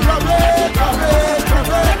 traffic, traffic, traffic,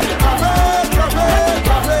 traffic, traffic, traffic,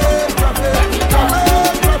 traffic, traffic.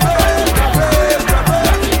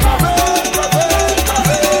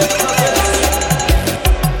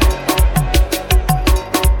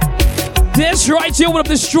 This right here would have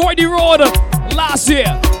destroyed the road last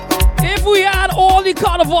year. If we had all the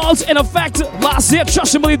carnivals in effect last year,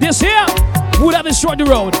 trust me, this year would have destroyed the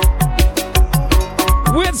road.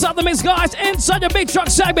 We're inside the mix, guys, inside the big truck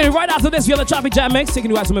segment. Right after this, we have the traffic jam mix,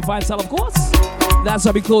 taking you out to my fine style, of course. That's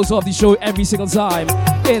how we close off the show every single time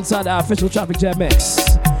inside our official traffic jam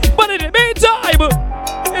mix. But in the meantime,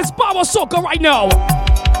 it's Power Soca right now.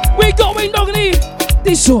 We going down in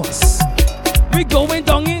the sauce. We going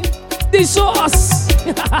down in the sauce.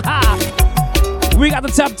 We got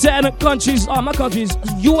the top 10 countries, not countries,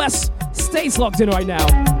 US states locked in right now.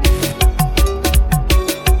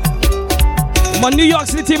 My New York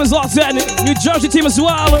City team is locked in, New Jersey team as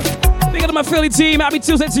well. Big up to my Philly team, happy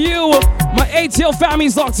Tuesday to you. My ATL family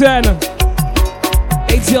is locked in.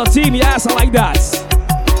 ATL team, yes, I like that.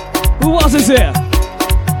 Who else is here?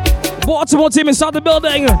 Baltimore team inside the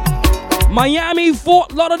building. Miami,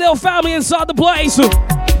 Fort Lauderdale family inside the place.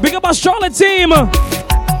 Big up my Charlotte team.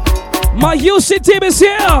 My Houston team is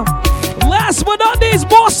here. Last but not least,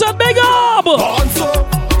 Boston, big up. Bonzo,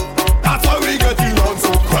 that's how we get you on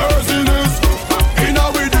so craziness. In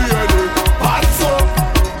our DNA, Bonzo,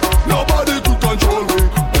 nobody to control me.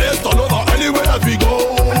 Placed all over anywhere that we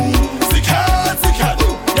go. Sick head,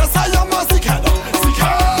 yes I am a sick head.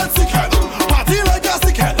 Sick head, party like a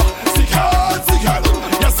sick head. Sick head,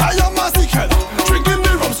 yes I am a sick head. Drinking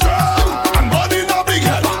the rum strong and body no big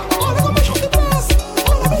head.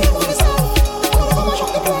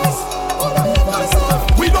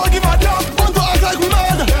 We don't give a damn, want to act like we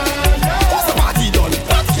mad. What's the party done?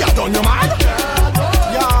 You're done, you mad?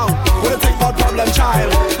 Yo, when I think about problem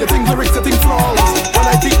child, you think lyrics, you think flows. When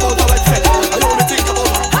I think about all I said, I only think about.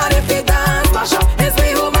 And if it dance, mash up, it's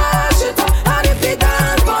me who mash it up. And if it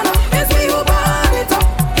dance, burn up, it's me who burn it up.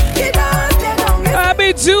 It dance, they don't get.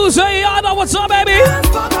 Happy Tuesday, y'all know what's up, baby.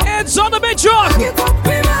 It's on the big truck.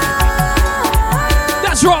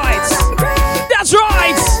 That's right. That's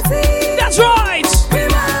right. That's right.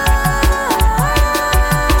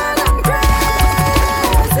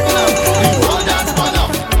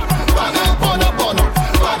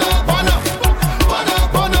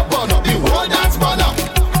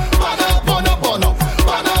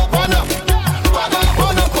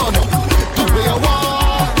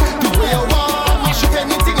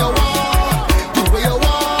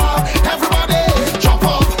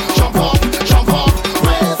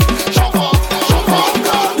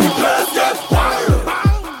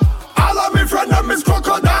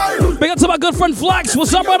 Flex,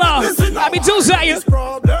 what's up, brother? Happy Tuesday.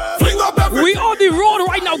 We on the road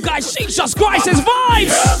right now, guys. Jesus Christ, it's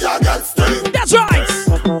vibes. That's right.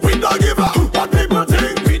 We don't give up what people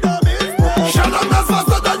think. We don't miss. Shut up, that's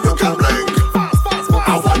faster than you can blink.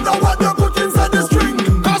 I wonder what they put inside the string.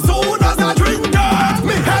 Cause soon as I drink,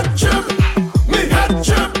 me head chip, me head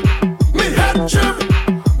chip, me head chip,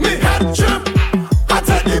 me head chip. I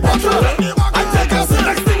take the bottle, I take a sip.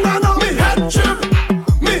 Next thing I know, me head chip,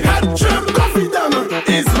 me head chip. Coffee them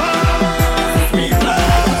is mine. We play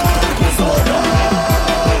so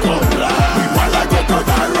long, go blind. We wild like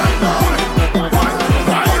crocodile right now.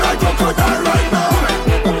 Wild like crocodile right now.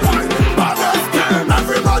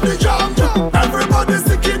 Everybody jump, everybody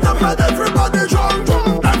stick in the head, everybody drunk.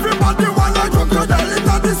 Everybody wild like crocodile in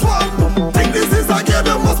the swamp. Think this is a game,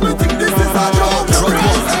 you must be think this is a joke.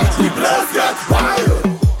 Let's get wild.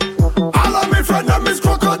 All of me friend them is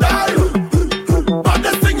crocodile. But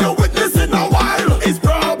the thing you witness in a while is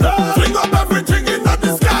problem. Fling up everything in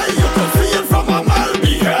the sky. You can see it from a mile.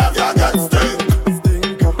 Behavior get stink.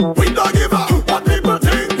 We don't give up what people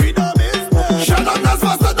think. We don't miss. Shut up, that's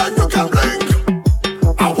faster than you can blink.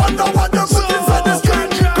 I wonder what they put inside the string.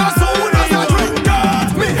 Cause soon as I drink,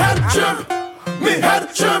 me head chip, me head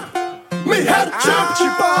chip, me head chip,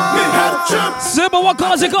 me head chip. Simba, what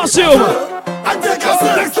color's your costume? I take a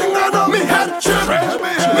sip, next thing I know, me head chip,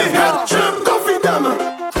 me head chip. Coffee them.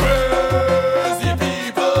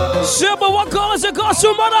 Simba, what color's your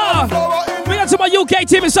costume, brother? We got to my UK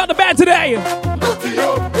team inside the band today.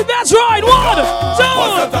 That's right, 1,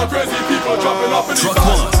 2. Crazy people jumping up in the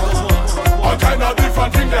van. All kind of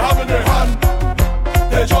different things they have in their hand.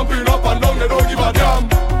 They jumping up and down, they don't give a damn.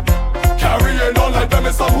 Carrying on like them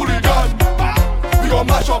is some hooligan. We gon'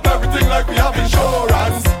 mash up everything like we have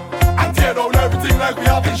insurance. And tear down everything like we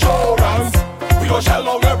have insurance. We gon' shell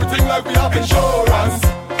down everything like we have insurance.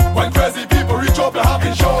 When crazy people reach up, they have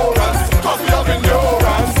insurance. Cause we have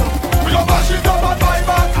endurance. We gon' mash it up and buy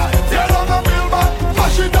back. Tear down the wheel back.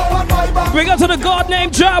 Mash it up and buy back. Bring up to the God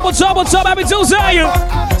named Job. What's up? Happy Tuesday.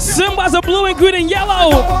 Simba's a blue and green and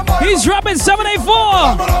yellow. He's rapping 784.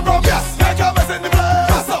 Yes, make a mess in the place.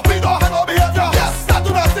 We don't have no behavior. Yes, that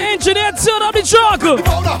do not think. Engineer, turn up the truck.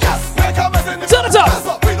 Yes, make a mess in the Turn it up.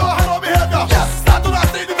 We don't have no behavior. Yes, that do not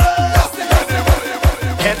see the place.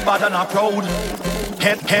 Head bad and a proud.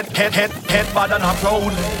 Head bad and a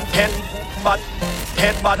proud.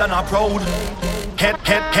 Head bad and a proud. Head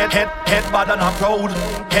bad and a proud.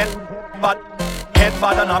 Head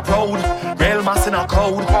bad and a proud. Real mass in a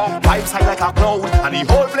crowd. Vibes high like a cloud. And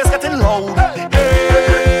the whole place getting loud.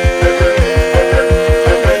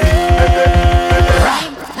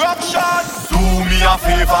 Do me a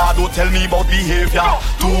favor, don't tell me about behavior.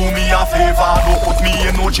 Do me a favor, don't put me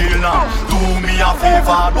in no jail now. Do me a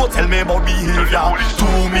favor, don't tell me about behavior.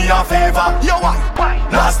 Do me a favor, yo why?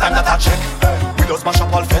 Last time that I check, we just mash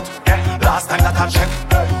up all fit. Last time that I check,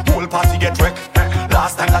 whole party get wrecked.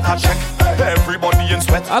 Last time that I check, everybody in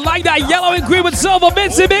sweat. I like that yellow and green with silver.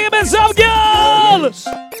 Mitzi, big up yourself, girl.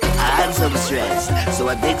 I have some stress, so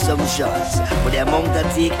I take some shots. But the amount I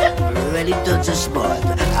take really touch a spot.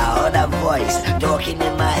 I heard a voice talking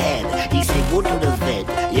in my head. He said, go to the vet,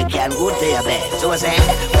 you can't go to your bed. So I said,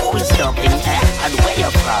 who's talking and where you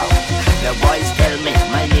from? The boys tell me,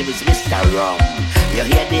 my name is Mr. Wrong. You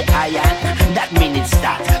hear the iron? That means it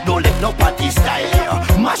start. Don't let no party style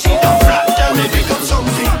here. Mash it up flat. Tell me pick up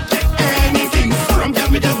something, anything. From tell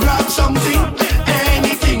me to grab something,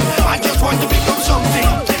 anything. I just want to pick up something,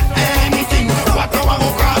 anything. What do I go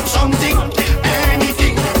grab something,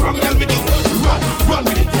 anything. From tell me to run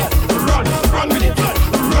with it, run with it,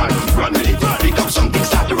 run with it. Pick up something,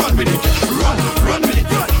 start to run with it, run with it,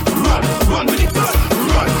 run with it,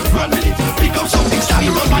 run with it. Pick up something, start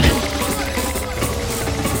to run with it.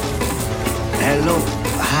 Hello,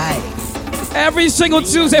 hi. Every single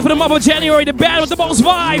Tuesday for the month of January, the band with the most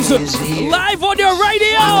vibes. Live on your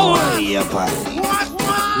radio.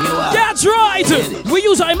 That's right. We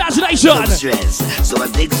use our imagination. So I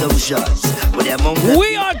take some shots.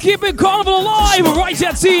 We are keeping Carnival alive right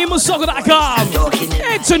at TeamSoca.com.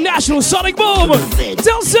 International Sonic Boom.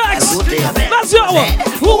 Till 6. Let's go.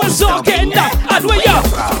 Who is talking? And we are.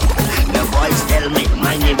 The boys tell me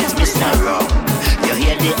my name is Mr. Wrong. You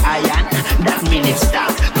hear the iron? That means it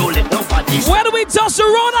start. Don't let nobody. Where do we toss the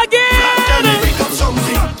road again? Pick up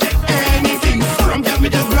something, anything. From tell me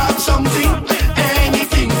to grab something,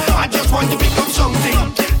 anything. I just want to pick up something,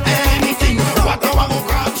 anything. What do I go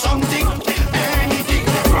grab something, anything.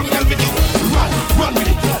 From tell me to run with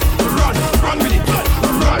it, run with it,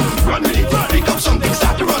 run with it. Pick up something,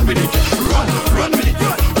 start to run with it, run with it,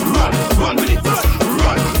 run with it,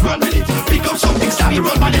 run with it. Pick up something, start to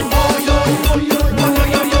run with it. Oh yo,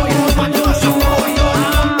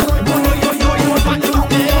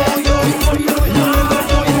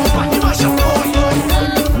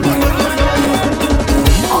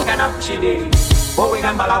 chili. Going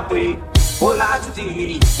and Malawi, Ola to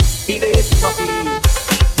the Ide Sophie.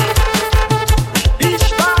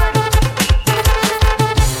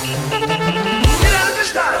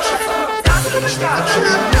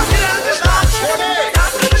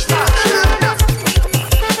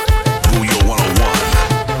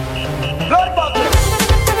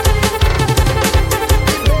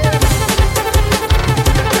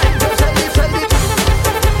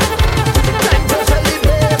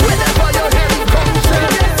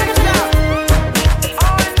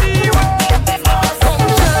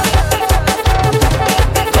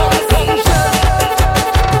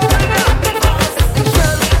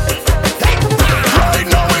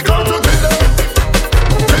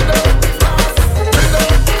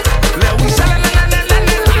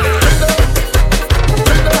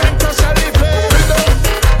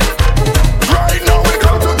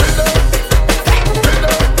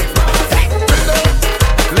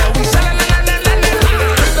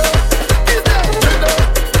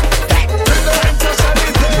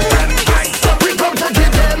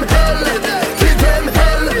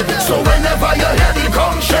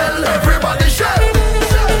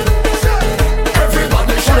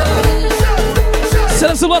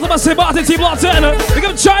 Martin Team Lot 10. We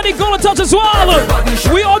got Chinese Golden Touch as well.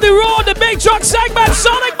 We on the road, the big truck segment,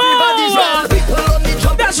 Sonic Boom.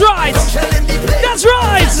 That's right. That's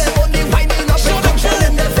right.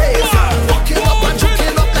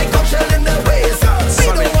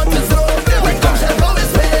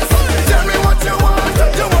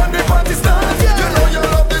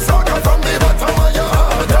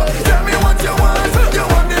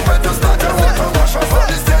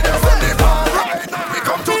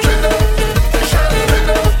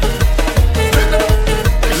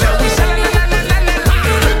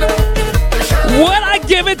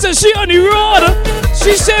 To she on the road,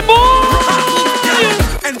 she said, boy.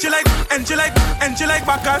 And you like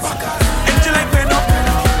Bacchus, and you like Venom,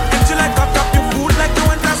 and you like cock up your food like you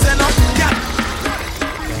went to sell up. Yeah.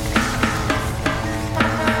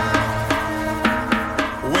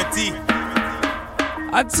 Wetty.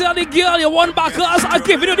 I tell the girl you want Bacchus, I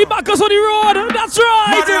give you the Bacchus on the road. That's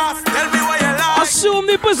right. Madras, tell me why you like. Assume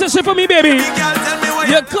the position for me, baby. Girl, tell me why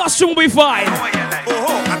your costume will be fine.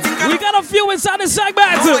 We got a few inside the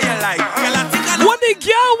segment. What the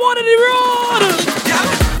girl wanted the road.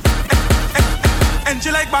 And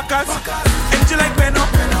you like Bacchus, and you like Venom,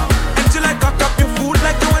 and you like cock up your food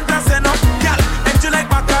like you went to send up. And you like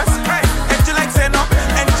Bacchus, and you like send up,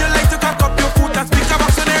 and you like to cock up your food and speak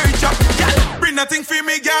about so they reach up. Bring nothing for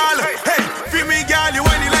me, girl. Hey, for me, girl, you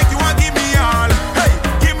want it like you want give me all. Hey,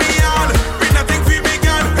 give me all. Bring nothing for me,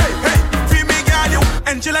 girl. Hey, for me, girl, you.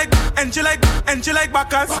 And you like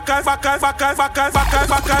Bacchus, Soca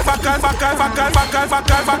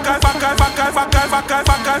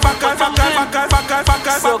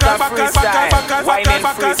freestyle, wine and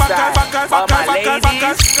freestyle. All my ladies,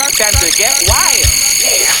 time to get wild.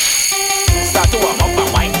 Yeah. Start to warm up my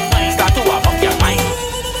wine. Start to warm up your mind.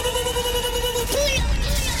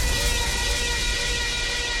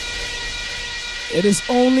 It is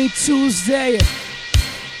only Tuesday.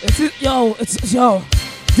 Yo.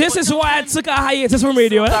 This is why I took a hiatus from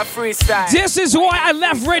radio. This is why I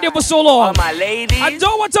left radio for so long. My ladies, I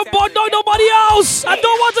don't want to bother nobody else. I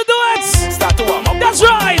don't want to do it. Start to warm up. That's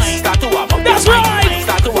right. Start to warm up. That's right.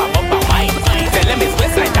 Start to warm up my wine. Tell them it's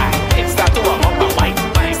west like that. Start to warm up my wine.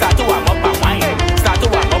 Start to warm up my wine. Start to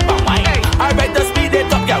warm up my wine. I read the speed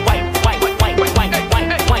it up, yeah. Wine.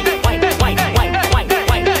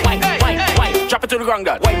 Drop it to the ground,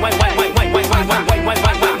 girl. Wine.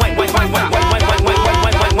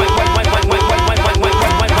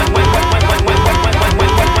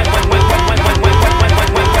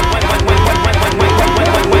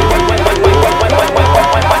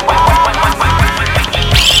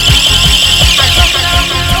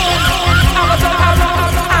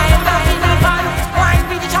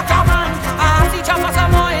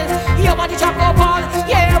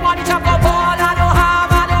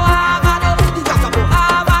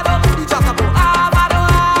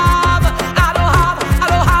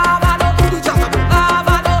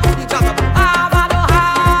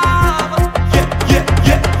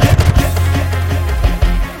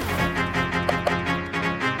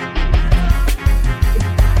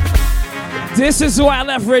 This is why I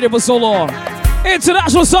left radio for so long.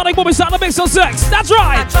 International Sonic Boom Sound Mix on 6. That's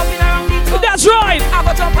right. That's right.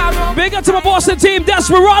 Big up to my Boston team,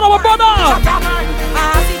 Desperado, my brother.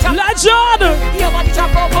 Legend.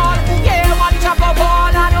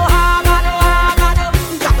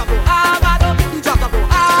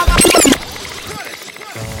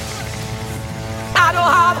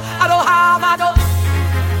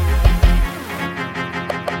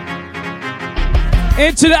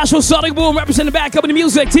 International Sonic Boom representing back up in the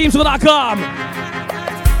music teams.com.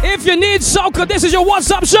 If you need soca, this is your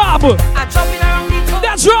one-stop shop.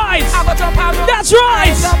 That's right. That's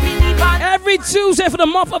right. Every Tuesday for the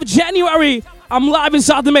month of January, I'm live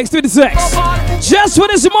inside the Mix 36. Just for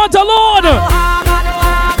this month alone.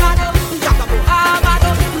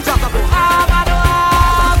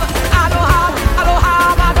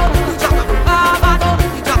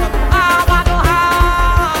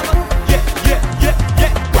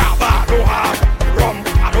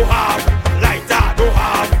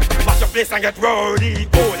 Place and get rowdy.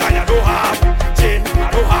 Oh, I don't have gin,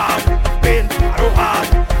 I don't have pain, I don't have.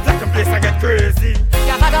 Like them place and get crazy.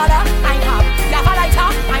 You have a dollar, I have. You have a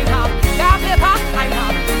lighter, I have. You have paper, I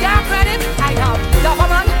have. You have credit, I have. You have a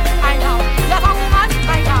man, I have. You have a woman,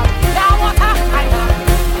 I have. You have water, I have.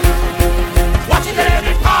 Watch it let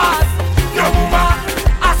it pass. Your woman,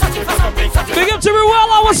 I'm searching for something. Big up to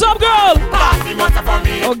Ruella, what's up, girl? Pass the monster for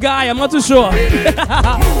me. Oh, guy, I'm not too sure. Move,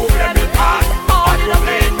 let me pass. On your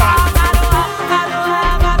plane, pass.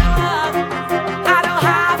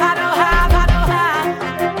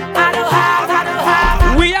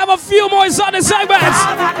 A few more inside the segments.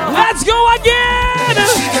 Let's go again.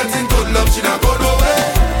 She getting good love, she not go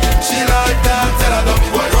nowhere. She like that, tell her don't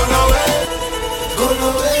be boy, run away. Go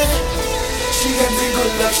away. She getting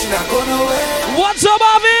good love, she not go nowhere. What's up,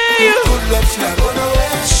 Avi? Good love, she not go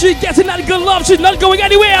nowhere. She getting that good love, she's not going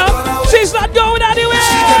anywhere. She's not going anywhere.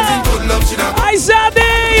 She getting good love, she not go nowhere. Hi,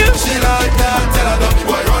 Sandy. She like that, tell her don't be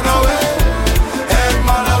boy, run away. Head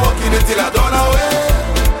man, I walking until I don't away.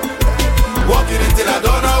 Walking until I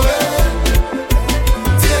don't away.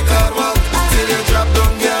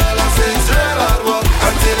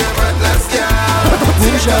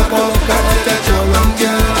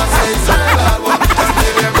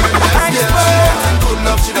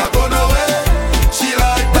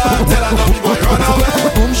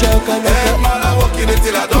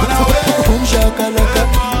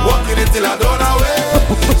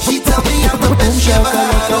 She tell me I'm the best she ever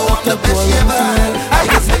had. Oh, I'm the best she ever had. I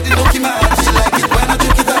just make the dookie man. She like it when I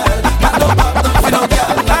drink it all. Man don't pop, don't feel no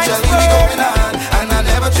girl. Naturally we going on, and I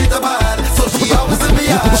never treat her bad. So she always in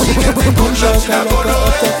me on. She gets the good love, she not go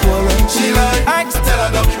nowhere. She like, tell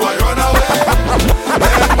her don't be boy, run away.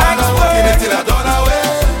 Man, I'm walking until I don't away.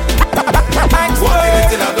 Walking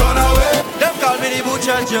until I don't away. Them call me the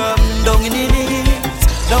butcher jump, down in the knees,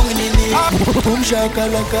 down in the knees. Boom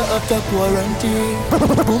shakalaka after quarantine.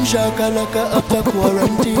 Boom shakalaka after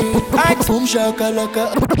quarantine. Boom shakalaka.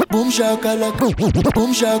 Boom shakalaka.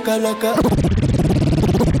 Boom shakalaka.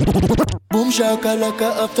 Boom shakalaka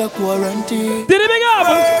after quarantine. Did it big up?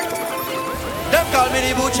 Them call me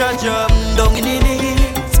the butcher jump, down in the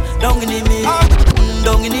knees, down in the knees,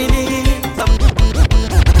 down in the knees,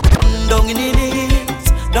 down in the knees,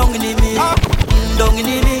 down in the knees, down in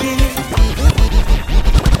the knees,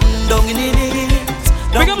 down in the knees.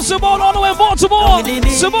 Big up Simone all the way in Baltimore.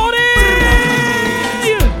 Simone!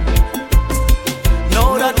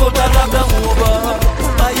 Now that total lockdown over,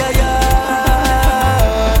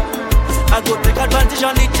 I go take advantage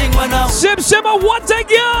on the thing when I'm Sim, I want a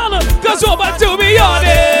girl, cause over to be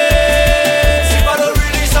honest. Sim, I don't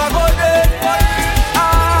really suck on it.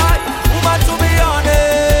 Woman to be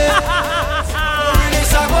honest. Really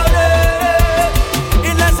suck on it.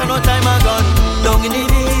 In less than no time I gone. Down in the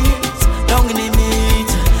knees, down in the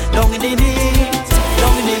knees, down in the knees,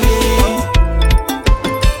 down in the knees.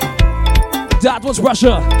 That was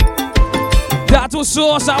Russia. That was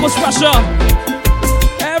Sauce, that was Russia.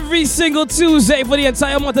 Every single Tuesday for the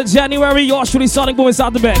entire month of January, yours truly Sonic Boom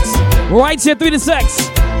inside the mix. Right here, 3 to 6.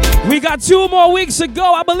 We got 2 more weeks to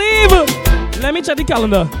go, I believe. Let me check the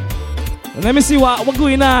calendar. Let me see what's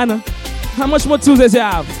going on. How much more Tuesdays you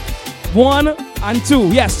have? 1 and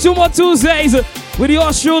 2. Yes, 2 more Tuesdays with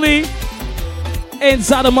yours truly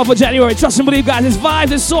inside the month of January. Trust and believe, guys. It's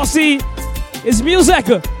vibes, it's saucy, it's music.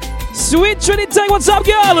 Sweet Trinity, what's up,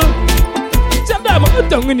 girl? Tell them,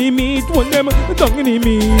 don't any meat, one them, don't any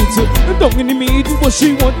meat, don't any meat, what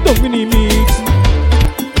she want, don't any meat.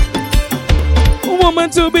 Woman,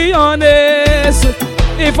 to be honest,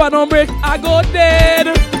 if I don't break, I go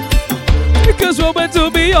dead. Because woman, to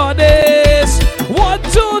be honest, 1,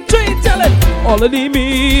 2, 3, tell it. All of the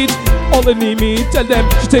meat, all of the meat, tell them,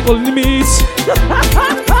 she take all of the meat.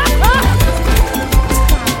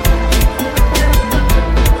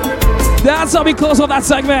 That's how we close off that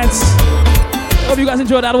segment. Hope you guys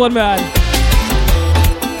enjoyed that one, man.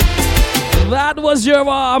 That was your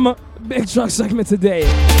big truck segment today.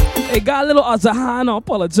 It got a little Azahan, I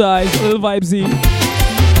apologize. A little vibesy.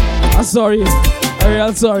 I'm sorry. I'm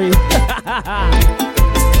real sorry.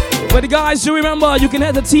 But guys, do remember, you can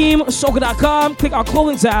head to teamsoca.com, click our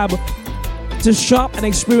clothing tab to shop and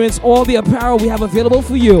experience all the apparel we have available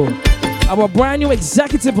for you. Our brand new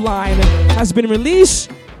executive line has been released,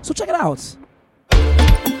 so check it out.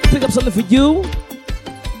 Pick up something for you,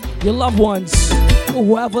 your loved ones, or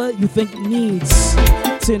whoever you think needs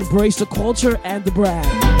to embrace the culture and the brand.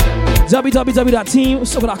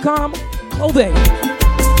 www.teamsoca.com, clothing.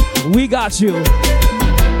 We got you.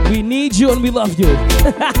 We need you and we love you.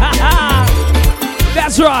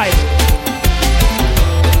 That's right.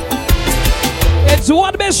 It's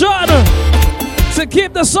one mission to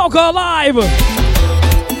keep the soca alive.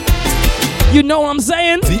 You know what I'm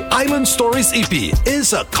saying? The Island Stories EP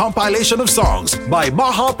is a compilation of songs by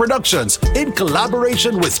Maha Productions in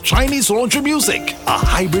collaboration with Chinese Laundry Music, a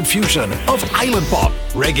hybrid fusion of island pop,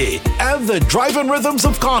 reggae, and the drive-in rhythms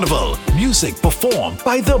of carnival. Music performed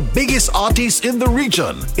by the biggest artists in the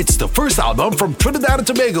region. It's the first album from Trinidad and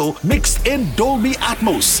Tobago mixed in Dolby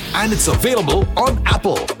Atmos, and it's available on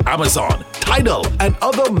Apple, Amazon, Tidal, and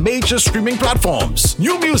other major streaming platforms.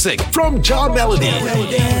 New music from John Melody.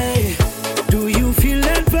 Do you feel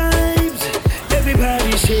that vibes?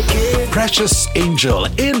 Everybody shake it. Precious Angel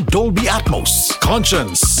in Dolby Atmos.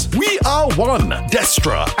 Conscience, We Are One,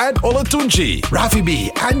 Destra and Olatunji. Rafi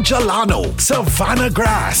B and Jalano, Savannah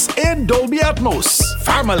Grass in Dolby Atmos.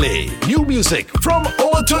 Family, new music from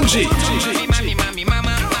Olatunji.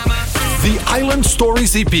 The Island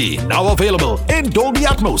Stories EP, now available in Dolby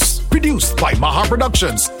Atmos. Produced by Maha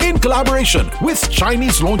Productions in collaboration with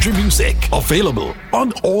Chinese Laundry Music. Available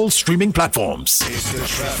on all streaming platforms. It's the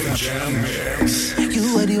Traffic Jam Mix.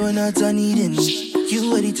 You are the one that I needing.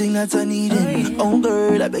 You are the thing that I needing. Oh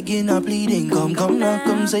girl, I begin up pleading. Come now,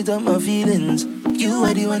 come say to my feelings. You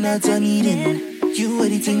are the one that I needing. You are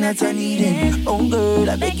the thing that I needing. Oh girl,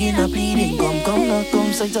 I begin up pleading. Come now,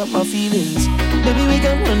 come say to my feelings. Baby, we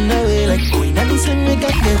can run away like Queen and listen, we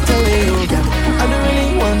can get away. Oh yeah, I don't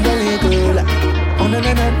really want the girl. Oh no, hey.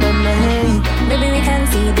 Baby, we can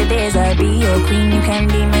see the days I'll be your queen. You can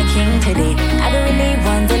be my king today. I don't really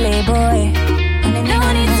want to lay, boy. And I no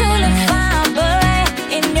need to look far,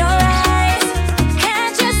 boy. In your eyes,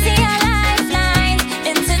 can't you see our lifelines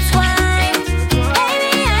intertwined?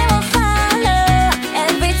 Baby, I will follow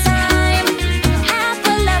every time.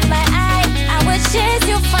 Apple of my eye, I will chase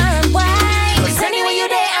you far and wide. 'Cause anywhere you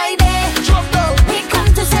there, I there. We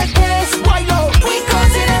come to set this. We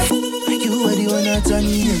cause it up. You are the one that I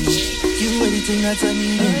needing. You are the thing that I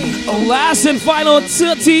needing. Last and final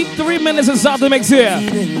 33 minutes inside the mix here.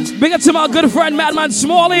 Big up to my good friend Madman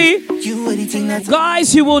Smalley.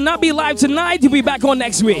 Guys, you will not be live tonight. You'll be back on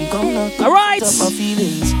next week. Alright?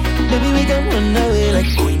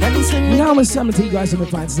 Now it's time to take you guys on the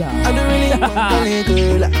fine side.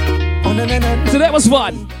 Today was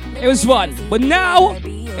fun. It was fun. But now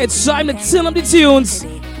it's time to tune up the tunes.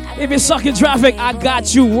 If you're stuck in traffic, I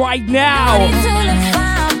got you right now.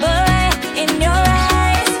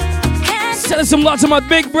 Sending some love to my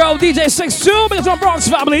big bro, DJ 62, because I'm Bronx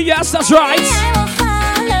family. Yes, that's right.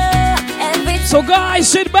 So guys,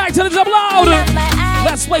 sit back to the double loud.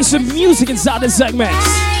 Let's play some music inside this segment.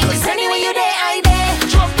 Anywhere you there, I there.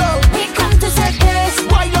 We come to set this.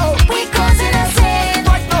 We cause it a sin.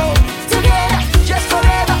 Together, just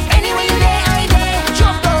forever. Anywhere you there, I there.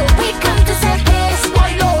 We come to set this.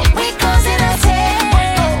 We cause it a sin.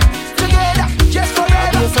 Together, just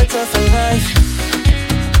forever. I'll be a fighter for life.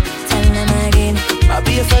 Tell them again. I'll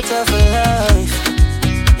be a fighter for life.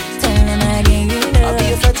 Tell them again, you know. I'll be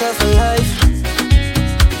a fighter for life.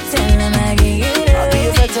 Tell them again, you know. I'll be a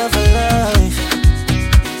fighter for life.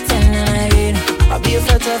 Tell them again. I'll be a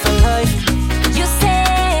fighter for life. You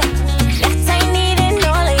say that I need and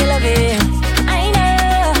all I love you. I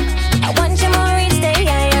know. I want you more each day. I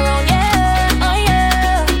around you. Oh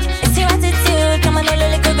yeah. It's your attitude. Come on, a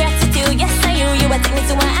little gratitude. Yes, I you. You are taking me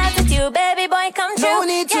to my attitude. Baby boy, come true. No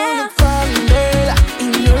need to look far, girl,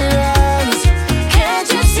 in your eyes. Can't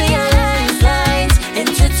you see our lifelines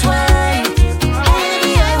intertwined?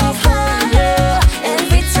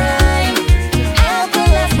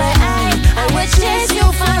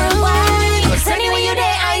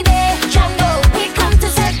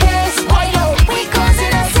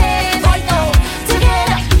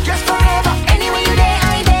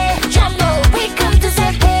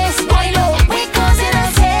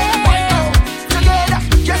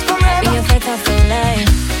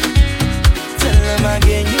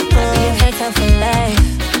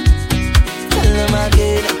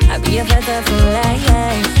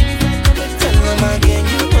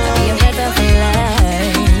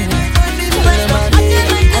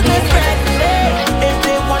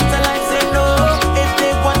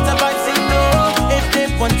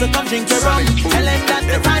 to come drink your rum. Tell them that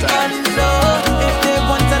the time runs low. If they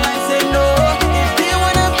want to lie, say no. If they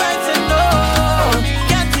wanna fight, say no.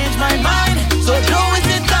 Can't change my mind, so don't waste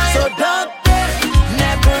your time. So dump them,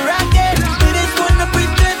 never again. We just wanna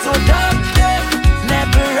pretend, so dump them,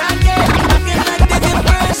 never again. Acting like they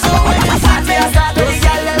different, so when you start, they start to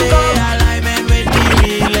yell and go. Alignment with the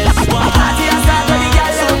realest one. Party a start when the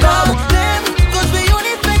gyal them come. Them, 'cause we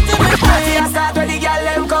only fit to make party a start when the gyal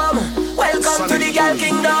them come. Welcome to the gyal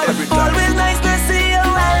kingdom. Always nice to see you.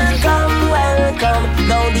 Welcome, welcome.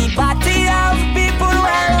 Now the party of people.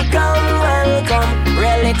 Welcome, welcome.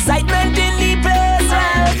 Real excitement in the place.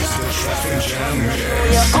 Welcome.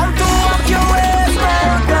 You come to walk your ways.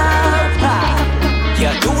 Welcome.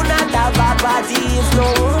 You do not have a party if no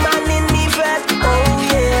woman in the fest. Oh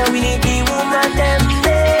yeah, we need the woman them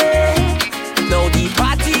there. Now the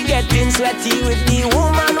party getting sweaty with the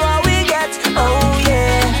woman what we get. Oh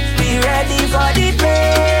yeah, we ready for the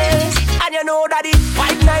place. And you know that it's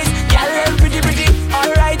quite nice. Girl them pretty pretty.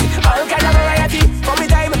 Alright, all kind of variety. From the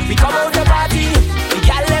time we come out the party, the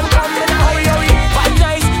girl them come in a hurry hurry. Quite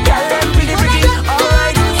nice. Girl them pretty pretty.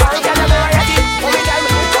 Alright, all kind of variety. From the time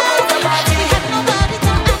we come out the party.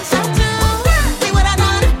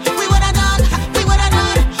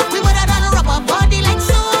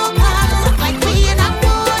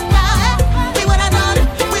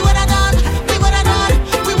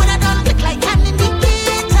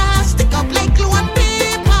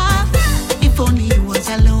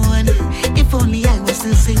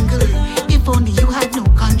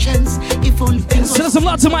 Send some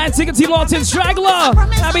love to my ticket team, Lawton Straggler.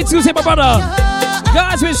 Happy Tuesday, my brother.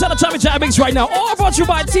 Guys, we're shut up Traffic Jam Mix right now. All brought to you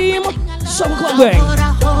by Team Soca Clothing.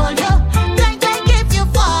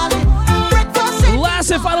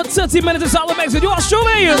 Last and final 30 minutes of Solid Mix with yours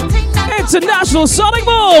truly, International Sonic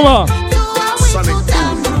Boom. Sonic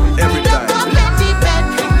Boom, every time.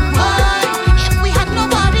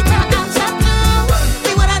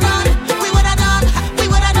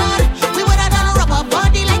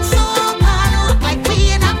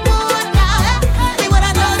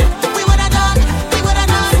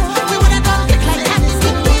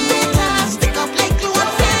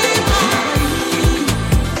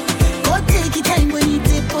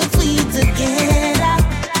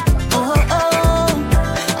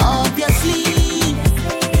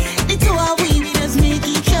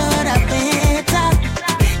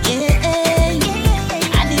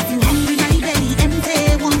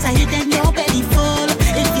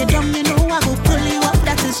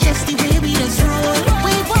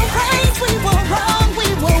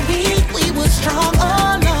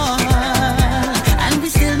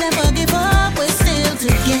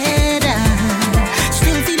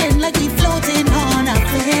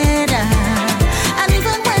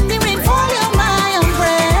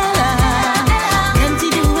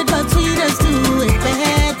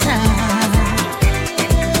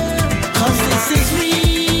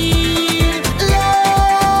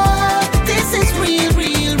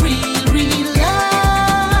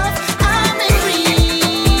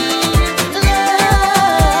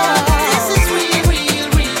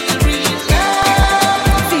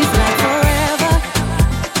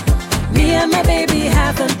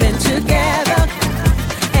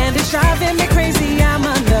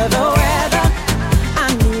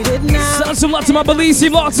 To my Belize,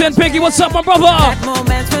 Lawton, Piggy, what's up, my brother?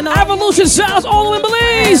 Evolution Sounds, all in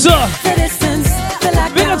Belize.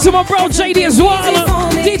 Big up to my bro JD as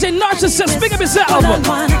well. DJ Narcissist, big up yourself.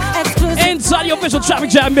 Inside your official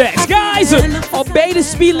Traffic Jam Mix. Guys, obey the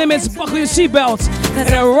speed limits, buckle your seatbelts,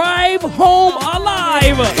 and arrive home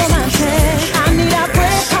alive. I need a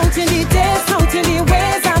break, counting the days, counting the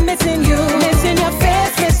ways I'm missing you. Missing your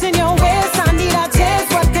face, missing your ways. I need a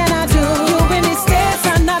taste, what can I do? You in the States,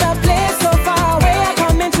 another place so far away. I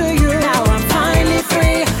come into you. Now I'm finally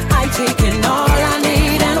free. I taken all I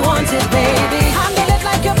need and want it, baby. Handle it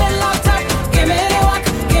like you've been locked up. Give me the walk,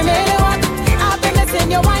 give me the walk. I've been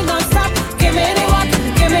missing your wine non-stop. Give me the walk,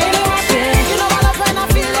 give me the walk. You know I love when I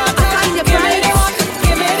feel your touch. Give me the walk,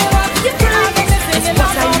 give me the walk. I've been missing your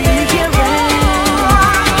love.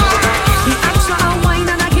 He asks for a wine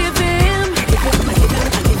and I give him. He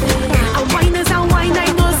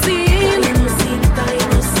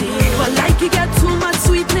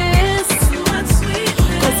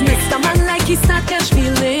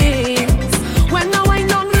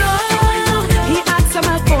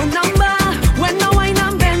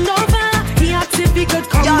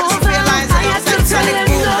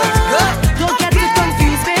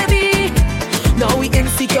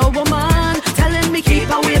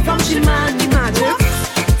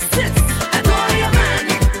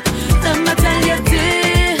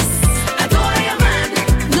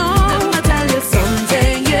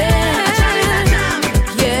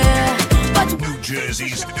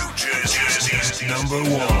number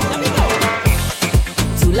one.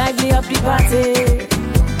 To lively up the party.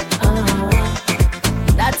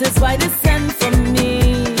 That is why they send for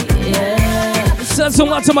me. Yeah. Send some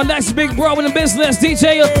love to my next big bro in the business,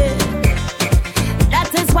 DJ. That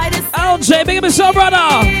is why they LJ, big up yourself,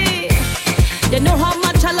 brother. They know how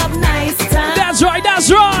much I love nice time. That's right, that's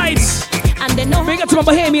right. And they know big up to my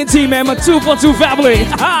Bahamian team, man, my 242 family.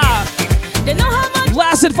 They know how much.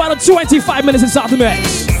 Lasted final 25 minutes in South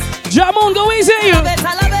Mix. Jamon, go easy.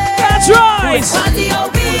 That's right. Party all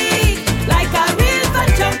week, like a real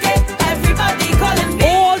fat junkie. Everybody calling me.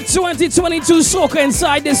 All 2022 soca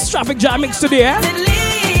inside this traffic jam mix today. A real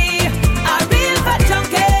fat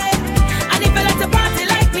junkie. And if you like to party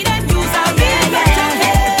like me, then use a real fat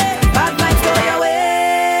junkie. Bad vibes go your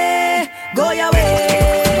way, go your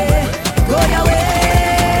way, go your way.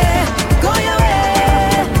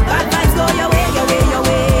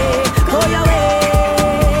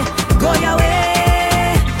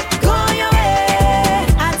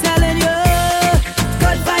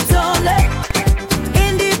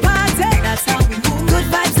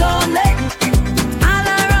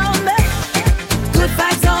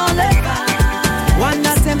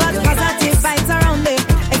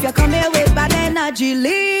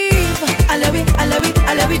 Leave.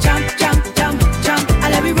 I love it, jump, jump, jump, jump. I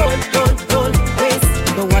love it, roll, roll, roll, race.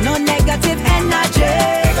 Don't want no negative energy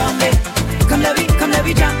from me. Come love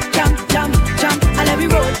it, jump, jump, jump, jump. I love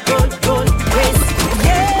it, roll, roll, roll, race.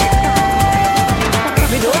 Yeah.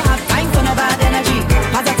 We don't have time for no bad energy.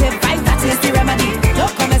 Positive vibes, that is the remedy. No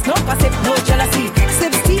comments, no gossip, no jealousy.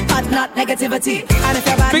 Sip tea, but not negativity. And if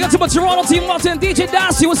you're bad, big up to my Toronto team, Martin, DJ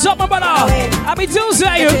Darcy. What's up, my brother? Happy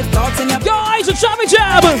Tuesday. Guys, the traffic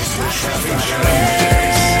jam.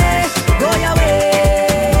 Go your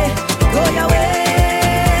way, go your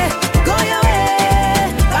way, go your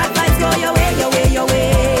way. Bad vibes go your way, your way, your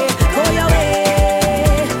way. Go your way,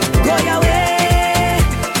 go your way,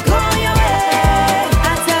 go your way.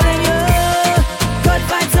 I'm telling you, good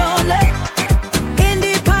vibes only in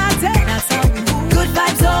the party. That's how we move. Good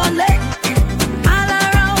vibes only all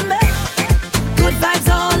around me. Good vibes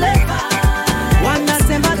only. One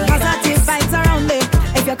nothing but positive vibes around me.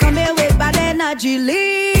 If you come here with bad energy,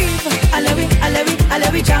 leave. I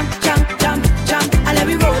love it, jump, jump, jump, jump. I love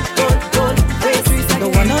it, roll, roll, roll, race.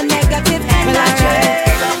 Don't want no negative energy.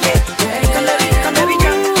 Come let me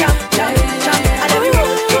jump, jump, jump, jump. I love it,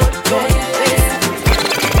 roll, roll, roll, race.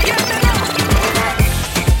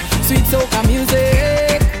 Sweet soca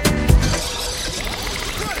music.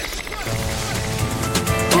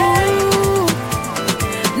 Ooh,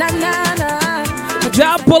 na na na.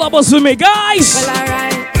 Jam, pull up us with me, guys. Well,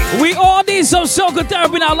 alright. We all need some soca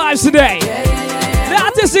therapy in our lives today.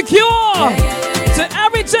 That is the cure to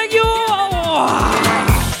everything you.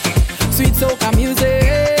 Sweet soca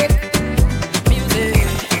music,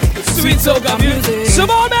 Sweet soca music. Come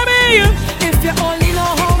on, baby. If you only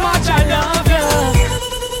know how much I love you.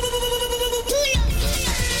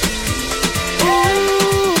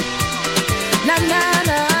 Ooh, na na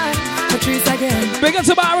na. Patrice again. Big up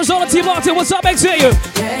to my Arizona team, Martin. What's up, XA?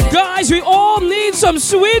 Guys, we all need some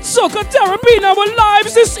sweet soca therapy in our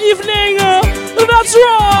lives this evening. That's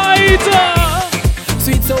right.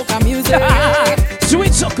 Sweet soca music.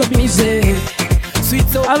 Sweet soca music. Sweet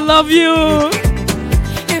soca. I love you.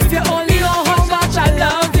 If you only know how much I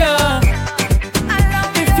love you.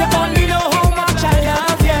 If you only know how much I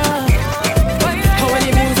love you. How when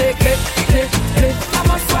the music play, play, play, I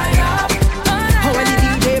must wind up. How when the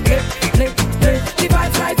DJ play, play, play, the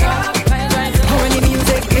vibes right up. How when the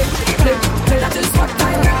music play, play, play, that is what I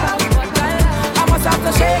love. I must have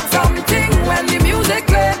to shake something when the music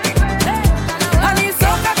play. I need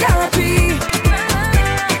soca therapy.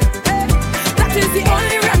 That is the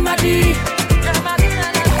only remedy.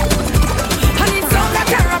 I need soca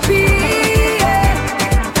therapy.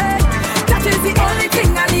 That is the only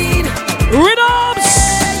thing I need. Rhythms.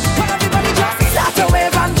 Everybody just start to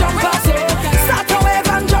wave and jump up. Start to wave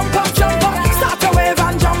and jump up, jump up. Start to wave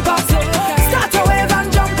and jump up. Start to wave and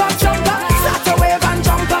jump up, jump up. Start to wave and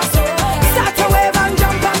jump up. Start to wave and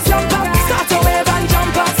jump up, jump up. Start to wave and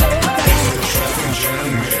jump up.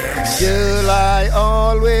 Girl, I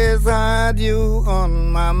always had you on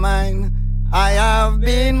my mind. I have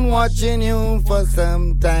been watching you for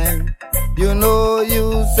some time. You know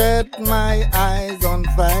you set my eyes on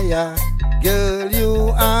fire. Girl,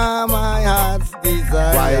 you are my heart's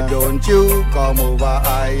desire. Why don't you come over?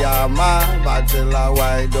 I am a bachelor.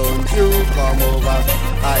 Why don't you come over?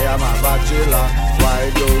 I am a bachelor. Why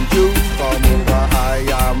don't you come over? I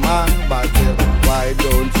am a bachelor. Why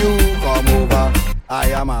don't you come over? I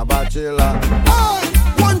am a bachelor. Hey,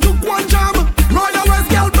 one juke, one jam. Right away,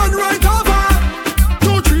 girl, turn right over.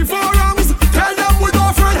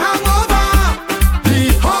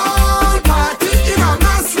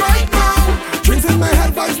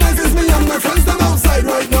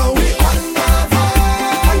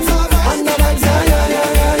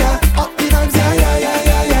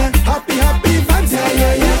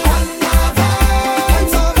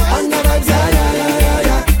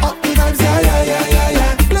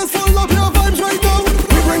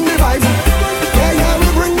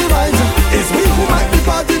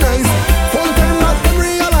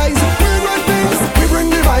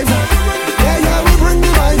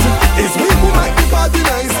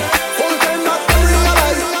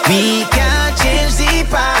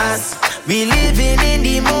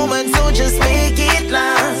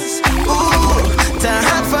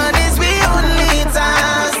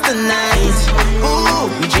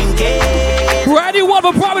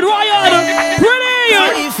 with Private Ryan.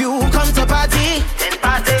 Pretty. If you come to party, then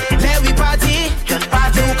party. Let we party, then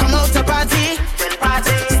party. You come out to party, then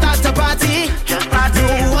party. Start to party, then party.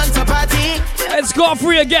 You want to party. It's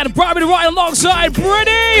Godfrey again. Private Ryan alongside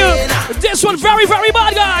Pretty. This one very, very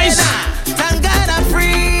bad, guys. Thank God I'm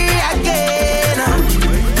free again.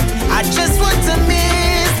 I just want to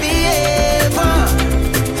misbehave.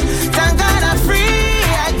 Thank God I'm free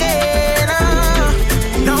again.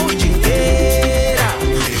 No drinking.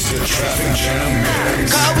 It's a traffic jam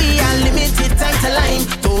mix. Cause we are limited time to line.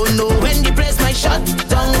 Don't know when the place might shut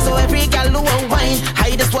down. So every gal who will wine,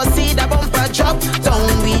 I just want to see the bumper drop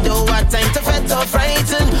down. We don't have time to fret or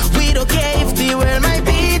frighten. We don't care if the world might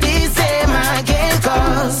be the same again.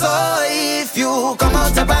 Cause so if you come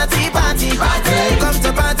out to party, party, party. Come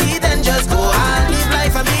to party, then just go and live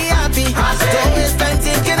life and be happy. Don't waste time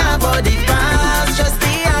thinking about the past. Just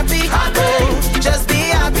be happy. Oh, just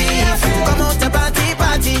be happy. If you come out to party,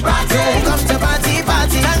 party, party. Come to party,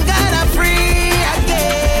 party. Thank God I'm free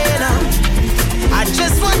again. I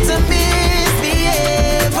just want to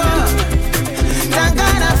misbehave. Thank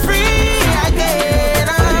God I'm free again.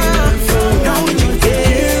 Now we drink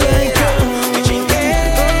it. We drink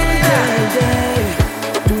it.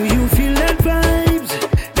 Do you feel that vibes?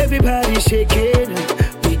 Everybody shaking,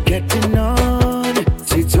 we getting on.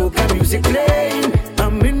 See soca music playing.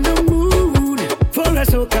 I'm in the mood for a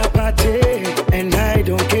soca party, and I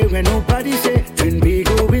don't care when nobody say.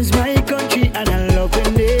 Trinbago is my country, and I'm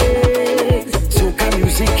loving it. Soca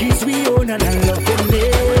music is we own, and I'm loving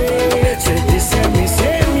it. Say this and me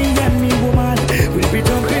and me woman, we'll be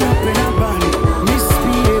jumping up in a band,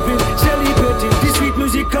 misbehaving, celebrating the sweet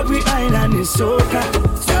music of the island is soca.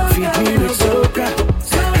 Feed me with soca.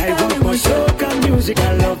 I want more soca music, I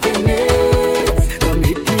love it. Come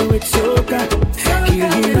hit me with soca, heal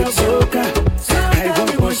me with soca. I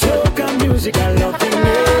want more soca music, I love it.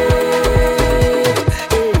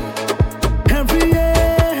 Every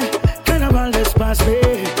year, carnival has passed me,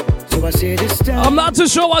 so I say this time. I'm not too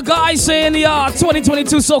sure what guys say in the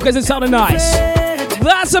 2022 soca isn't sounding nice.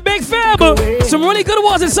 That's a big fib. Some really good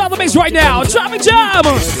ones inside the mix right now. Traffic Jam.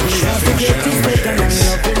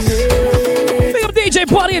 Big up DJ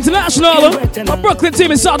Party International. My Brooklyn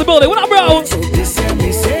team inside the building. What up, bro?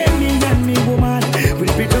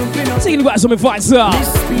 Taking you guys some advice.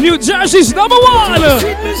 New Jersey's number one.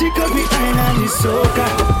 Sweet music of the island is soca.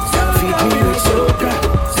 Feed me with soca.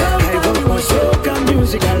 I want more soca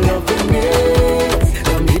music, I love it.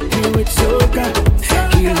 Come hit me with soca,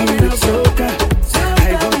 heal me with soca.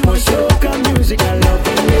 I want more soca music, I love it.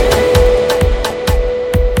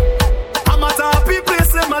 I'm at a happy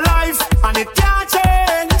place in my life, and it can't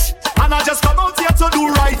change. And I just come out here to do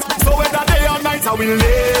right. So whether day or night, I will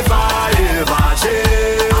never, ever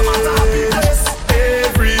change. I'm at a happy place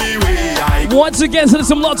every way I go. Once again, sending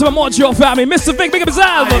some love to my Montreal family. Mr. Vic, big up his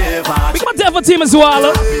album. Big up my Denver team as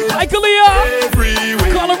well. Hi, Kalia.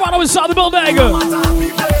 Colorado inside the building.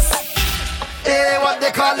 Hey, what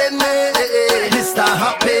they calling me? Mr.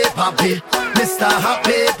 Happy Papi, Mr.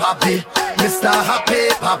 Happy Papi, Mr. Happy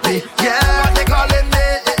Papi. Yeah, what they calling me?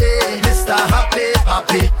 Mr. Happy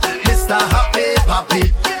Papi, Mr. Happy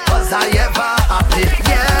Papi. Was I ever happy?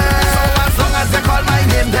 Yeah. So as long as they call my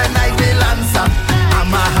name, then I will answer.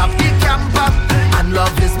 I'm a happy camper, and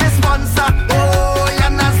love is my sponsor. Oh,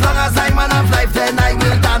 and as long as I'm man of life, then I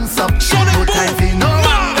will dance up. No time for no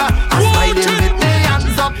longer. I'm smiling with me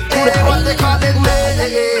hands up. Hey, what they calling me?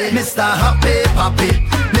 Mr. Happy Papi,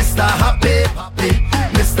 Mr. Happy Papi,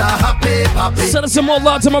 Mr. Happy Papi. Sending some more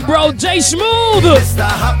love to my bro Jay Smooth.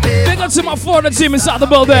 Big up to my Florida team inside the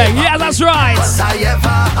building. Yeah, that's right. Was I ever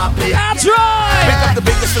happy? That's right. Pick up the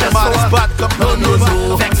biggest in the modest spot.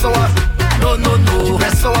 No. Vex so no.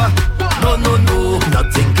 Press so no.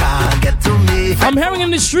 Nothing can get to me. I'm hearing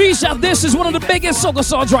in the streets that this is one of the biggest soca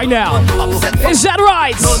songs right now. Is that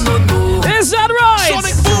right? No. Is that right?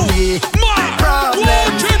 Sonic Boom.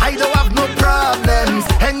 Problems. I don't have no problems.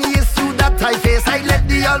 Any issue that I face, I let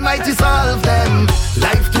the Almighty solve them.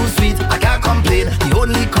 Life too sweet, I can't complain. The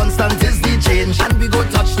only constant is the change, and we go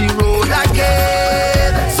touch the road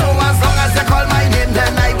again. So as long as you call my name,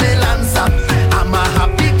 then I will answer. I'm a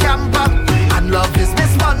happy camper, and love is my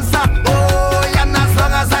sponsor. Oh, and as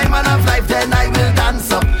long as I'm man of life, then I will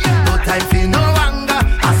dance up. No time for no anger.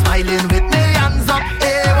 I'm smiling with me hands up.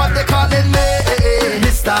 Hey, what they calling me?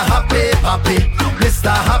 Mr. Happy Papi,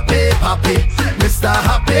 Mr. Happy Papi, Mr.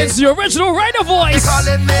 Happy. It's the original radio voice.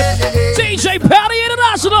 DJ Patty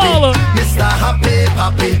International. Mr. Happy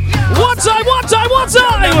Papi. One time.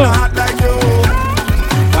 Hot like you.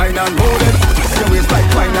 Wine and hold it. Your waist like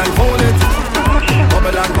wine and hold it.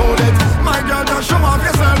 Bubble and hold it. My girl, just show off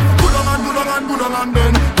yourself. Good on. on and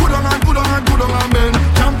bend. Good on and good on and good on and bend.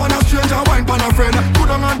 Jump on a stranger, wine on a friend. Good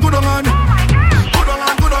on and good on and. Good on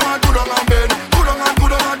and good on and good on and bend. Good on and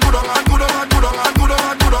good on and good on and good on and good on and good on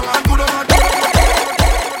and good on and good on and.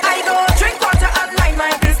 I go drink water and mind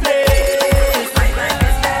my business.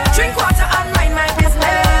 Drink water and mind my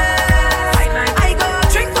business. I go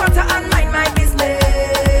drink water and mind my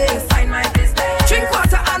business. Drink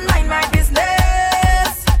water and mind my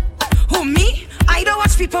business. Who me? I don't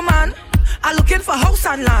watch people, man. I'm looking for house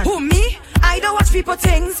and land. Who me? I don't watch people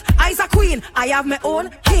things. I's a queen. I have my own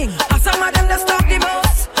king. And some of them that stop the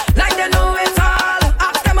most, like they know it all.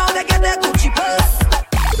 Ask them how they get their Gucci purse.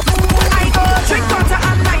 I go drink water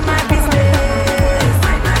and mind my business.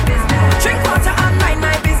 Drink water and mind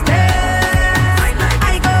my business.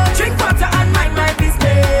 I go drink water and mind my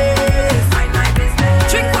business.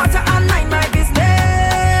 Drink water and mind my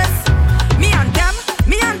business. Me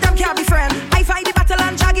and them can't be friends. I fight the battle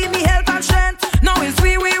and Jah give me help and strength. Now it's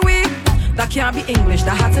we. That can't be English,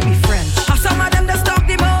 that had to be French. And some of them that stop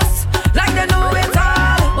the most, like they know it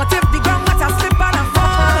all. But if the ground got a slip and a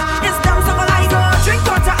fall, it's down so I go drink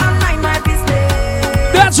water and mind my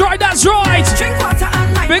business. That's right, that's right. Drink water and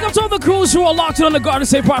mind. Big up to all the crews who are locked in on the Garden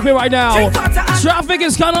State Parkway right now. Traffic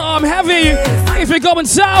is kind of heavy if you're going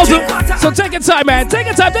south. So take your time, man. Take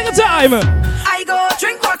your time. I go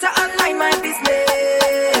drink water and mind my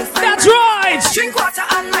business. That's right. Drink water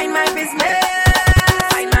and mind my business.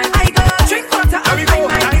 I go drink water and mind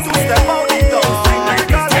my business.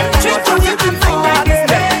 Drink water and mind my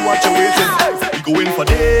business. What you waiting? We go in for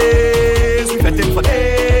days, we betting for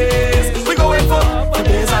days. We go in for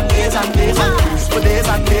days and days and days and days. For days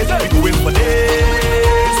and days, we go in for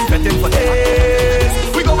days, we betting for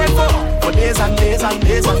days. We go in for days and days and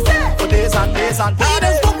days and for days and days and days. We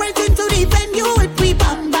just walk right into the venue with we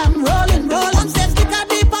bam bam rolling. On steps, stick a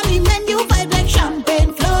dip on the menu, vibe like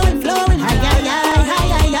champagne flowing. Hi.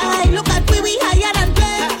 Look at we higher than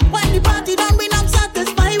play. When the party done, we not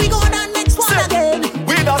satisfied. We go down next one again.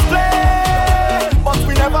 We just play, but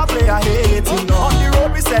we never play a hating. On the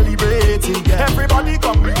road we celebrating, everybody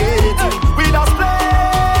congregating. We just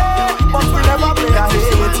play, but we never play a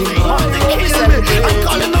hating. On the road we celebrating. I'm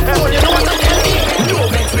calling the phone, you know what I'm telling you? You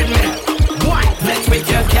flex with me, why flex with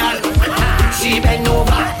your girl? She bend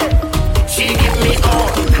over, she give me all.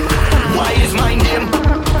 Why is my name?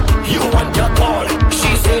 You want your call?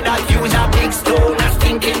 She said that you's a big stone, a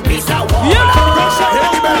stinking piece of wall.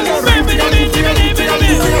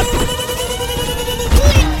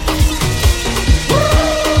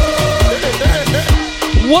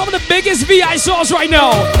 One of the biggest VI shows right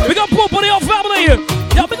now. We got Poop on the old family.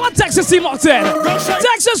 Yo, we got Texas team locked in.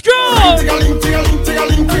 Texas crew.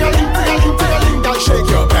 Shake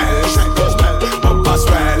your bell, shake those bells, bumper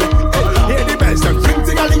swell. Hear the bells, them ring,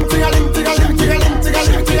 ting-a-ling,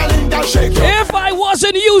 shake your. If I was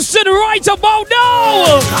in Houston right about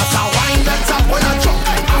now. Cause I wine better when I drop,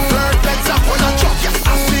 I flirt better when I drop,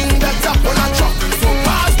 I sing better when I drop. So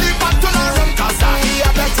pass the baton around, cause I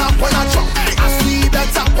hear better when I drop, I see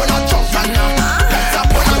better when I drop, better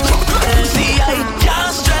when I drop. See, I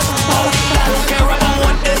can't stress out, I don't care about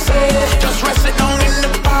what they say. Just rest it down in the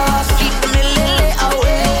past, keep them a little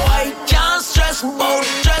away. I can't stress about,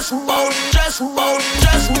 stress about, stress about,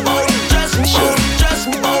 stress about, stress about, stress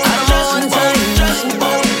about.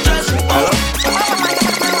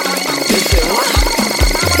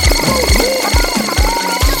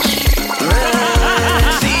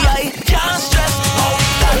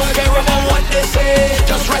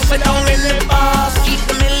 Sit down in the bars, keep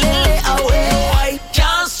them a little away. I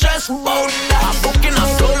can't stress about that. I'm booking a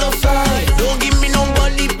solo side, don't give me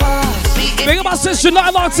nobody pass. Big up my sister,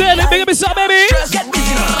 not locked in. Big up yourself, baby. Get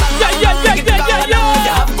busy, yeah. You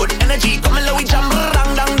have good energy, come and let we jam,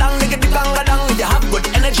 dang, dang, dang, nigga, the ganga, dang. You have good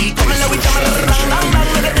energy, come and let we jam, dang, dang,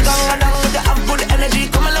 dang, nigga, the ganga, dang. You have good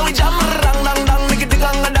energy, come and let we jam, dang, dang, dang, nigga, the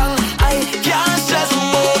ganga, dang. I can't stress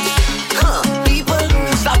about people,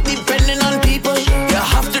 stop depending on people. You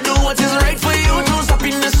have to do what is right for you, choose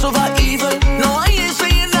happiness over evil. No, I ain't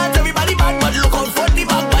saying that everybody bad, but look out for the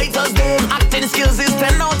backbiters, them. Acting skills is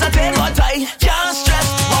 10 out of 10, but I can't stress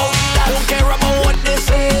about that. Don't care about what they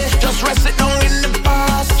say, just rest it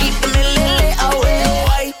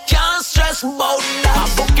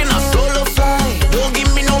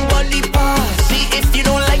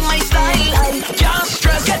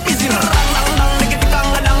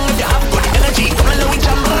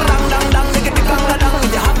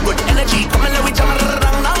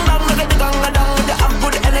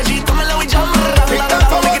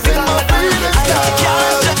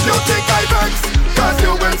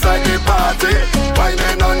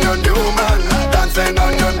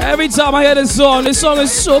time I hear this song is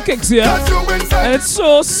so kicks, yeah. And it's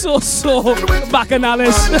so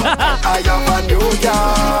bacchanalish. I am a new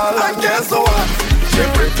girl, and guess what? She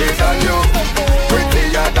prettier than you,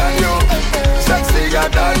 prettier than you, sexier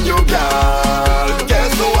than you, girl.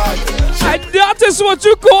 Guess what? And that is what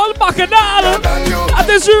you call bacchanal. That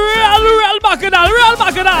is real bacchanal, real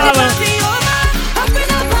bacchanal.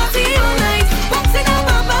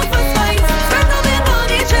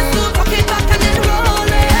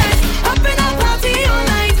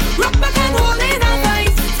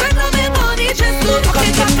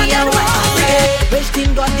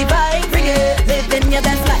 Team got the vibe, bring it. Living your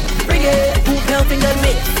best life, bring it. Move your fingers,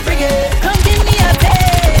 mix, bring it. Come give me a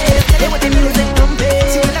taste. Tell you what the music don't pay.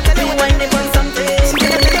 Rewind it on something.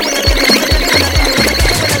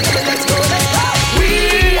 Let's go.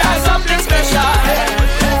 We are something special,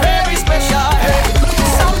 very special,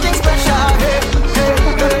 something special.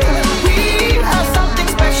 We have something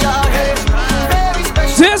special, very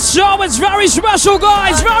special. This show is very special,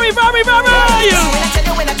 guys. Very.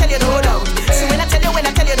 When I tell you, hold on. See when I tell you,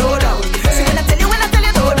 hold on. See when I tell you,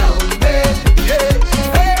 hold on.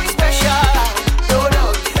 Very special, hold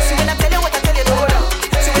on. See when I tell you, hold on.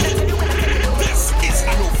 This is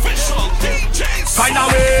an official DJ. Find a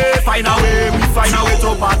way, we find a way to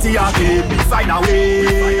party again. We find a way.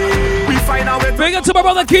 Bring it to my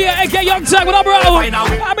brother Kia, aka Young Tag. What up, bro?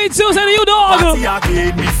 Happy Tuesday to you, dog. Party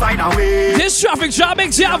again, we find a way. This traffic jam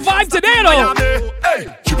makes you have vibe today, though.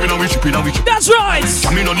 Chippin' on we. That's right.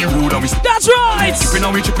 Jamming on the road and we. That's right. Chippin'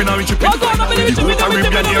 on we. Oh, God, I'm in The whole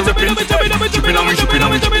Caribbean here ripping. Chippin' on we.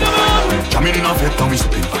 Jamming in a vet and we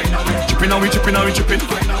sipping. Chippin' on we. The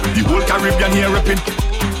whole Caribbean here ripping.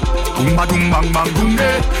 Boomba doom bang bang boom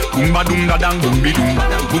eh. Boomba doom da dang boom be doom.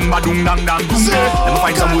 Boomba doom dang dang boom eh. Let me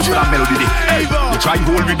find some words for that melody. Hey, you try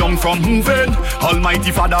hold me down from moving.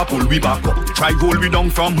 Almighty Father pull we back up. Try hold me down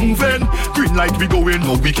from moving. Green light we going,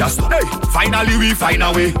 no we can't stop. Hey, finally we find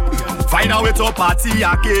a way. Find a way to party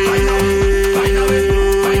again.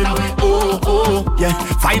 Oh, yeah.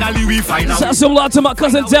 Finally we find a way. Shout some love to my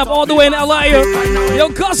cousin Deb all the way in LA. Yo,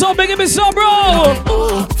 cousin, big me so, bro.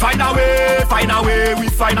 Find a way, we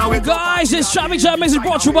find a way. Guys, this traffic jam mix is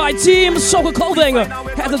brought to you by Team Soca Clothing.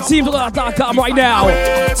 Head to teamsoca.com right now.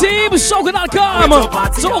 Teamsoca.com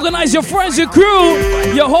to organize your friends, your crew,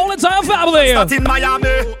 your whole entire family. In Miami,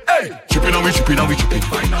 hey, chipping on we.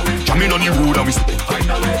 Jamming on the road and we sipping.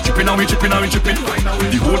 Chipping on we. The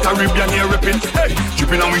whole Caribbean here ripping. Hey,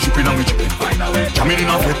 chipping on we. Jamming in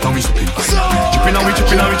a vet and we sipping. Chipping on we.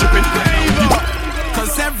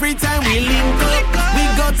 Cause every time we link up, we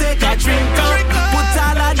go take a drink up. Put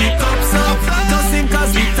all of the cups up. Just think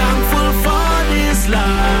cause we thankful for this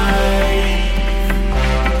life.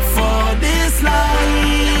 For this life.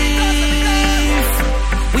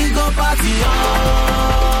 We go party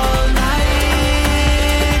all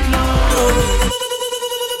night long.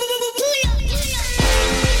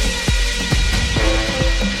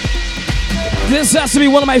 This has to be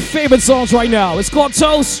one of my favorite songs right now. It's called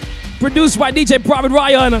Toast, produced by DJ Private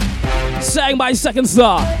Ryan, sang by Second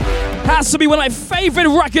Star. Has to be one of my favorite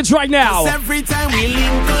records right now. Every time we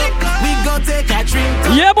link up, we go take a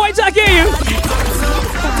drink. Yeah, boy, Jackie.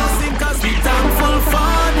 Cause we thankful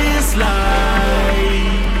for this life.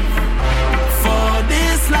 For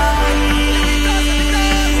this life.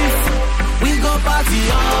 We go party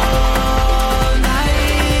all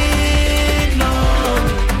night long.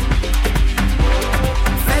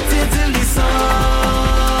 Fete till the sunlight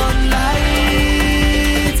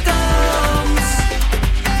comes.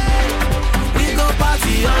 We go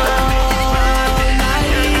party all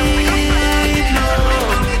night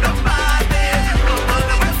long.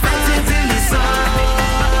 Fete till the sunlight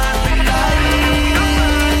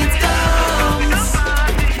comes.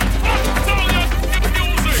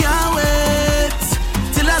 Can't wait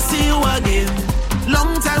till I see you again.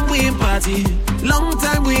 Long time we party, long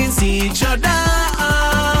time we see each other.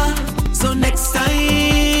 So next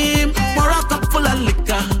time, pour a cup full of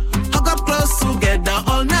liquor, hug up close together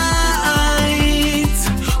all night.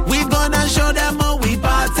 We gonna show them how we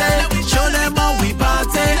party, show them how we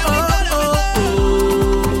party. Oh, oh, oh.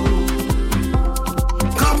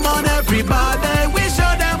 Come on everybody, we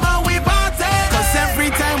show them how we party. Cause every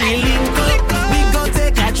time we link up, we go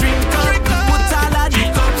take a drink up. Put all of the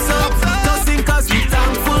cups up, just think cause we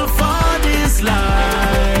thankful for this life.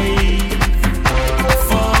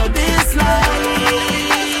 For this life.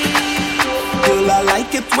 Girl, I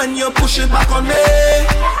like it when you push it back on me,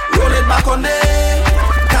 roll it back on me.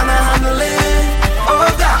 Can I handle it? Oh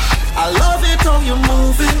gosh, I love it how you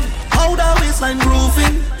moving, how the waistline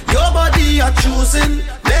grooving. Your body you're choosing,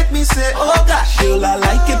 make me say, oh gosh. Girl, I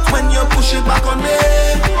like it when you push it back on me,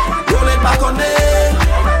 roll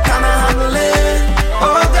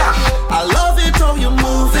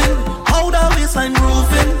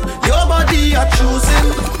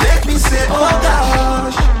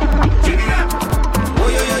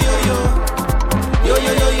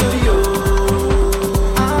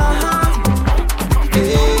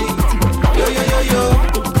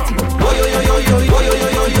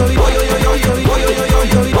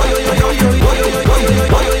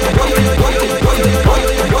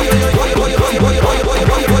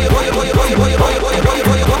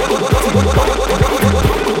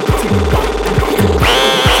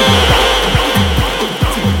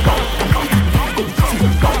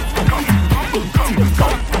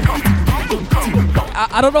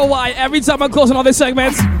don't know why. Every time I close on all these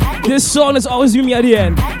segments, this song is always meet me at the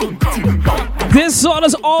end. This song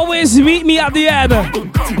is always meet me at the end.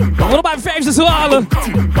 One of my favorites as well.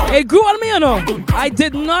 It grew on me, you know. I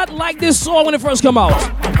did not like this song when it first came out.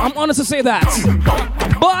 I'm honest to say that.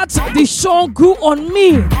 But the song grew on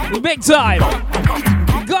me big time.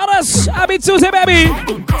 Got us. Happy Tuesday, baby.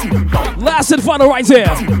 Last and final right here.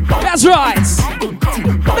 That's right.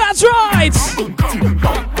 That's right.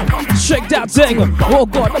 Shake that thing. Oh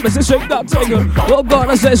God, let me say shake that thing. Oh God,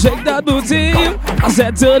 I said shake that booty. I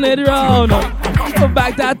said turn it around.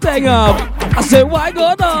 Back that thing up. I said why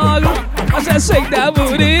go dog? I said shake that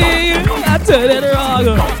booty. I turn it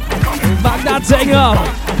around. Back that thing up.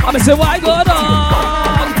 I said why go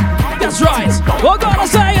dog? That's right. Oh God, I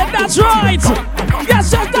say it. That's right.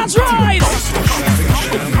 Yes, yes, that's right.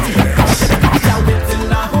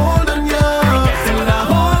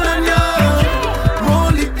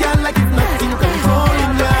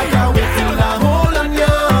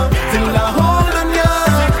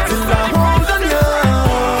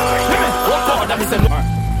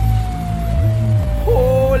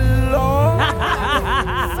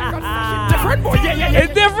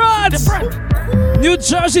 It's different. New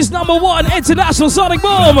Jersey's #1 international Sonic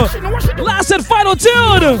Boom. Last and final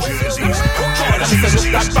tune.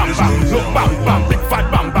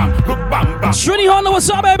 Trini Honda, what's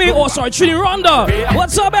up, baby? Oh, sorry, Trini Ronda.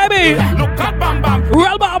 What's up, baby?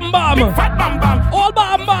 Real bam bam. All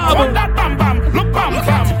bam bam.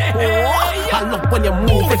 I love when you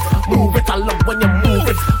move it. I love when you move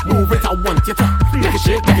it. I want you to take a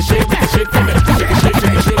shake for me. Take a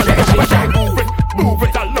shake. Move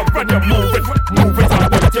it. I love when you move it. I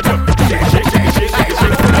want you to take a shake.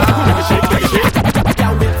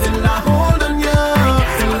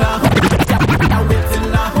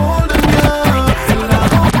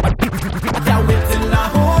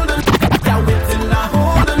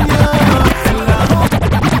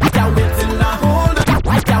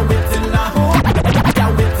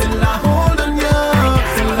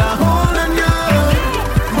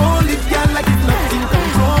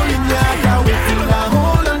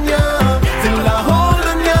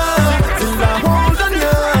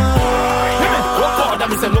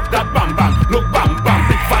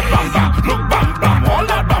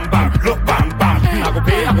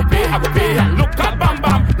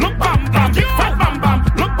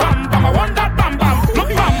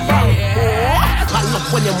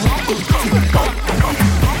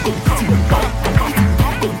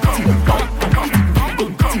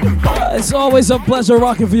 It's always a pleasure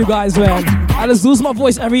rocking for you guys, man. I just lose my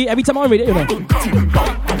voice every time I'm on radio, you know.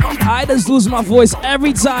 I just lose my voice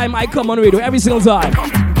every time I come on radio, every single time.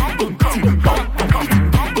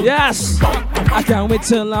 Yes, I can't wait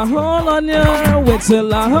till I hold on you,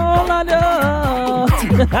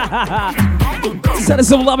 Sending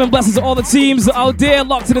some love and blessings to all the teams out there,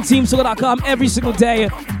 locked to the teamsoca.com every single day.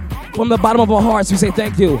 From the bottom of our hearts, we say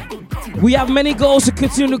thank you. We have many goals to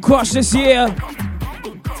continue to crush this year.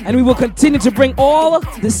 And we will continue to bring all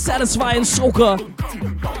the satisfying soca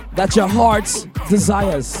that your heart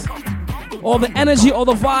desires. All the energy, all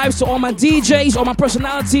the vibes to all my DJs, all my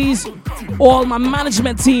personalities, all my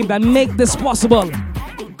management team that make this possible.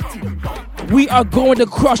 We are going to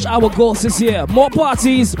crush our goals this year. More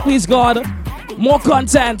parties, please God. More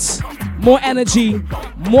content, more energy,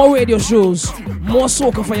 more radio shows, more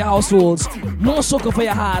soca for your households, more soca for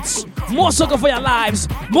your hearts, more soca for your lives,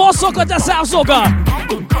 more soca to South Soca.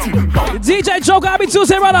 DJ Joker, happy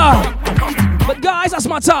Tuesday, brother. But guys, that's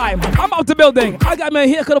my time. I'm out the building. I got my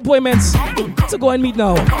haircut appointments to go and meet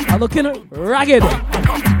now. I'm looking ragged.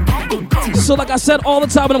 So like I said all the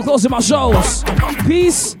time when I'm closing my shows,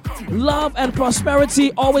 peace, love, and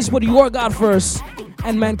prosperity. Always put your God first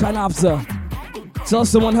and mankind after. Tell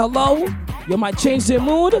someone hello. You might change their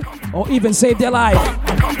mood or even save their life.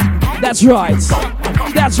 That's right.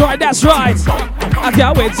 That's right, that's right. I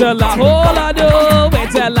can't wait till I hold on do.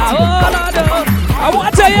 Wait till I hold on do. I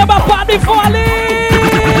want to hear my part before I leave.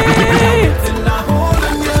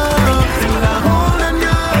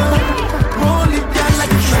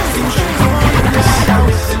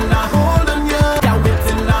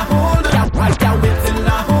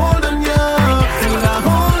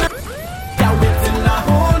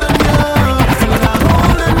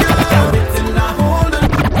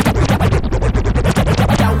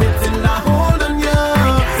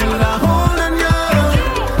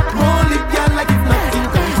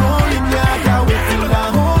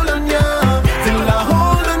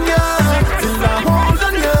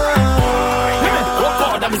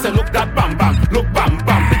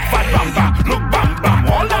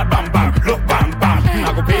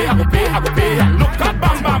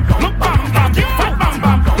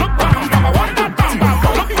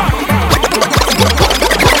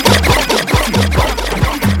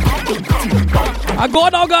 I go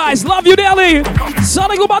now, guys. Love you, Daily.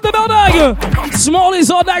 Sonic about the building. Small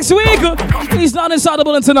is on next week. He's not inside the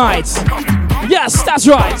building tonight. Yes, that's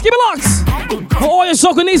right. Keep it locked. For all your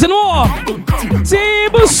soca needs and more.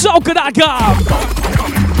 TeamSoca.com.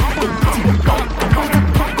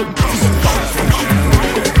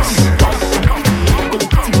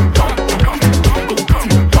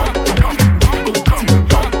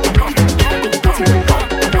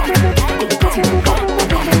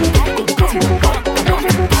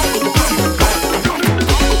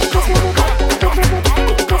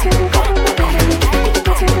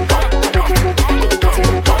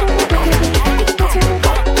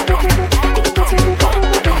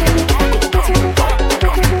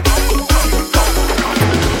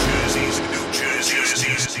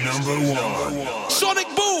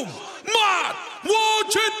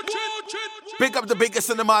 Pick up the biggest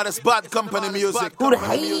and the modest Bad Company music. Yo,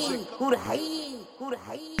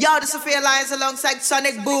 this is Sophia Alliance alongside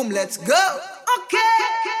Sonic Boom. Let's go. Okay.